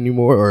don't do that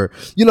anymore, or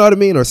you know what I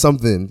mean, or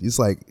something. It's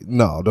like,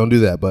 no, don't do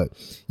that. But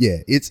yeah,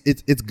 it's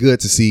good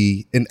to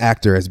see an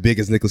actor as big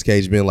as Nicolas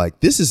Cage being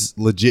like, this is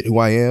legit who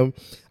I am.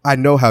 I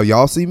know how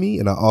y'all see me,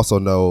 and I also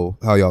know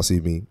how y'all see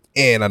me,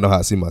 and I know how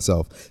I see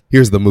myself.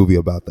 Here's the movie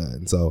about that.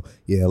 And so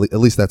yeah, at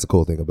least that's a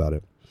cool thing about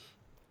it.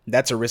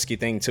 That's a risky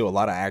thing too. A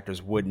lot of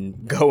actors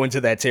wouldn't go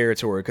into that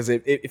territory because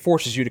it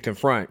forces you to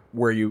confront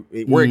where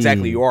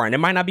exactly you are, and it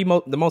might not be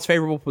the most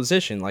favorable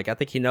position. Like, I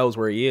think he knows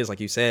where he is, like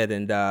you said,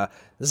 and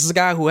this is a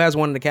guy who has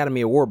won an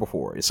Academy Award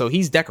before, so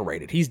he's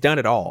decorated. He's done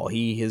it all.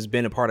 He has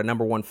been a part of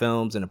 #1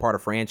 films and a part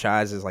of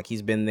franchises. Like,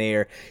 he's been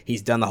there.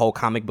 He's done the whole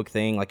comic book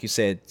thing, like you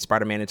said,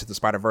 Spider-Man Into the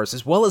Spider-Verse,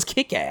 as well as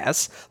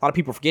Kick-Ass. A lot of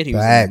people forget he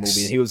was in that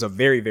movie, and he was a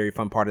very, very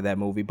fun part of that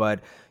movie.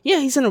 But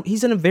yeah, he's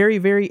in a very,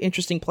 very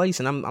interesting place,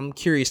 and I'm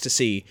curious to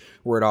see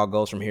where it all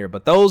goes from here.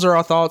 But those are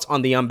our thoughts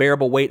on The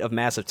Unbearable Weight of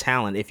Massive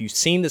Talent. If you've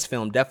seen this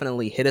film,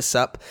 definitely hit us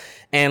up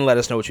and let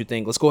us know what you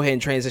think. Let's go ahead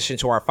and transition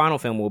to our final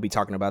film we'll be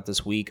talking about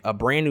this week, a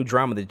brand new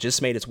drama that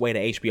just made its way to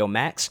HBO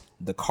Max,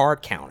 The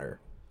Card Counter.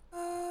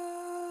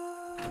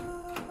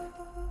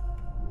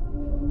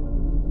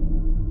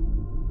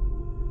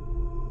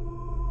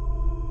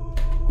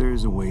 There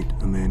is a weight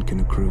a man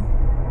can accrue.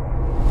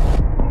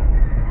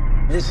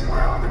 This is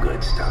where all the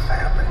good stuff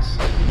happens.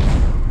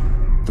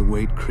 The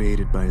weight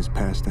created by his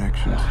past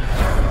actions.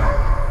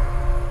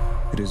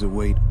 It is a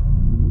weight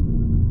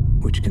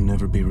which can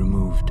never be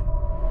removed.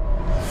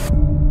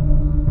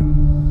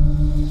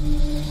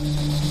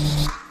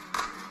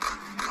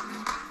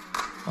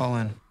 All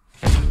in.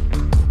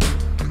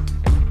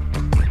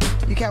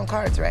 You count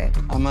cards, right?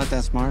 I'm not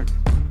that smart.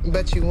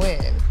 But you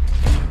win.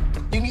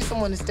 You need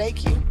someone to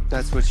stake you.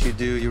 That's what you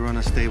do. You run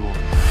a stable.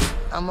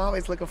 I'm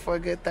always looking for a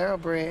good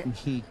thoroughbred.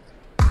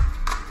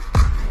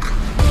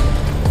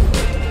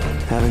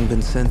 Having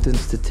been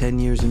sentenced to 10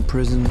 years in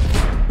prison,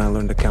 I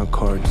learned to count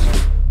cards.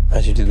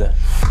 How'd you do that?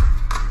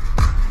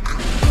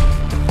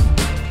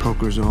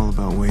 Poker's all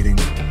about waiting.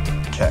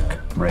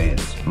 Check,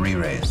 raise,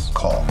 re-raise,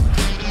 call.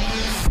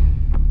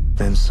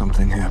 Then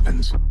something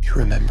happens. You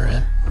remember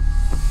him?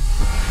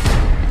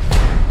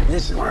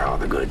 This is where all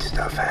the good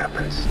stuff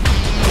happens.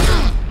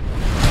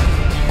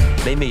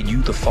 They made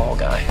you the fall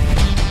guy.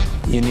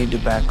 You need to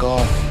back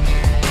off.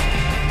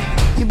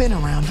 You've been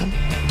around him.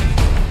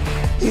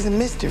 He's a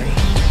mystery.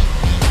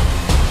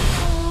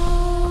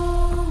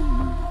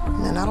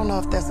 And I don't know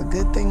if that's a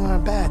good thing or a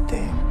bad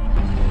thing.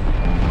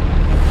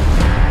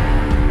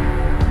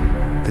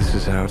 This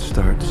is how it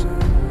starts.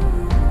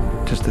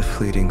 Just a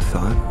fleeting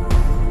thought.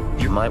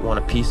 You might want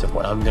a piece of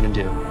what I'm gonna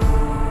do.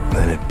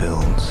 Then it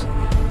builds.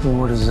 Well,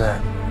 what is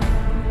that?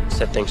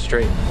 Set things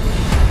straight.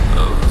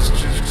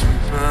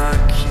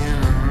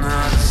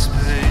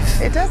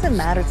 It doesn't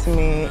matter to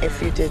me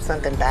if you did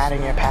something bad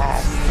in your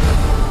past.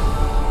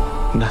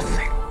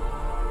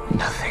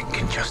 Nothing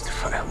can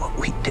justify what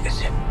we did.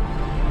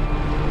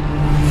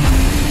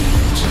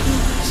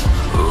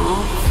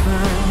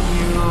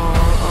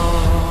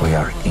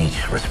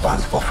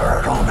 responsible for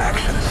her own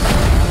actions.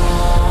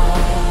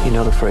 You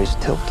know the phrase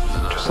tilt,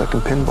 just like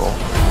in pinball.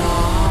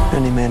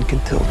 Any man can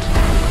tilt.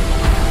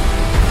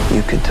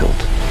 You can tilt.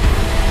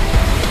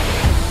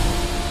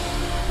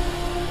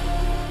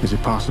 Is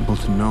it possible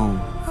to know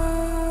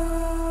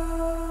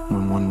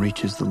when one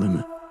reaches the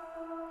limit?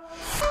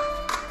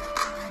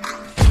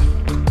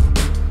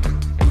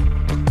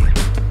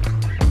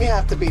 You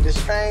have to be the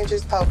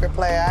strangest poker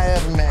player I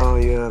ever met. Oh,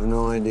 you have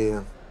no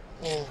idea.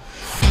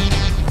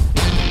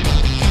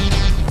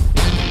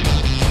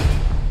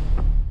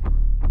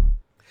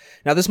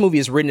 Now, this movie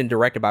is written and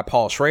directed by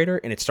Paul Schrader,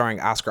 and it's starring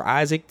Oscar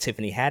Isaac,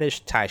 Tiffany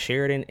Haddish, Ty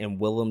Sheridan, and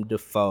Willem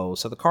Dafoe.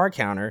 So the card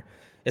counter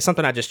is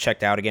something I just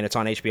checked out. Again, it's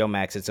on HBO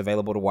Max. It's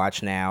available to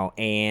watch now.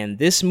 And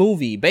this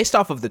movie, based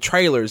off of the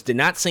trailers, did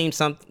not seem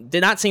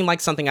like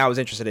something I was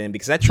interested in,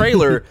 because that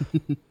trailer,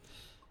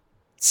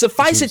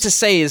 suffice it to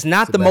say, is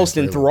not the most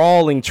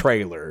enthralling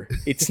trailer.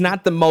 It's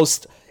not the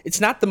most. It's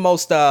not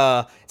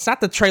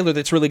the trailer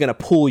that's really going to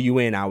pull you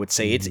in, I would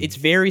say. It's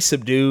very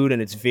subdued,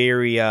 and it's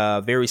very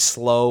very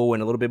slow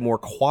and a little bit more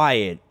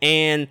quiet.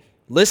 And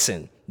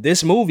listen,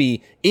 this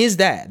movie is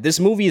that. This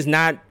movie is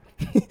not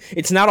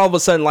it's not all of a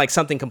sudden like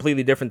something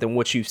completely different than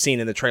what you've seen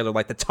in the trailer.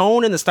 Like, the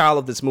tone and the style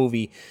of this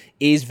movie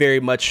is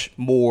very much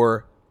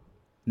more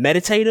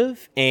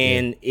meditative,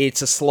 and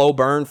it's a slow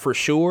burn for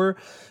sure.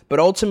 But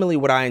ultimately,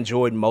 what I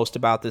enjoyed most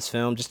about this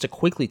film, just to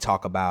quickly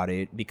talk about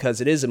it, because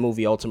it is a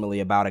movie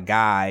ultimately about a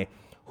guy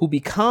who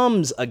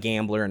becomes a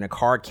gambler and a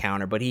card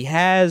counter, but he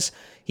has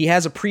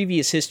a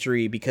previous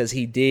history because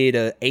he did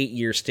a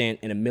 8-year stint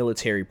in a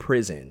military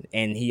prison,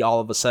 and he all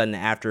of a sudden,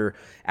 after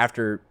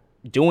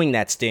doing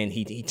that stint,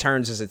 he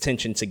turns his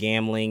attention to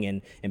gambling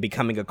and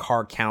becoming a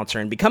card counter,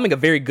 and becoming a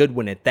very good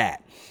one at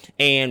that.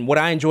 And what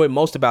I enjoy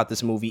most about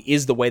this movie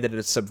is the way that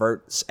it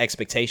subverts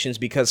expectations,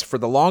 because for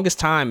the longest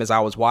time as I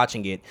was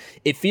watching it,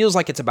 it feels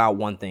like it's about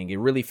one thing. It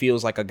really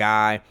feels like a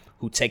guy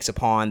who takes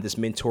upon this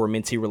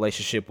mentor-mentee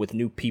relationship with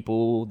new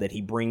people that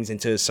he brings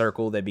into his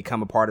circle that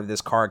become a part of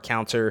this card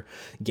counter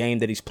game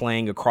that he's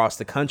playing across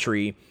the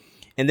country.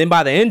 And then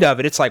by the end of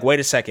it, it's like, wait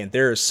a second,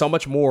 there is so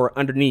much more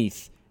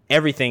underneath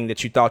everything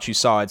that you thought you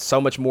saw. It's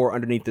so much more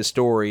underneath the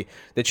story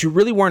that you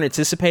really weren't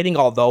anticipating,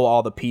 although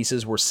all the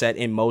pieces were set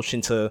in motion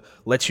to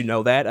let you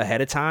know that ahead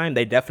of time.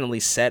 They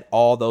definitely set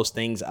all those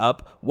things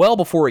up well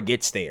before it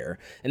gets there.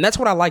 And that's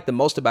what I like the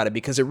most about it,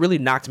 because it really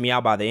knocked me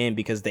out by the end,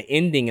 because the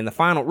ending and the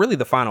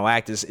final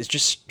act is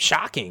just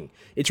shocking.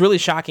 It's really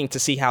shocking to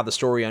see how the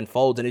story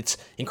unfolds, and it's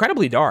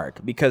incredibly dark,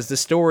 because the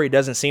story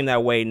doesn't seem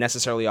that way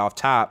necessarily off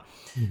top.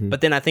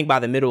 But then I think by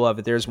the middle of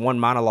it, there's one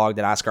monologue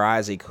that Oscar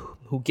Isaac,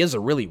 who gives a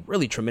really,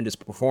 really tremendous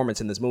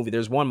performance in this movie.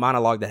 There's one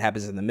monologue that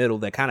happens in the middle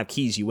that kind of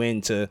keys you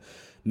into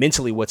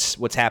mentally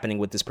what's happening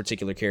with this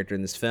particular character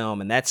in this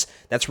film. And that's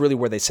really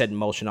where they set in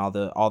motion all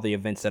the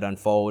events that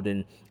unfold.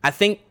 And I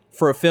think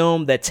for a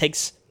film that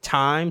takes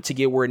time to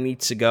get where it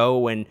needs to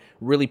go and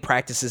really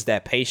practices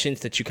that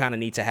patience that you kind of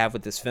need to have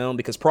with this film,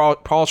 because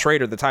Paul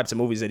Schrader, the types of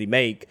movies that he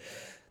make,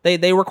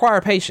 they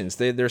require patience.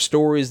 They're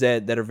stories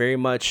that are very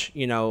much,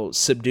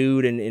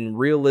 subdued in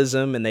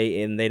realism, and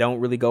they don't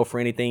really go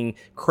for anything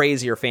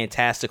crazy or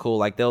fantastical.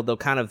 Like, they'll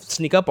kind of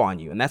sneak up on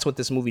you, and that's what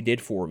this movie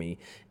did for me.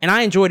 And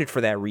I enjoyed it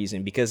for that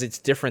reason, because it's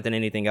different than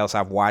anything else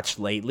I've watched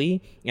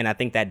lately. And I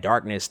think that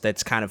darkness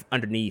that's kind of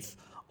underneath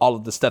all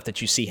of the stuff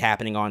that you see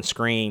happening on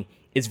screen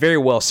is very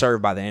well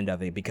served by the end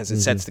of it, because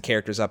it sets the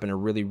characters up in a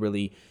really,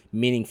 really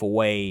meaningful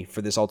way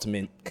for this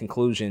ultimate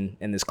conclusion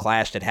and this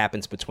clash that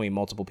happens between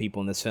multiple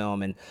people in this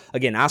film. And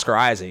again, Oscar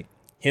Isaac,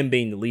 him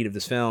being the lead of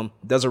this film,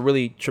 does a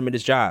really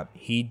tremendous job.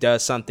 He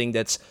does something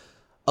that's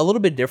a little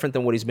bit different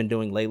than what he's been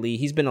doing lately.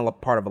 He's been a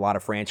part of a lot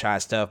of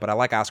franchise stuff, but I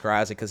like Oscar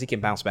Isaac because he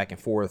can bounce back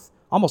and forth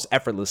almost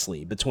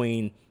effortlessly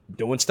between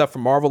doing stuff for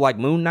Marvel like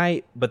Moon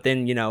Knight, but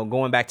then,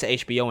 going back to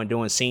HBO and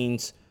doing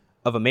scenes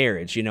of a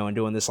marriage, and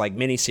doing this like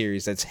mini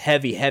series that's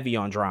heavy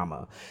on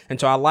drama. And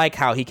so I like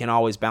how he can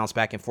always bounce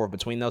back and forth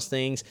between those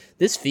things.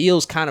 This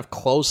feels kind of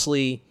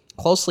closely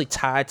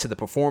tied to the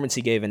performance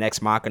he gave in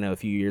Ex Machina a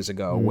few years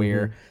ago,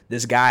 where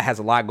this guy has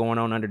a lot going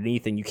on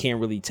underneath and you can't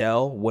really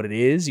tell what it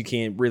is. You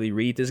can't really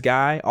read this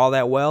guy all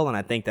that well. And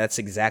I think that's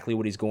exactly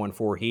what he's going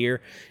for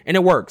here. And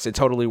it works. It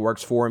totally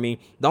works for me.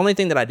 The only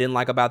thing that I didn't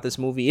like about this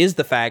movie is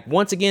the fact,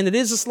 once again, it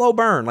is a slow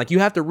burn. Like, you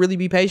have to really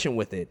be patient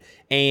with it.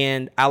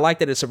 And I like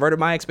that it subverted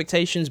my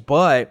expectations,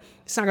 but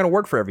it's not going to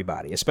work for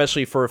everybody,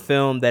 especially for a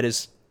film that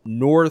is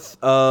north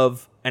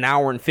of an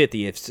hour and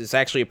 50. It's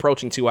actually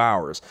approaching 2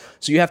 hours.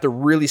 So you have to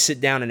really sit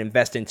down and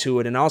invest into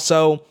it. And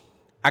also,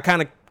 I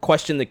kind of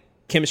question the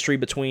chemistry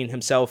between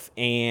himself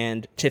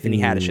and Tiffany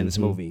Haddish in this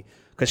movie,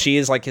 because she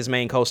is like his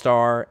main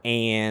co-star,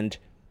 and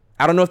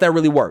I don't know if that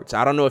really worked.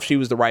 I don't know if she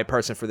was the right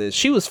person for this.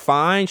 She was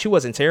fine. She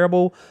wasn't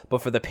terrible,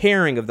 but for the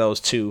pairing of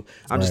those two,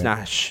 I'm just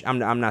not.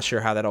 I'm not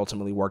sure how that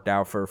ultimately worked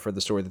out for the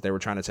story that they were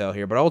trying to tell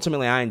here. But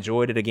ultimately, I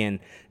enjoyed it.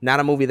 Again, not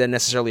a movie that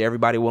necessarily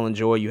everybody will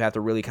enjoy. You have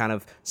to really kind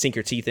of sink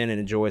your teeth in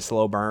and enjoy a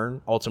slow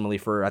burn. Ultimately,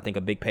 for I think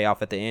a big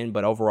payoff at the end.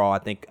 But overall, I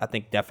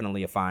think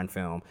definitely a fine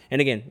film. And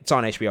again, it's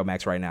on HBO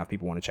Max right now if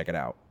people want to check it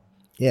out.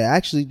 Yeah, I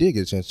actually did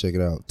get a chance to check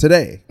it out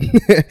today.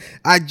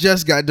 I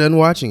just got done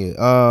watching it.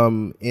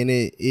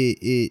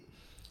 And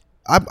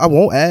I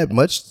won't add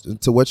much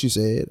to what you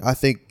said. I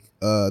think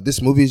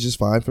this movie is just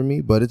fine for me,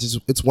 but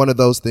it's one of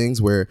those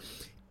things where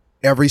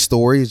every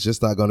story is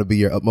just not going to be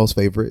your utmost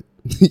favorite,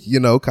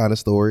 kind of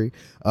story.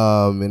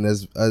 And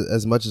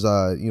as much as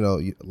I,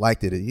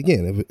 liked it,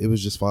 again, it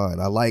was just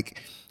fine. I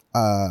like,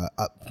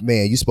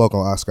 man, you spoke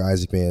on Oscar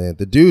Isaac, man.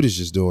 The dude is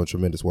just doing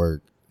tremendous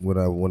work. When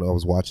I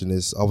was watching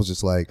this, I was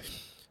just like,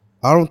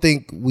 I don't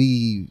think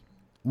we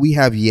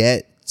have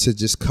yet to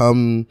just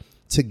come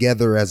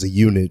together as a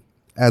unit,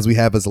 as we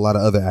have as a lot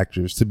of other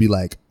actors, to be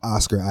like,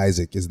 Oscar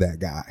Isaac is that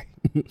guy.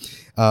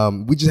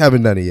 We just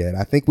haven't done it yet.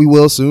 I think we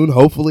will soon,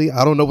 hopefully.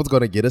 I don't know what's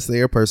going to get us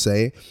there per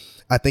se.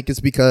 I think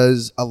it's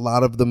because a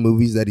lot of the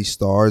movies that he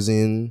stars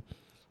in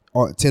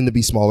tend to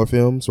be smaller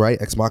films,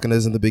 right? Ex Machina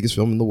isn't the biggest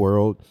film in the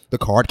world. The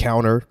Card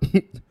Counter.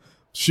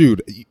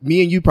 Shoot,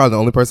 me and you probably the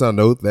only person I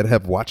know that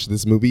have watched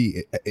this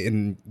movie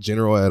in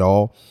general at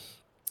all.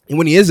 And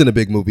when he is in a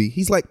big movie,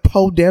 he's like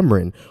Poe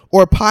Dameron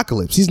or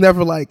Apocalypse. He's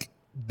never like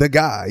the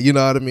guy, you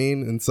know what I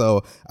mean? And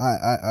so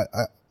I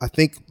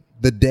think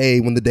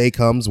when the day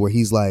comes where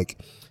he's like,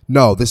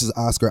 no, this is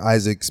Oscar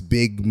Isaac's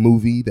big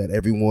movie that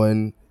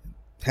everyone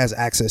has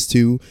access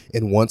to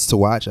and wants to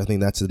watch, I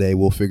think that's the day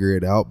we'll figure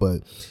it out.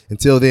 But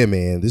until then,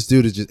 man, this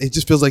dude it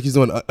just feels like he's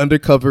doing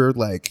undercover,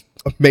 like,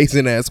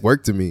 amazing ass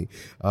work to me.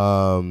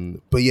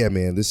 But yeah,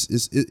 man,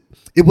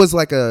 it was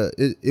like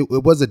it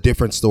was a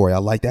different story. I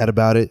like that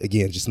about it.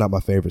 Again, just not my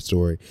favorite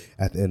story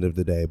at the end of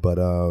the day. But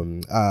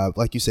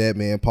like you said,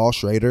 man, Paul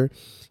Schrader,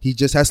 he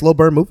just has slow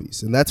burn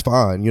movies, and that's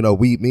fine. Me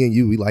and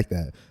you, we like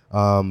that.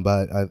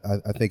 But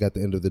I think at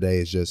the end of the day,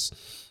 it's just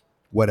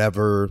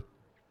whatever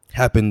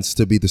happens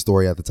to be the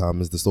story at the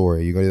time is the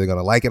story. You're either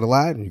gonna like it a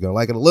lot, and you're gonna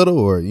like it a little,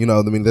 or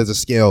there's a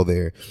scale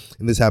there.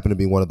 And this happened to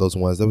be one of those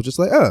ones that was just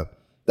like,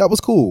 that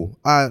was cool.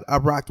 I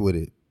rocked with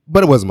it,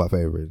 but it wasn't my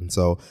favorite. And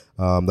so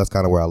that's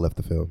kind of where I left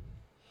the film.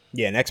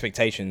 Yeah, and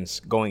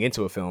expectations going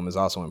into a film is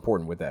also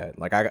important with that.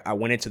 Like, I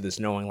went into this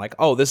knowing, like,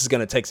 oh, this is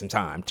going to take some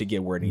time to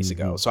get where it needs to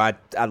go. So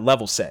I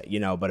level set,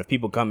 but if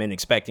people come in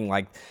expecting,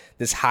 like,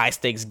 this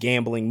high-stakes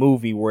gambling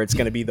movie where it's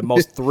going to be the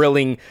most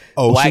thrilling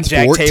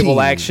blackjack 14. table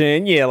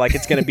action, like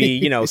it's going to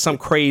be, some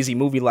crazy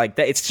movie like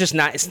that.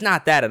 It's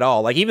not that at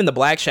all. Like, even the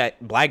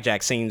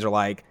blackjack scenes are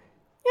like,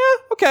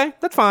 yeah, okay,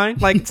 that's fine.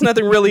 Like, it's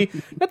nothing really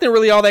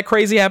all that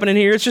crazy happening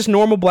here. It's just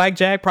normal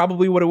blackjack,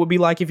 probably what it would be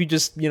like if you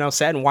just,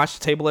 sat and watched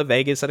the table at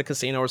Vegas at a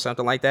casino or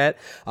something like that.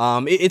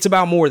 It's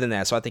about more than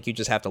that, so I think you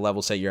just have to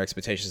level set your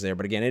expectations there.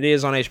 But again, it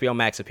is on HBO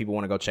Max if people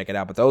want to go check it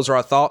out. But those are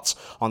our thoughts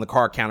on the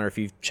Card Counter. If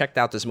you've checked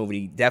out this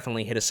movie,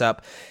 definitely hit us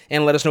up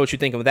and let us know what you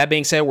think. And with that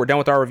being said, we're done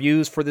with our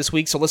reviews for this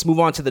week, so let's move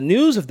on to the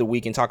news of the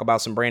week and talk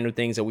about some brand new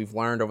things that we've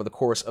learned over the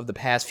course of the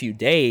past few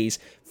days.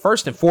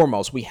 First and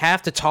foremost, we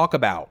have to talk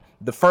about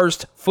the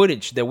first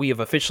footage that we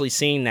have officially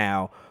seen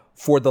now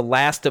for the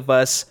Last of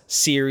Us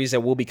series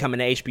that will be coming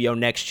to HBO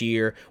next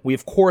year. We,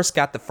 of course,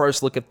 got the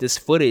first look at this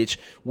footage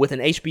with an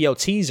HBO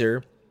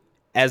teaser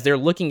as they're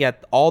looking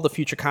at all the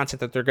future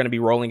content that they're going to be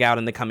rolling out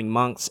in the coming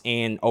months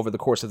and over the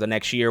course of the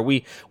next year.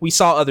 We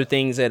saw other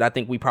things that I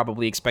think we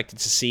probably expected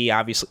to see.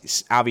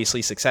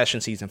 Obviously,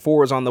 Succession Season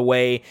 4 is on the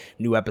way.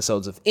 New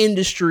episodes of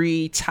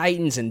Industry,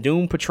 Titans, and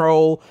Doom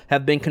Patrol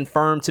have been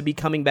confirmed to be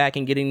coming back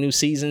and getting new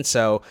seasons.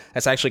 So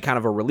that's actually kind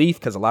of a relief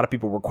because a lot of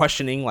people were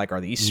questioning, like,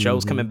 are these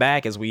shows coming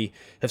back? As we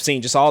have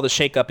seen just all the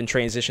shakeup and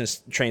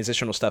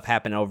transitional stuff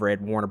happen over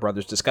at Warner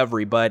Brothers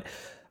Discovery. But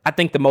I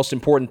think the most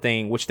important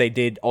thing, which they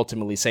did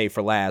ultimately save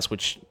for last,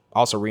 which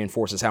also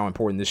reinforces how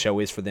important this show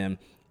is for them,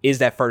 is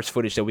that first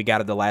footage that we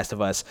got of The Last of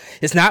Us.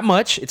 It's not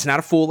much. It's not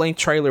a full-length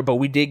trailer, but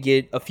we did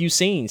get a few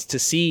scenes to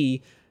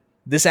see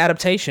this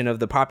adaptation of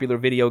the popular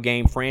video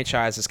game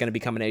franchise that's going to be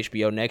coming to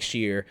HBO next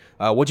year.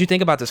 What do you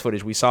think about this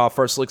footage? We saw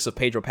first looks of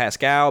Pedro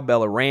Pascal,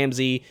 Bella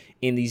Ramsey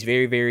in these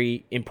very,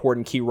 very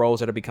important key roles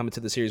that are be coming to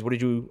the series. What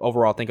did you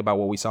overall think about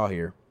what we saw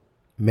here?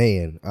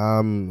 Man,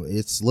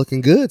 it's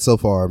looking good so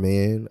far,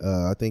 man.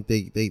 I think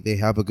they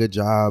have a good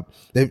job.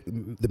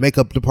 The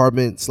makeup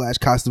department /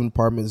 costume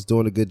department is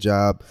doing a good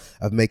job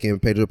of making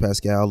Pedro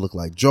Pascal look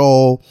like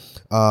Joel.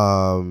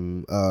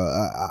 I'm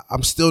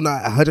still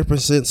not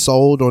 100%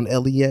 sold on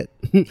Ellie yet.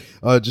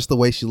 Just the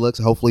way she looks.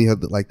 Hopefully,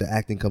 the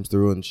acting comes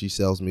through and she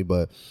sells me.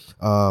 But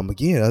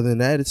again, other than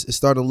that, it's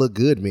starting to look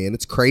good, man.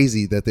 It's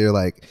crazy that they're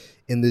like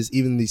in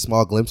these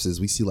small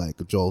glimpses, we see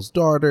like Joel's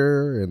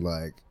daughter and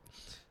like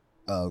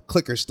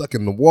clicker stuck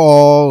in the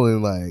wall,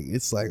 and like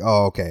it's like,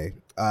 oh, okay,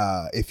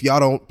 if y'all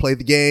don't play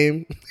the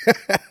game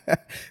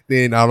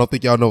then I don't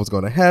think y'all know what's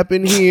going to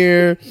happen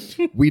here.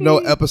 We know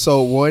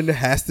episode 1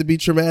 has to be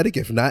traumatic,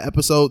 if not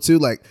episode 2.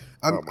 Like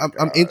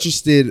I'm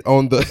interested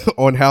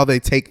on how they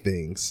take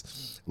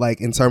things, like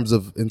in terms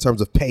of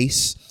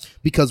pace,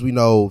 because we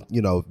know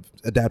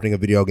adapting a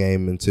video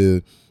game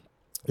into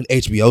an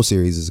HBO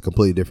series is a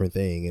completely different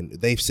thing, and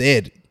they've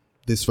said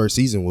this first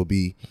season will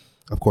be,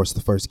 of course,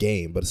 the first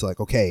game, but it's like,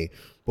 okay,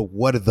 but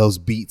what do those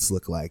beats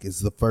look like?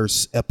 Is the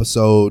first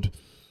episode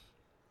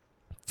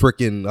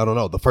freaking, I don't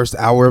know, the first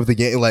hour of the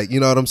game. Like, you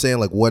know what I'm saying?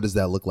 Like, what does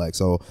that look like?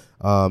 So,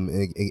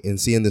 in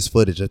seeing this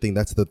footage, I think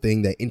that's the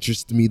thing that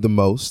interests me the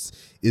most,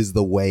 is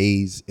the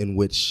ways in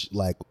which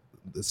like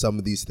some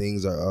of these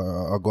things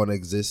are going to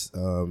exist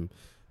in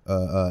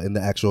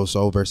the actual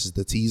show versus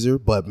the teaser.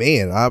 But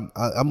man,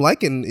 I'm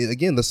liking,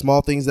 again, the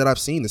small things that I've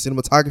seen. The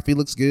cinematography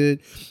looks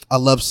good. I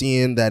love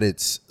seeing that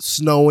it's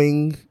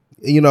snowing,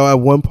 you know, at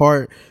one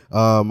part.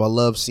 I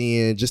love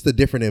seeing just the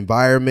different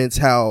environments,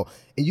 how,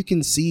 and you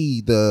can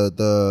see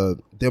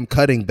them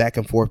cutting back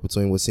and forth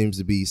between what seems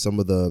to be some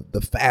of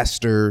the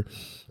faster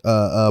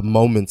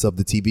moments of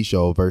the TV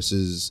show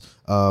versus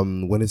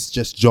when it's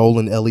just Joel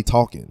and Ellie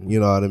talking. You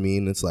know what I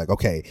mean? It's like,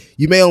 okay,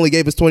 you may only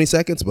gave us 20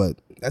 seconds, but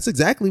that's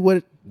exactly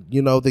what,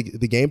 you know, the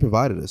game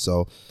provided us.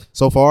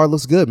 So far it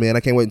looks good, man. I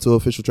can't wait until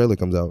official trailer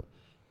comes out.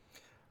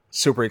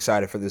 Super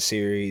excited for this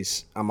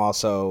series. I'm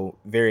also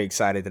very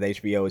excited that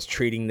HBO is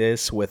treating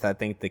this with, I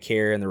think, the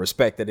care and the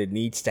respect that it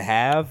needs to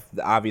have.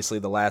 Obviously,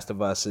 The Last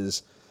of Us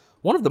is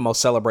one of the most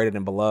celebrated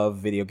and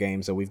beloved video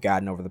games that we've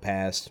gotten over the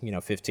past,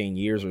 15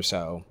 years or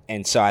so.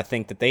 And so I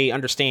think that they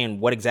understand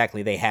what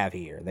exactly they have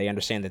here. They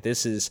understand that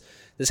this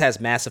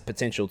has massive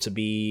potential to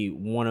be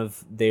one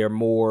of their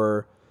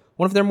more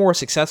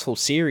successful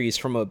series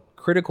from a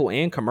critical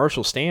and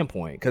commercial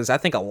standpoint. Because I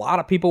think a lot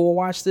of people will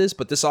watch this,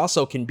 but this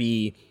also can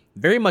be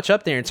very much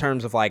up there in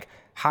terms of like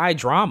high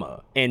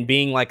drama and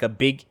being like a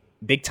big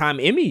time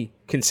Emmy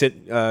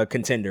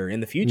contender in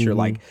the future. Mm-hmm.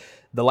 Like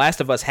The Last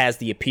of Us has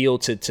the appeal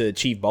to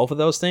achieve both of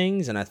those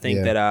things. And I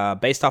think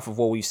that based off of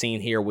what we've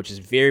seen here, which is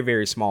very,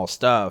 very small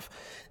stuff,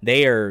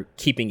 they are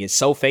keeping it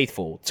so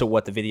faithful to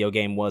what the video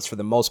game was for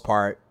the most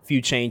part.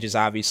 Few changes,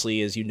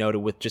 obviously, as you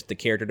noted, with just the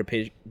character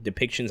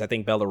depictions. I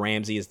think Bella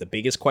Ramsey is the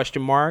biggest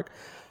question mark.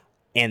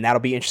 And that'll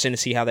be interesting to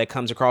see how that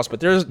comes across.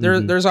 But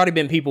there's already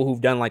been people who've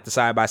done like the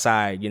side by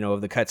side, of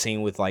the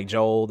cutscene with like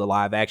Joel, the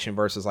live action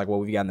versus like what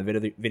we've got in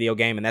the video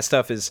game. And that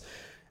stuff is,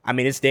 I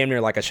mean, it's damn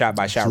near like a shot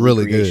by shot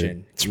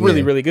recreation. It's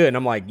really, really good. And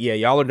I'm like, yeah,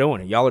 y'all are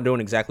doing it. Y'all are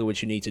doing exactly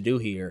what you need to do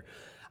here.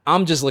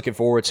 I'm just looking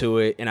forward to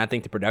it. And I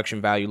think the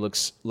production value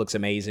looks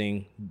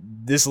amazing.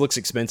 This looks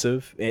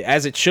expensive,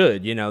 as it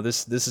should.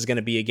 This is going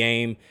to be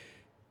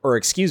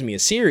a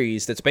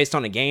series that's based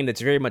on a game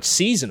that's very much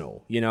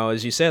seasonal.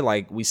 As you said,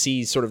 like we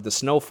see sort of the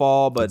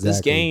snowfall, but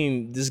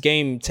exactly. this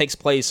game takes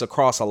place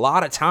across a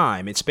lot of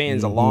time. It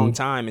spans a long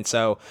time. And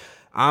so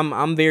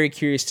I'm very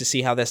curious to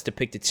see how that's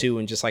depicted too,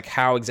 and just like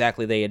how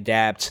exactly they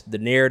adapt the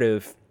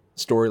narrative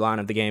storyline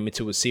of the game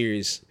into a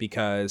series,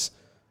 because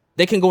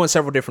they can go in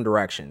several different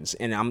directions.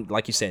 And I'm,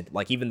 like you said,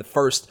 like even the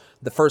first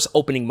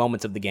opening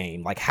moments of the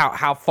game, like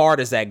how far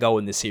does that go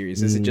in this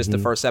series? Is it just the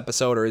first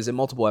episode, or is it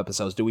multiple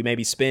episodes? Do we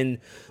maybe spend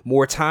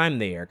more time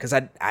there? Because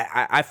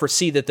I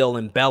foresee that they'll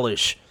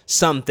embellish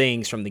some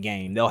things from the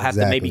game. They'll have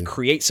to maybe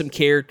create some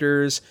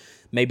characters,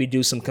 maybe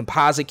do some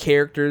composite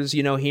characters,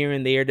 here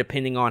and there,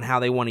 depending on how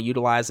they want to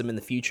utilize them in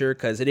the future,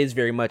 because it is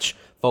very much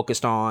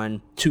focused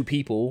on two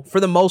people for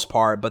the most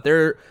part, but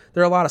there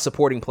are a lot of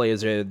supporting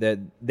players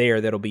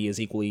that'll be as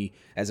equally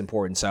as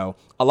important. So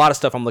a lot of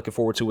stuff I'm looking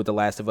forward to with The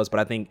Last of Us, but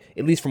I think,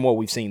 at least from what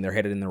we've seen, they're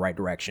headed in the right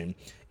direction.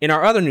 In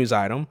our other news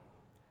item,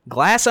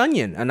 Glass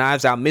Onion, a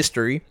Knives Out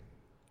mystery,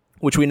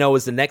 which we know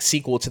is the next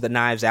sequel to the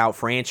Knives Out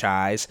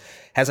franchise,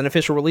 has an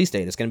official release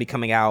date. It's going to be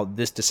coming out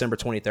this December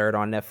 23rd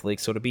on Netflix,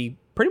 so it'll be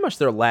pretty much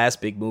their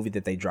last big movie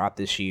that they dropped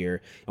this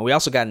year. And we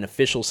also got an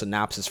official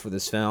synopsis for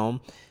this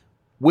film,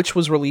 which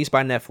was released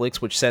by Netflix,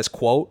 which says,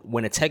 quote,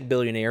 when a tech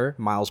billionaire,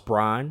 Miles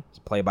Bron,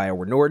 played by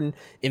Edward Norton,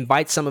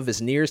 invites some of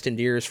his nearest and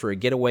dearest for a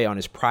getaway on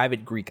his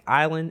private Greek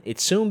island, it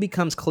soon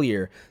becomes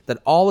clear that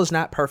all is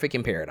not perfect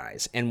in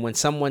paradise. And when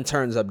someone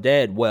turns up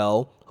dead,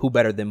 well, who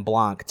better than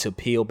Blanc to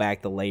peel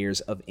back the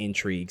layers of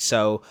intrigue?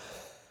 So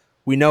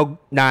we know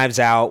Knives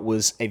Out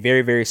was a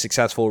very, very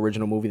successful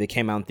original movie that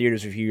came out in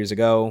theaters a few years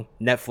ago.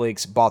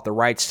 Netflix bought the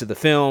rights to the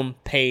film,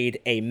 paid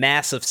a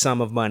massive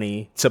sum of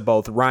money to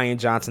both Rian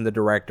Johnson, the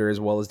director, as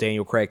well as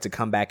Daniel Craig to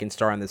come back and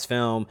star in this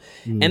film.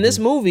 And this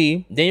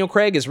movie, Daniel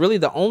Craig is really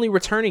the only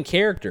returning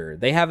character.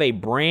 They have a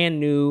brand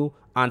new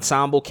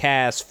ensemble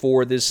cast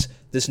for this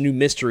new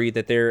mystery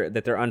that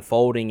they're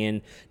unfolding,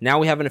 and now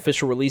we have an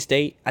official release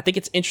date. I think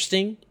it's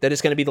interesting that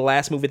it's going to be the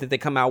last movie that they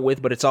come out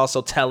with, but it's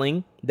also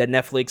telling that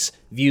Netflix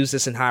views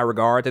this in high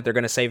regard, that they're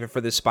going to save it for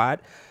this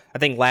spot. I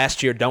think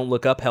last year Don't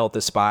Look Up held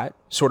this spot,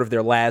 sort of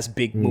their last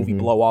big movie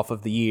blow off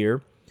of the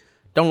year.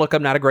 Don't Look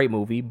Up, not a great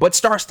movie, but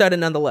star-studded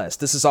nonetheless.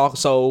 This is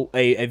also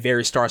a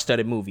very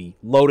star-studded movie.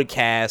 Loaded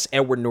cast,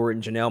 Edward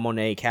Norton, Janelle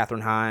Monáe,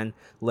 Kathryn Hahn,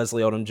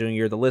 Leslie Odom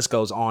Jr., the list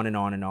goes on and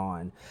on and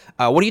on.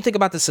 What do you think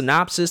about the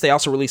synopsis? They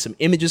also released some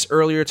images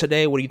earlier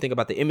today. What do you think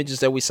about the images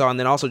that we saw? And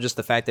then also just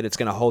the fact that it's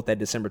going to hold that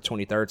December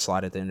 23rd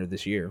slot at the end of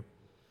this year.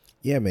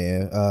 Yeah,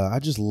 man. I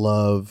just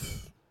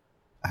love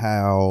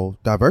how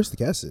diverse the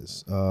cast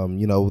is.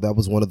 That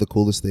was one of the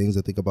coolest things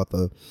I think about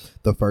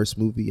the first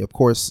movie. Of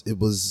course, it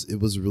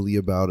was really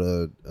about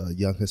a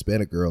young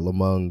Hispanic girl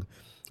among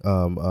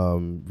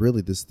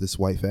really this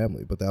white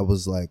family, but that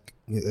was like,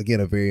 again,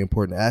 a very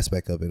important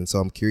aspect of it. And so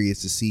I'm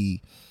curious to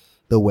see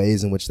the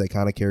ways in which they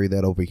kind of carry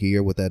that over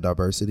here, what that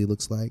diversity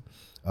looks like.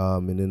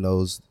 And then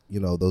those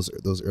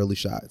early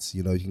shots,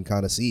 you can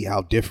kind of see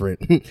how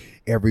different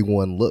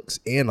everyone looks.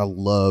 And I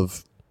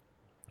love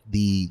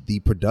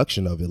the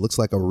production of it. Looks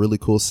like a really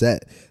cool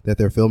set that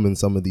they're filming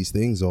some of these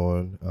things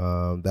on,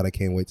 that I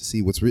can't wait to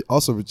see. What's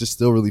also just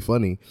still really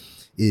funny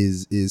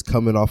is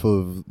coming off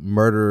of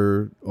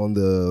Murder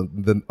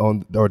on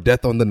or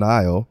Death on the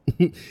Nile.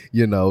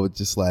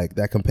 Just like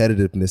that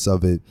competitiveness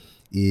of it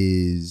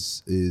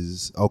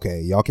is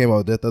okay. Y'all came out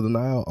with Death of the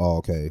Nile. Oh,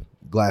 okay.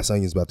 Glass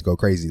Onion's about to go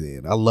crazy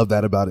then. I love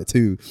that about it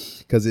too,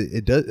 because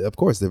it does. Of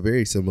course, they're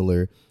very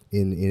similar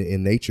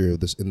in nature of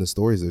this, in the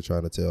stories they're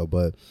trying to tell,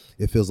 but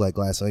it feels like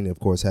Glass Onion, of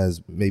course,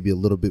 has maybe a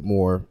little bit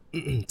more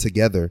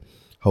together,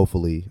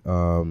 hopefully.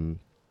 And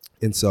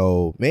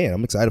so, man,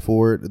 I'm excited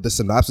for it. The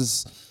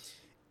synopsis,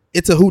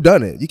 it's a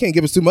whodunit. You can't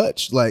give us too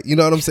much, like, you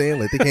know what I'm saying?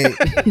 Like, they can't.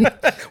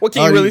 What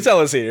can you really tell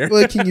us here?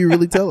 What can you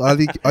really tell? All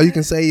you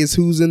can say is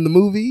who's in the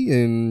movie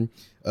and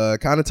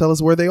kind of tell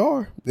us where they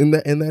are, and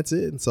that's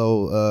it. And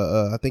so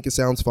I think it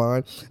sounds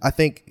fine. I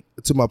think,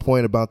 to my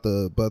point about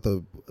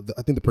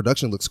I think the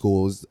production looks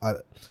cool.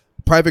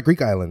 Private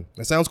Greek Island.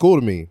 That sounds cool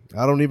to me.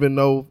 I don't even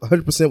know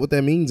 100% what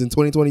that means in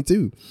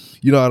 2022.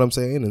 You know what I'm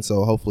saying? And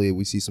so hopefully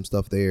we see some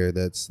stuff there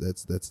that's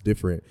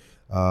different.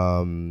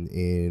 And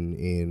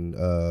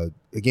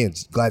again,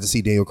 glad to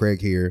see Daniel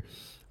Craig here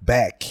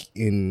back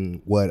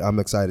in what I'm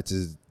excited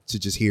to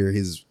just hear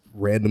his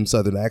random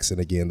Southern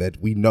accent again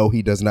that we know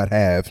he does not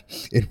have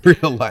in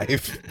real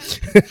life.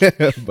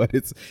 But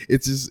it's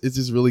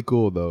just really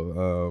cool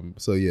though.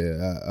 So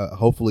yeah,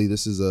 hopefully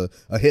this is a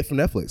hit for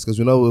Netflix, because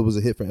we know it was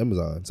a hit for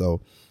Amazon.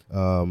 So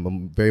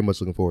I'm very much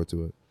looking forward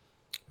to it.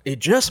 It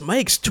just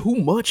makes too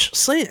much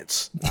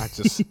sense.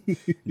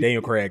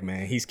 Daniel Craig,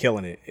 man, he's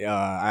killing it.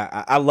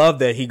 I love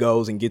that he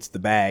goes and gets the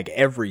bag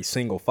every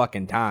single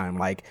fucking time.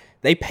 Like,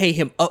 they pay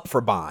him up for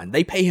Bond.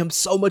 They pay him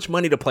so much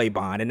money to play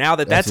Bond. And now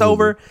that that's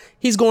over,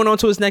 he's going on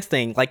to his next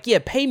thing. Like, yeah,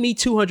 pay me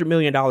 $200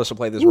 million to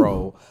play this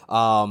role.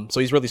 So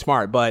he's really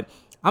smart. But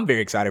I'm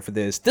very excited for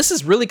this. This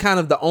is really kind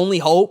of the only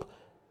hope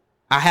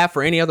I have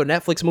for any other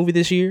Netflix movie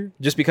this year,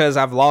 just because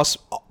I've lost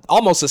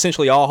almost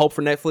essentially all hope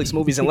for Netflix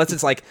movies, unless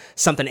it's like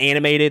something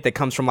animated that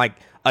comes from like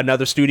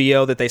another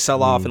studio that they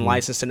sell off and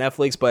license to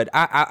Netflix. But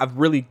I've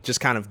really just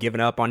kind of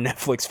given up on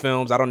Netflix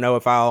films. I don't know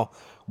if I'll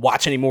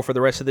watch any more for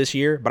the rest of this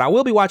year, but I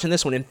will be watching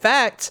this one. In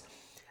fact,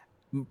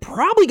 I'm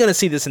probably going to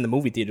see this in the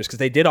movie theaters, because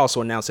they did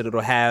also announce that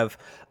it'll have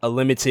a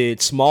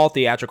limited small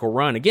theatrical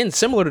run. Again,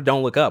 similar to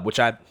Don't Look Up, which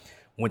I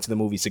went to the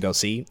movies to go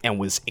see and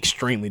was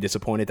extremely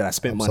disappointed that I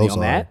spent money on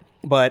that.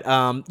 But,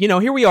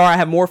 here we are. I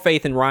have more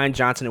faith in Rian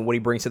Johnson and what he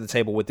brings to the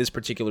table with this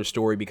particular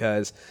story,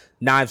 because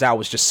Knives Out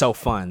was just so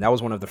fun. That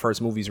was one of the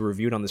first movies we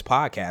reviewed on this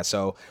podcast.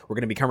 So we're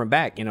going to be coming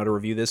back, to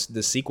review this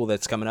sequel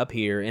that's coming up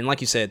here. And like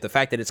you said, the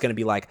fact that it's going to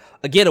be like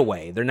a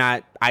getaway. They're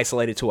not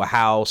isolated to a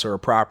house or a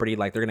property.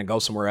 Like, they're going to go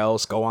somewhere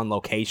else, go on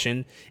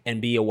location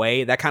and be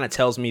away. That kind of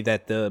tells me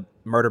that the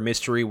murder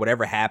mystery,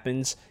 whatever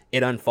happens,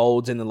 it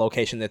unfolds in the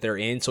location that they're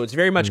in. So it's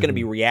very much going to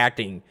be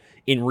reacting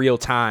in real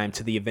time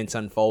to the events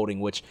unfolding,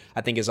 which I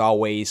think is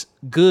always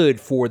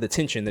good for the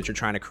tension that you're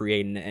trying to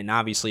create. And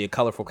obviously a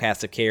colorful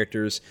cast of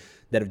characters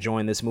that have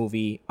joined this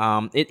movie.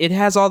 It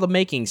has all the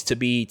makings to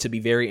be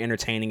very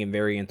entertaining and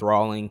very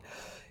enthralling.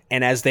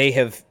 And as they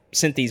have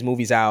sent these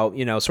movies out,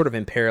 sort of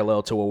in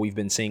parallel to what we've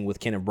been seeing with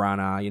Kenneth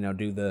Branagh,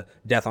 do the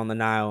Death on the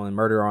Nile and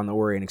Murder on the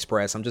Orient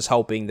Express, I'm just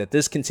hoping that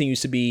this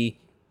continues to be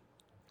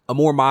a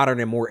more modern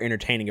and more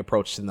entertaining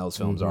approach than those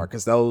films are,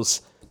 because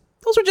those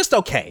are just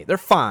okay. They're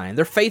fine.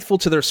 They're faithful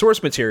to their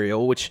source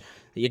material, which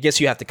I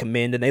guess you have to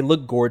commend, and they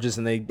look gorgeous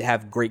and they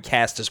have great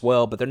cast as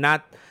well, but they're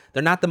not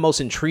the most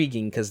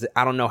intriguing, because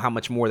I don't know how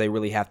much more they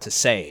really have to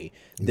say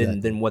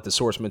than what the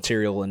source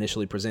material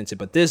initially presented.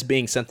 But this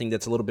being something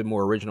that's a little bit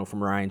more original from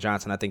Rian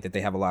Johnson, I think that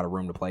they have a lot of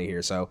room to play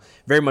here. So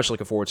very much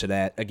looking forward to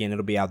that. Again,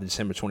 it'll be out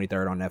December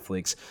 23rd on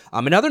Netflix.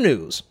 In other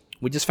news,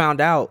 we just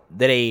found out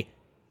that a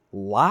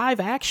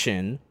live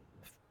action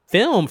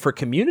film for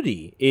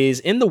Community is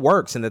in the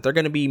works, and that they're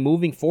going to be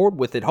moving forward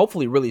with it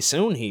hopefully really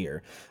soon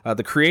here.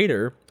 The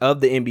creator of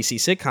the NBC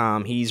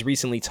sitcom, he's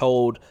recently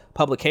told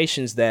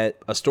publications that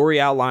a story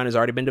outline has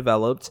already been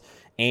developed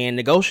and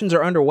negotiations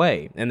are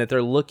underway, and that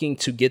they're looking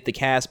to get the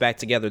cast back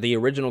together, the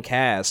original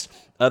cast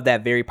of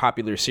that very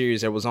popular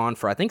series that was on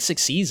for, I think,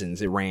 6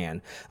 seasons it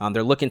ran.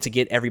 They're looking to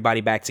get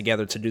everybody back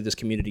together to do this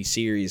Community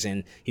series,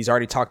 and he's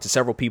already talked to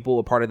several people,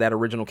 a part of that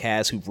original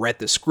cast, who've read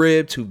the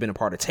script, who've been a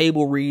part of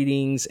table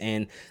readings,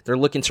 and they're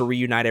looking to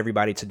reunite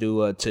everybody to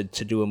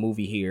do a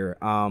movie here.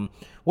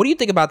 What do you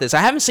think about this? I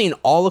haven't seen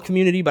all of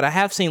Community, but I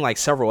have seen like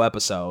several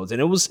episodes, and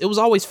it was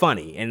always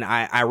funny. And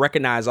I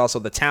recognize also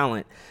the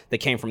talent that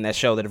came from that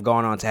show that have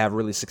gone on to have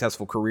really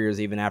successful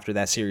careers even after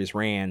that series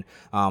ran,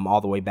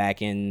 all the way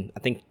back in, I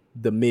think,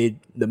 the mid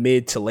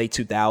to late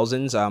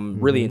 2000s,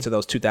 really into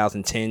those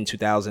 2010,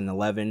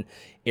 2011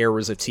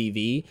 eras of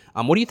TV.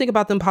 What do you think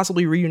about them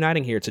possibly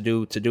reuniting here to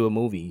do a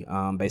movie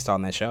based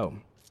on that show?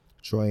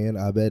 Troy and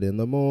Abed in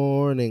the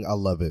morning. I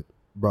love it.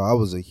 Bro, I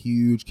was a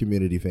huge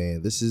Community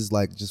fan. This is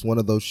like just one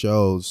of those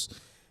shows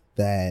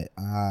that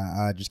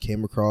I just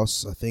came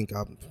across, I think,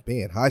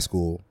 high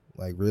school,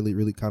 like really,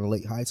 really kind of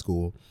late high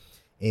school.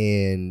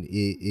 And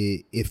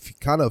it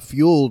kind of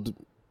fueled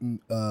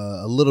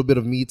a little bit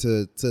of me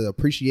to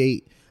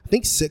appreciate, I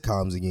think,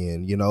 sitcoms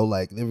again. You know,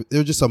 like there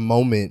was just a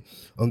moment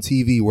on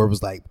TV where it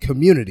was like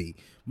Community,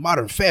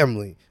 Modern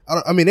Family.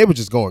 I mean, they were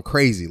just going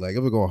crazy. Like, they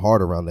were going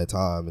hard around that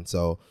time. And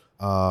so,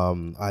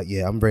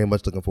 I'm very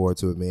much looking forward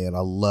to it, man. I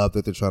love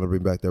that they're trying to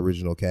bring back the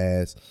original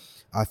cast.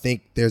 I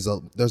think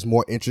there's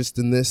more interest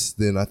in this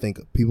than I think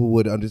people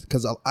would understand,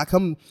 because I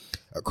come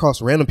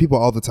across random people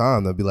all the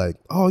time. They'll be like,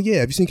 "Oh yeah,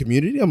 have you seen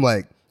Community?" I'm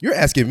like, "You're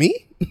asking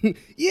me?"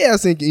 Yeah, I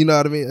think, you know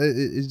what I mean.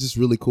 It's just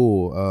really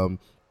cool.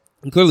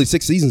 And clearly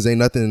 6 seasons ain't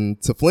nothing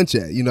to flinch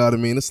at. You know what I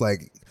mean? It's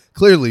like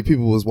clearly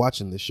people was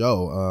watching the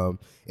show.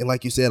 And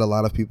like you said, a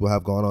lot of people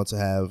have gone on to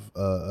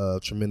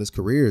have tremendous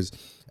careers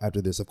after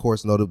this. Of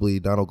course, notably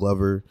Donald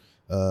Glover,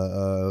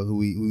 who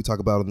we talk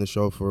about on the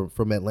show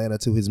from Atlanta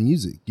to his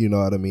music, you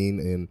know what I mean?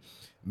 And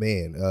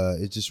man,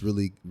 it's just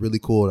really, really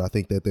cool. And I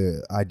think that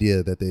the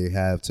idea that they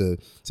have to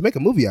make a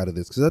movie out of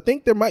this, because I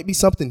think there might be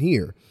something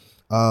here.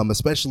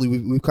 Especially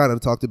we've kind of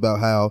talked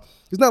about how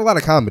there's not a lot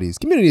of comedies.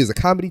 Community is a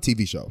comedy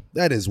TV show.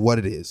 That is what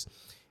it is.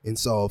 And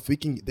so if they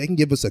can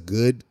give us a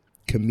good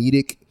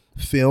comedic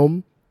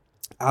film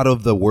out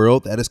of the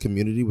world that is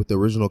Community with the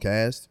original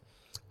cast,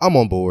 I'm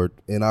on board,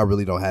 and I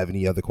really don't have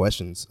any other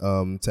questions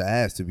to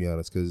ask, to be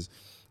honest, because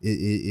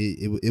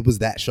it was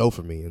that show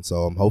for me, and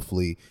so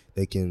hopefully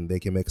they can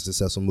make a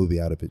successful movie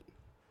out of it.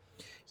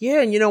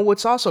 Yeah, and you know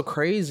what's also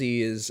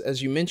crazy is,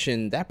 as you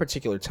mentioned, that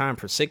particular time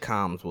for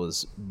sitcoms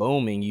was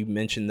booming. You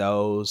mentioned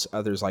those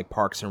others like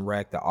Parks and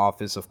Rec, The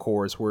Office, of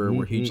course,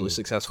 were hugely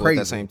successful at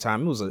that same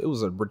time. It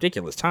was a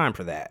ridiculous time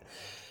for that.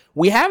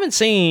 We haven't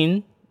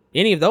seen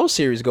any of those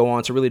series go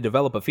on to really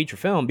develop a feature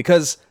film,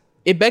 because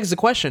it begs the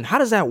question, how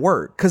does that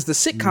work? Because the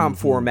sitcom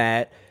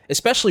format,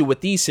 especially with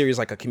these series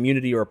like a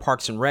Community or a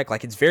Parks and Rec,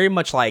 like it's very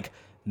much like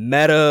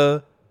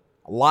meta,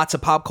 lots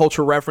of pop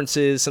culture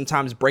references,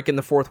 sometimes breaking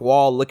the fourth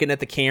wall, looking at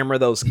the camera,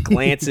 those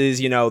glances,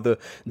 you know, the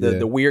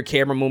weird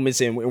camera movements.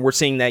 And we're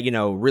seeing that, you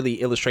know, really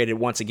illustrated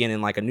once again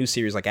in like a new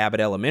series like Abbott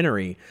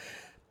Elementary.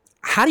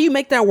 How do you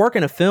make that work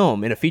in a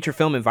film, in a feature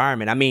film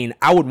environment? I mean,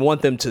 I would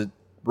want them to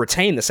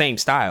retain the same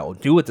style,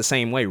 do it the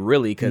same way,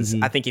 really, because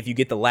I think if you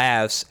get the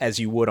laughs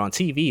as you would on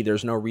TV,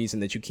 there's no reason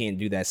that you can't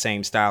do that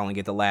same style and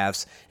get the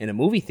laughs in a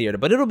movie theater.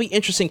 But it'll be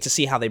interesting to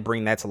see how they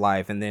bring that to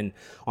life. And then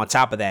on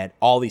top of that,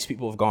 all these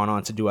people have gone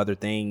on to do other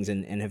things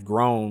and have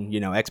grown, you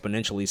know,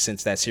 exponentially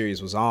since that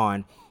series was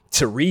on.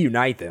 To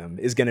reunite them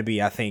is going to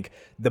be, I think,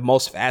 the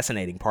most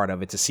fascinating part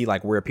of it, to see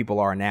like where people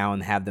are now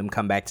and have them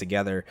come back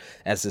together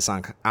as this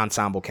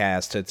ensemble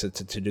cast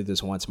to do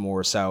this once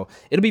more. So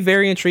it'll be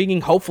very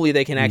intriguing. Hopefully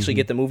they can actually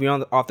get the movie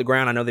off the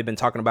ground. I know they've been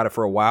talking about it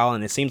for a while,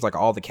 and it seems like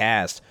all the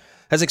cast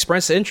has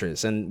expressed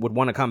interest and would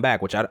want to come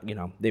back, which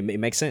it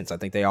makes sense. I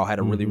think they all had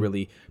a really,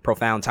 really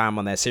profound time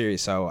on that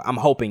series. So I'm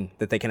hoping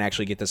that they can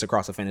actually get this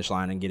across the finish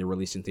line and get it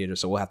released in theaters.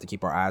 So we'll have to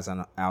keep our eyes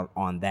out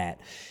on that.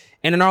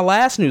 And in our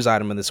last news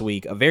item of this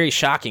week, a very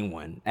shocking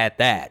one at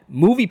that,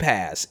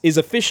 MoviePass is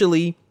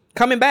officially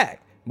coming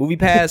back.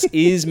 MoviePass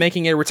is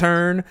making a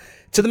return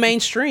to the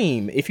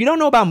mainstream. If you don't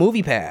know about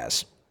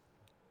MoviePass,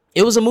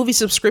 it was a movie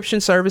subscription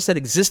service that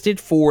existed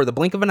for the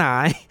blink of an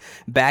eye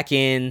back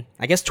in,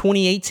 I guess,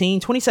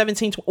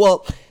 2017.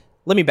 Well,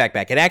 let me back.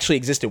 It actually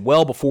existed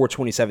well before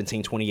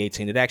 2017,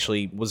 2018. It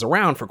actually was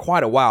around for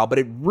quite a while, but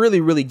it really,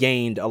 really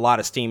gained a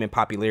lot of steam and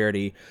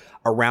popularity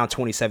around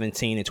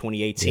 2017 and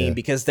 2018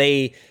 because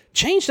they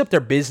changed up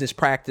their business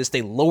practice.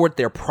 They lowered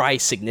their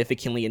price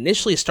significantly.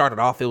 Initially, it started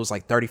off, it was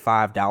like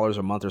 $35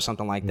 a month or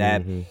something like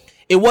that.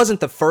 It wasn't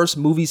the first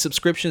movie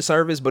subscription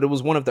service, but it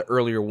was one of the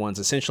earlier ones.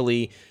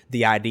 Essentially,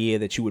 the idea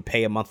that you would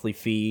pay a monthly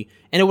fee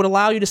and it would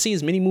allow you to see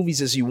as many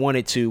movies as you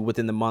wanted to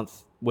within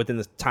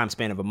the time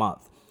span of a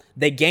month.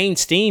 They gained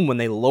steam when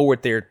they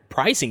lowered their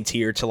pricing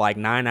tier to like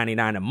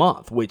 $9.99 a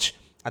month, which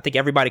I think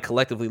everybody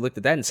collectively looked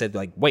at that and said,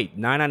 like, wait,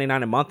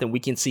 $9.99 a month and we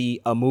can see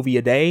a movie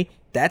a day?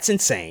 That's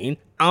insane.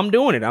 I'm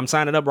doing it. I'm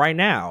signing up right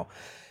now.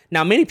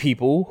 Now, many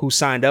people who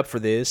signed up for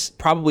this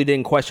probably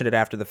didn't question it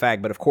after the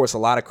fact, but of course, a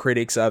lot of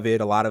critics of it,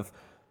 a lot of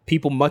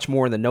people much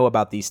more in the know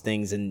about these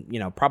things than, you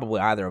know,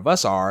 probably either of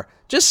us are,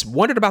 just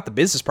wondered about the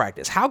business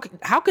practice. How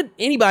could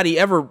anybody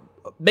ever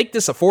make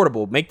this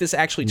affordable, make this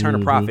actually turn a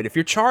profit? If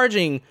you're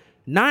charging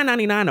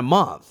 $9.99 a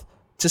month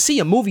to see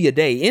a movie a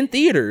day in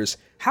theaters,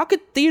 how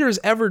could theaters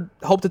ever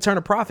hope to turn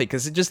a profit?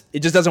 Because it just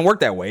doesn't work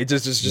that way. It's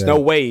just no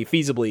way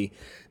feasibly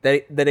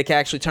that it can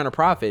actually turn a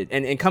profit.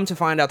 And come to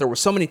find out, there were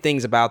so many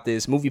things about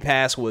this.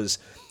 MoviePass was,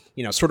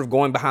 you know, sort of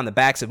going behind the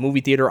backs of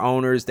movie theater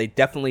owners. They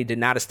definitely did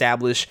not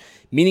establish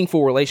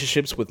meaningful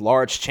relationships with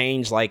large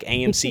chains like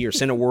AMC or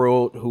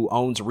Cineworld, who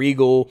owns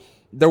Regal.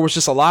 There was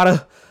just a lot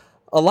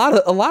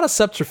of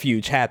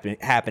subterfuge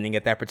happening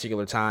at that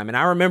particular time. And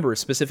I remember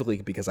specifically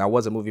because I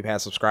was a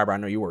MoviePass subscriber. I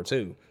know you were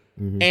too.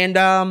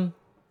 And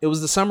it was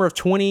the summer of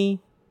 2018,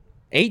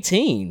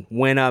 18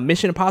 when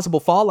Mission Impossible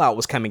Fallout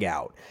was coming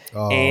out.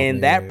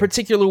 And that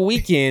particular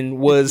weekend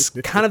was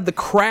kind of the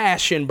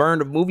crash and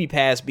burn of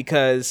MoviePass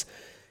because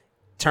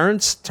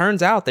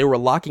turns out they were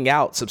locking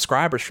out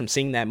subscribers from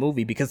seeing that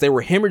movie because they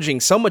were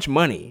hemorrhaging so much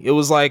money. It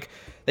was like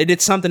they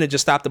did something to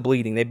just stop the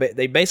bleeding.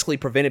 They basically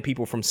prevented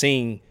people from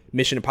seeing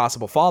Mission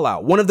Impossible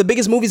Fallout, one of the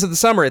biggest movies of the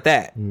summer at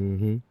that.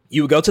 Mm-hmm.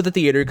 You would go to the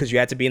theater because you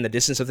had to be in the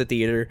distance of the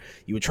theater.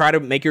 You would try to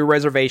make your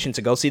reservation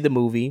to go see the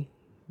movie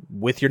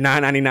with your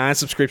 $9.99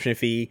 subscription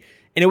fee,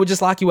 and it would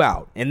just lock you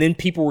out. And then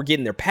people were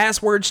getting their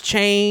passwords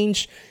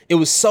changed. It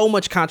was so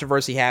much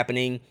controversy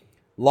happening.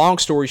 Long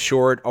story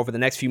short, over the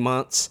next few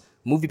months,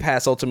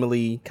 MoviePass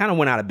ultimately kind of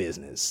went out of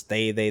business.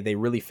 They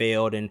really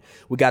failed, and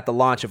we got the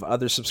launch of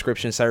other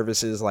subscription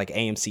services like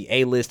AMC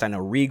A-List. I know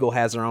Regal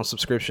has their own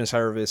subscription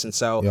service, and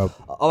so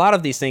a lot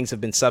of these things have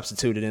been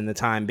substituted in the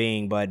time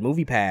being, but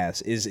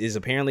MoviePass is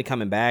apparently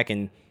coming back,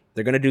 and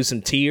they're going to do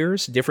some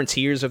tiers, different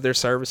tiers of their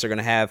service. They're going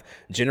to have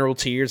general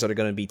tiers that are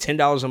going to be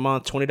 $10 a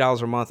month,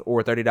 $20 a month,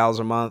 or $30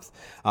 a month.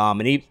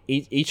 And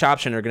each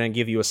option are going to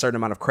give you a certain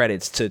amount of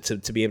credits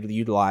to be able to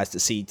utilize to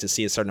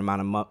see a certain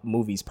amount of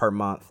movies per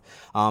month.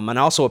 And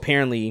also,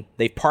 apparently,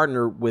 they've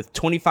partnered with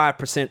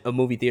 25% of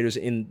movie theaters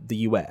in the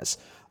U.S.,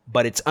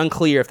 but it's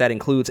unclear if that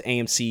includes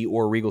AMC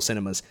or Regal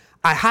Cinemas.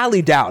 I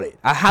highly doubt it.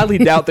 I highly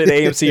doubt that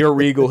AMC or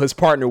Regal has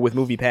partnered with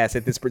MoviePass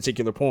at this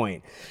particular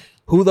point.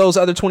 Who those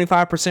other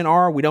 25%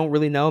 are, we don't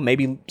really know.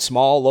 Maybe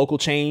small local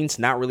chains,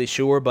 not really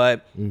sure,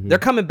 but they're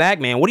coming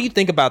back, man. What do you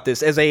think about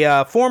this as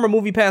a former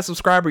MoviePass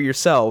subscriber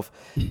yourself,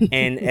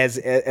 and as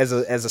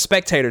a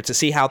spectator to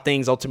see how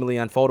things ultimately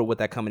unfolded with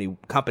that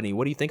company?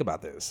 What do you think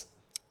about this?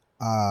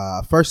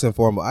 First and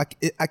foremost,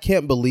 I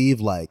can't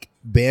believe like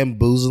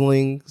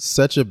bamboozling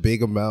such a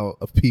big amount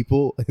of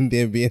people and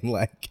then being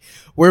like,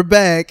 "We're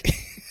back."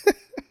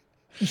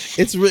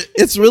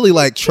 It's really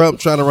like Trump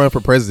trying to run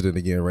for president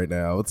again right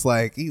now. It's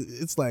like,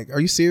 are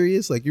you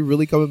serious? Like, you're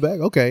really coming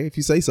back? Okay, if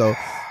you say so.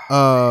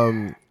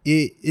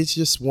 It's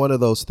just one of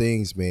those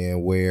things,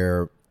 man,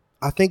 where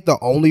I think the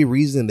only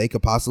reason they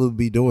could possibly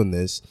be doing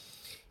this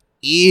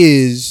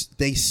is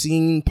they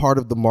seen part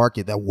of the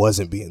market that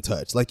wasn't being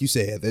touched. Like you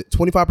said, that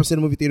 25% of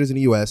movie theaters in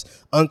the U.S.,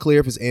 unclear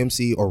if it's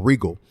AMC or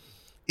Regal.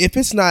 If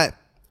it's not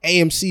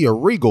AMC or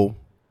Regal,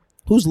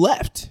 who's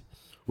left,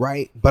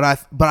 right? But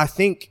I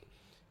think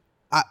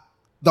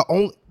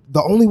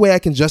the only way I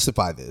can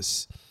justify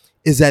this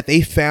is that they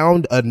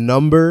found a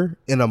number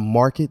in a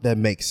market that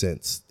makes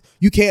sense.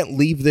 You can't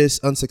leave this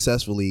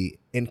unsuccessfully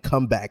and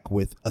come back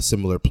with a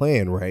similar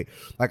plan, right?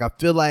 Like, I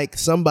feel like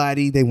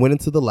they went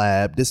into the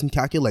lab, did some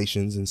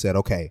calculations and said,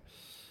 okay,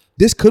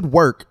 this could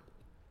work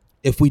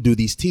if we do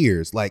these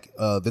tiers. Like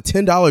the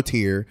 $10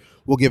 tier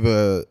will give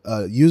a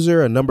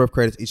user a number of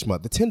credits each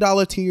month. The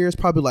 $10 tier is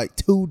probably like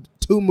two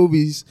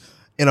movies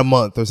in a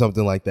month or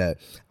something like that.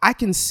 I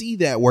can see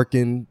that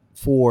working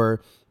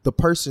for the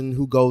person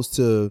who goes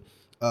to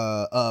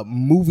a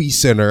movie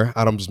center.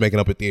 I'm just making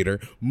up a theater.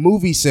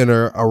 Movie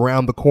center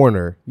around the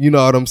corner. You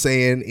know what I'm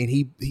saying?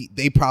 And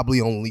they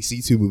probably only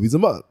see 2 movies a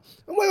month.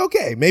 I'm like,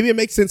 okay, maybe it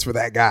makes sense for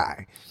that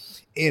guy.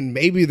 And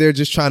maybe they're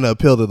just trying to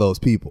appeal to those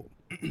people.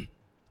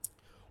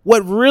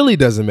 What really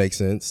doesn't make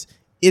sense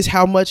is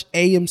how much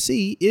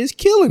AMC is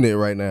killing it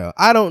right now.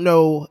 I don't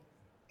know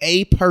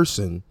a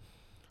person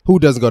who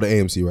doesn't go to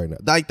AMC right now.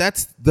 Like,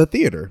 that's the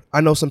theater.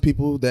 I know some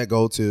people that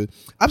go to,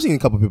 I've seen a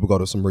couple people go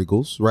to some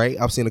Regals, right?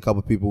 I've seen a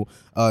couple people,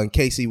 in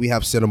KC we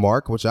have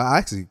Cinemark, which I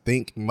actually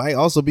think might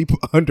also be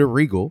under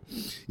Regal.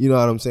 You know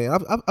what I'm saying?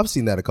 I've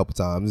seen that a couple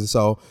times. And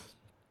so,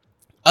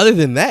 other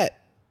than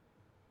that,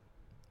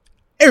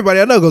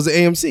 everybody I know goes to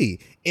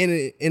AMC.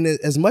 And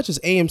as much as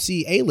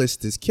AMC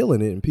A-List is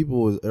killing it, and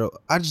people,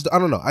 I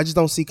don't know. I just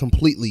don't see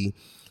completely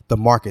the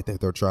market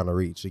that they're trying to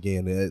reach.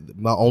 Again,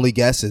 my only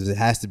guess is it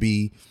has to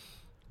be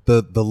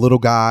the little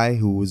guy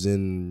who was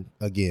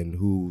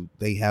who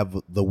they have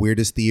the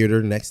weirdest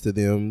theater next to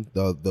them,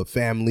 the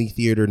family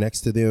theater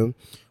next to them,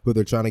 who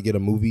they're trying to get a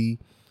movie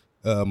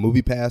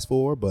pass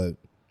for. But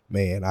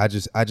man, I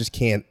just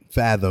can't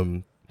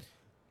fathom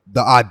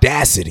the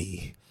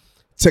audacity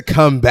to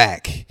come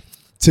back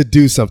to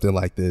do something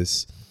like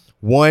this.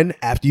 1,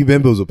 after you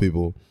bamboozle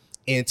people,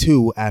 and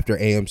 2, after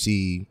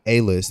AMC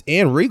A-List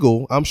and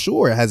Regal, I'm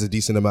sure it has a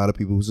decent amount of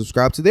people who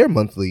subscribe to their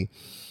monthly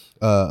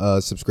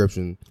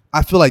subscription.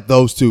 I feel like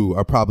those two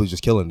are probably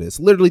just killing this.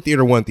 Literally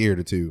theater 1,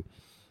 theater 2.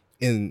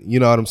 And you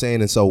know what I'm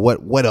saying? And so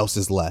what else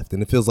is left?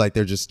 And it feels like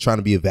they're just trying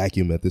to be a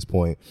vacuum at this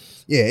point.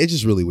 Yeah, it's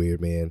just really weird,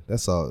 man.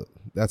 That's all.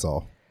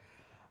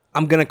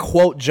 I'm going to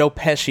quote Joe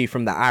Pesci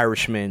from The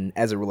Irishman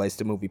as it relates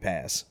to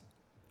MoviePass.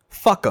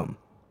 Fuck them.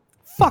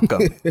 Fuck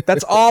them.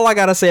 That's all I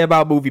got to say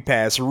about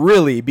MoviePass,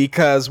 really,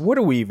 because what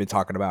are we even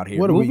talking about here?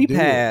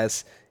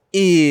 MoviePass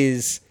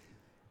is,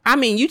 I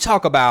mean, you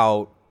talk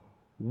about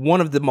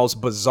one of the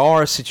most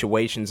bizarre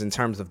situations in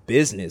terms of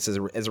business as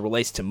it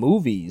relates to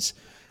movies.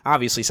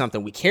 Obviously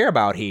something we care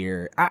about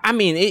here. I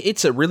mean,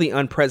 it's a really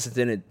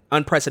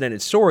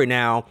unprecedented story.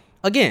 Now,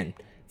 again,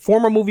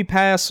 former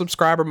MoviePass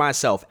subscriber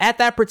myself, at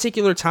that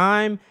particular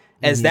time,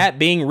 as that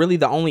being really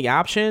the only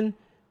option,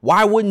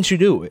 Why wouldn't you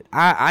do it?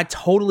 I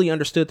totally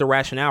understood the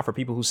rationale for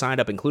people who signed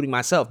up, including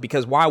myself,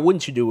 because why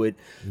wouldn't you do it?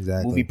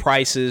 Exactly. Movie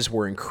prices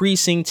were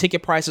increasing,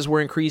 ticket prices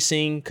were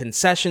increasing,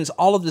 concessions,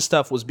 all of this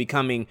stuff was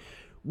becoming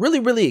really,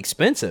 really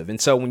expensive.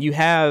 And so when you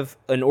have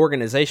an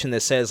organization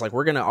that says, like,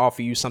 we're going to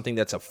offer you something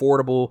that's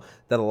affordable,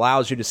 that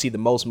allows you to see the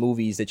most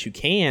movies that you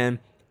can,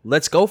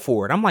 let's go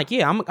for it. I'm like,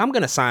 yeah, I'm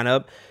going to sign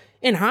up.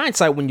 In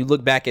hindsight, when you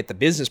look back at the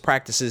business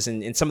practices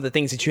and some of the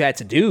things that you had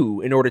to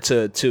do in order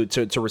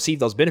to receive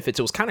those benefits,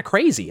 it was kind of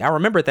crazy. I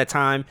remember at that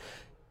time,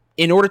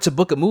 in order to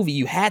book a movie,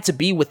 you had to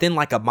be within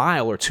like a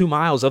mile or 2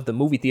 miles of the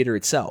movie theater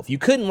itself. You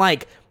couldn't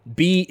like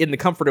be in the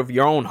comfort of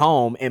your own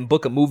home and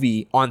book a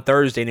movie on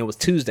Thursday and it was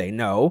Tuesday.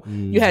 No,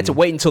 you had to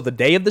wait until the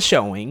day of the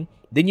showing.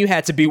 Then you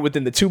had to be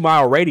within the 2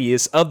 mile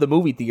radius of the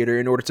movie theater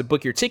in order to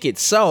book your ticket.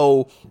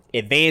 So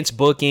advanced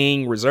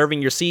booking,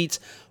 reserving your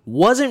seats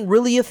wasn't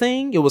really a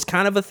thing. It was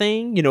kind of a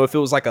thing. You know, if it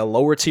was like a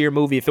lower tier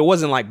movie, if it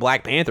wasn't like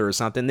Black Panther or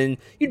something, then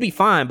you'd be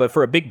fine. But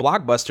for a big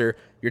blockbuster,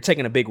 you're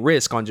taking a big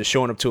risk on just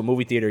showing up to a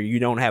movie theater you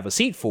don't have a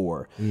seat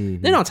for.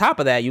 Then on top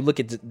of that, you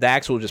look at the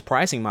actual just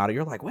pricing model.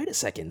 You're like, wait a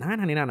second,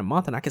 $9.99 a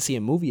month and I can see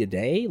a movie a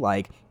day?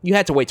 Like, you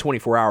had to wait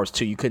 24 hours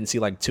too. You couldn't see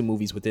like 2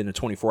 movies within a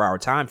 24-hour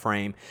time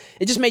frame.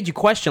 It just made you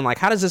question, like,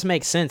 how does this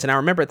make sense? And I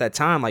remember at that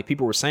time, like,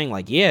 people were saying,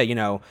 like, yeah, you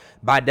know,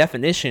 by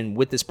definition,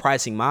 with this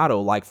pricing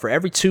model, like, for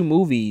every 2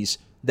 movies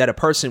that a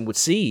person would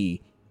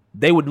see,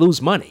 they would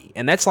lose money.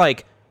 And that's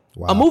like,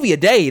 a movie a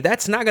day,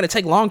 that's not going to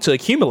take long to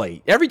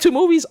accumulate. Every 2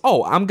 movies,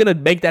 I'm going to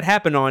make that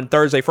happen on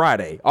Thursday,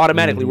 Friday.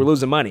 Automatically, we're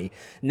losing money.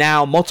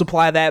 Now,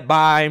 multiply that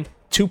by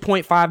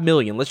 2.5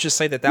 million. Let's just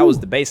say that was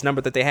the base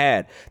number that they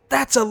had.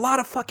 That's a lot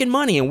of fucking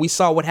money, and we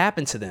saw what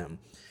happened to them.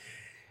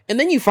 And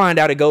then you find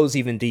out it goes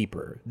even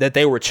deeper, that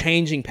they were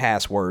changing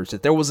passwords,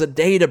 that there was a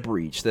data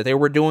breach, that they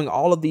were doing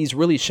all of these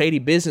really shady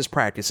business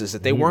practices,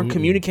 that they weren't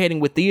communicating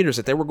with theaters,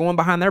 that they were going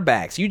behind their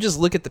backs. You just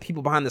look at the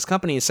people behind this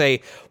company and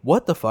say,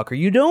 what the fuck are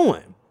you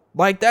doing?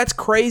 Like, that's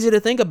crazy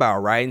to think about,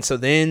 right? And so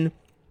then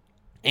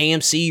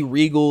AMC,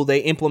 Regal,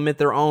 they implement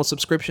their own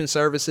subscription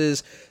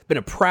services. Been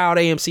a proud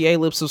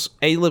AMC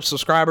A-Lip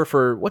subscriber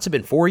for, what's it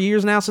been, 4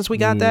 years now since we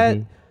got that?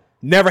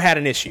 Never had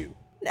an issue.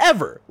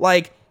 Never.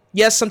 Like,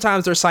 yes,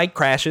 sometimes their site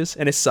crashes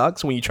and it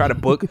sucks when you try to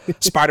book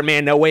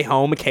Spider-Man No Way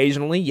Home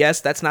occasionally.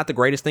 Yes, that's not the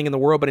greatest thing in the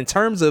world, but in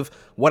terms of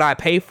what I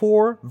pay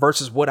for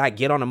versus what I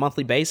get on a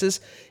monthly basis,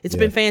 it's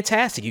been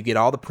fantastic. You get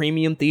all the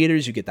premium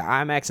theaters, you get the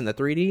IMAX and the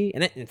 3D.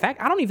 And in fact,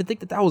 I don't even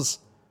think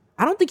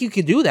I don't think you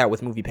could do that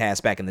with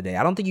MoviePass back in the day.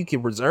 I don't think you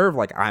could reserve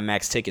like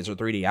IMAX tickets or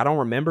 3D. I don't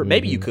remember.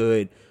 Maybe you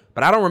could,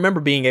 but I don't remember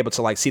being able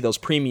to like see those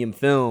premium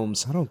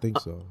films. I don't think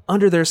so.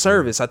 Under their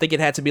service. I think it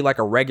had to be like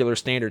a regular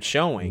standard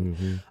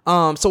showing.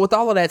 So with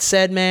all of that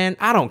said, man,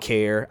 I don't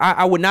care.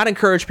 I would not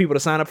encourage people to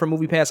sign up for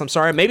MoviePass. I'm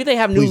sorry. Maybe they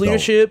have new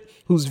leadership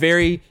who's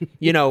very,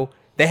 you know,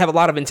 they have a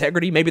lot of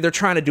integrity. Maybe they're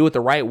trying to do it the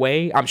right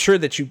way. I'm sure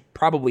that you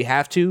probably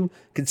have to,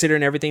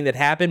 considering everything that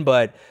happened,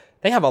 but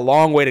they have a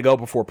long way to go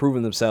before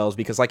proving themselves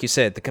because, like you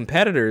said, the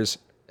competitors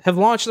have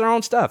launched their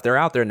own stuff. They're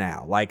out there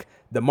now. Like,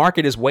 the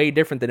market is way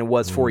different than it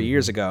was 4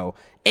 years ago.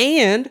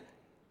 And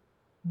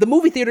the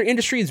movie theater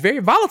industry is very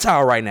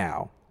volatile right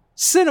now.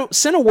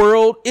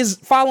 Cineworld is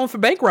filing for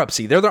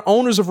bankruptcy. They're the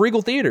owners of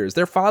Regal Theaters.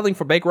 They're filing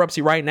for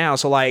bankruptcy right now.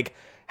 So, like,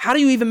 how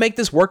do you even make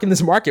this work in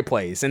this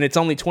marketplace? And it's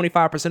only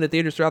 25% of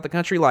theaters throughout the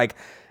country. Like,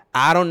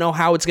 I don't know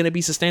how it's going to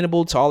be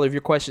sustainable to all of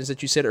your questions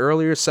that you said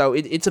earlier. So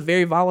it's a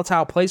very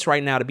volatile place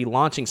right now to be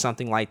launching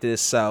something like this.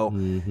 So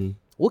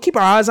we'll keep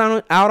our eyes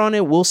out on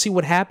it. We'll see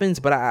what happens.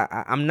 But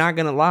I'm not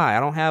going to lie. I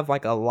don't have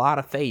like a lot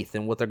of faith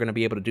in what they're going to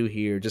be able to do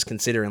here, just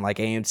considering like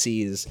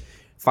AMC is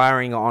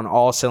firing on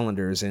all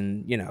cylinders.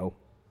 And, you know,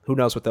 who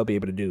knows what they'll be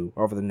able to do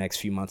over the next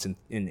few months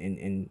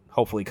and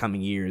hopefully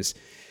coming years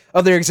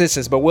of their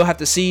existence. But we'll have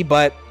to see.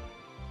 But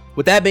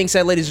with that being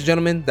said, ladies and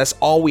gentlemen, that's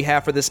all we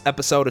have for this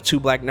episode of Two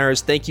Black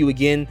Nerds. Thank you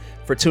again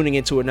for tuning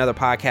into another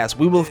podcast.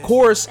 We will, of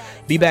course,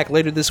 be back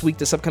later this week,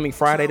 this upcoming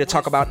Friday, to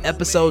talk about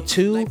episode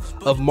 2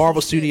 of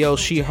Marvel Studios'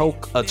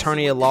 She-Hulk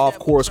Attorney at Law. Of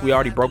course, we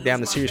already broke down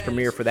the series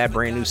premiere for that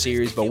brand new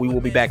series, but we will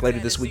be back later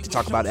this week to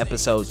talk about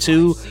episode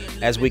 2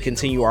 as we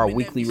continue our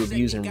weekly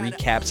reviews and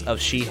recaps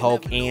of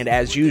She-Hulk. And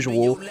as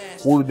usual,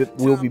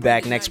 we'll be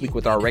back next week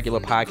with our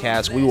regular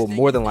podcast. We will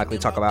more than likely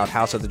talk about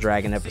House of the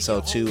Dragon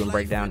episode 2 and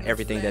break down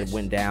everything that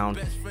went down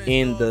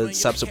in the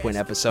subsequent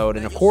episode.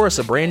 And of course,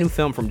 a brand new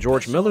film from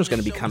George Miller is going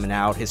to be coming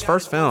out, his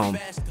first film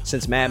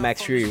since Mad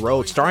Max Fury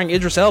Road, starring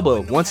Idris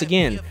Elba once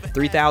again.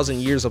 3,000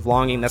 Years of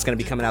Longing, that's going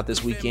to be coming out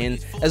this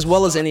weekend, as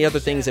well as any other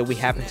things that we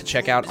happen to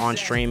check out on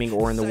streaming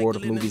or in the world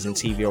of movies and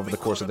TV over the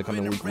course of the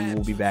coming week. We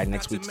will be back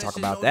next week to talk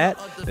about that,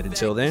 but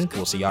until then,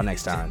 we'll see y'all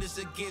next time.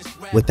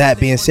 With that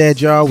being said,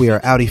 y'all, we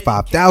are Audi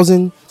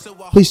 5000.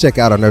 Please check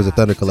out our Nerds of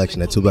Thunder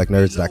collection at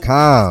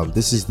twoblacknerds.com.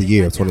 This is the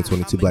year of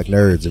 2022 Black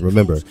Nerds, and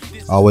remember,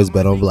 always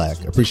bet on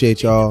black.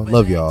 Appreciate y'all,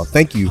 love y'all.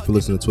 Thank you for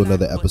listening to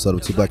another episode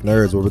of Two Black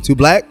Nerds, where we're too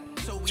black,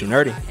 too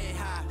nerdy,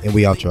 and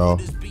we out, y'all.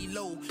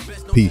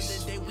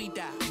 Peace.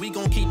 We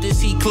gon' keep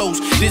this heat close.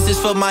 This is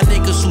for my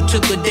niggas who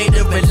took a day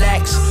to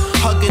relax.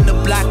 Hugging the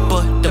block,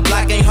 but the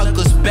block ain't hug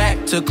us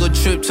back. Took a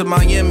trip to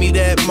Miami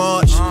that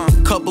March.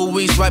 Couple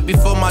weeks right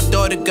before my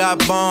daughter got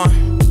born.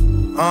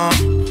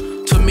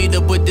 To meet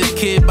up with this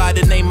kid by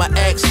the name of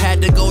X.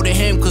 Had to go to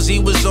him cause he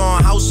was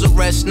on house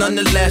arrest.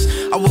 Nonetheless,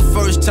 our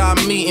first time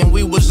meeting,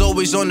 we was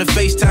always on the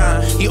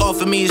FaceTime. He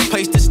offered me his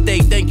place to stay,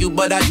 thank you,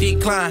 but I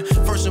declined.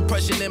 First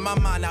impression in my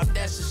mind, now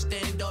that's a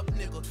stand up.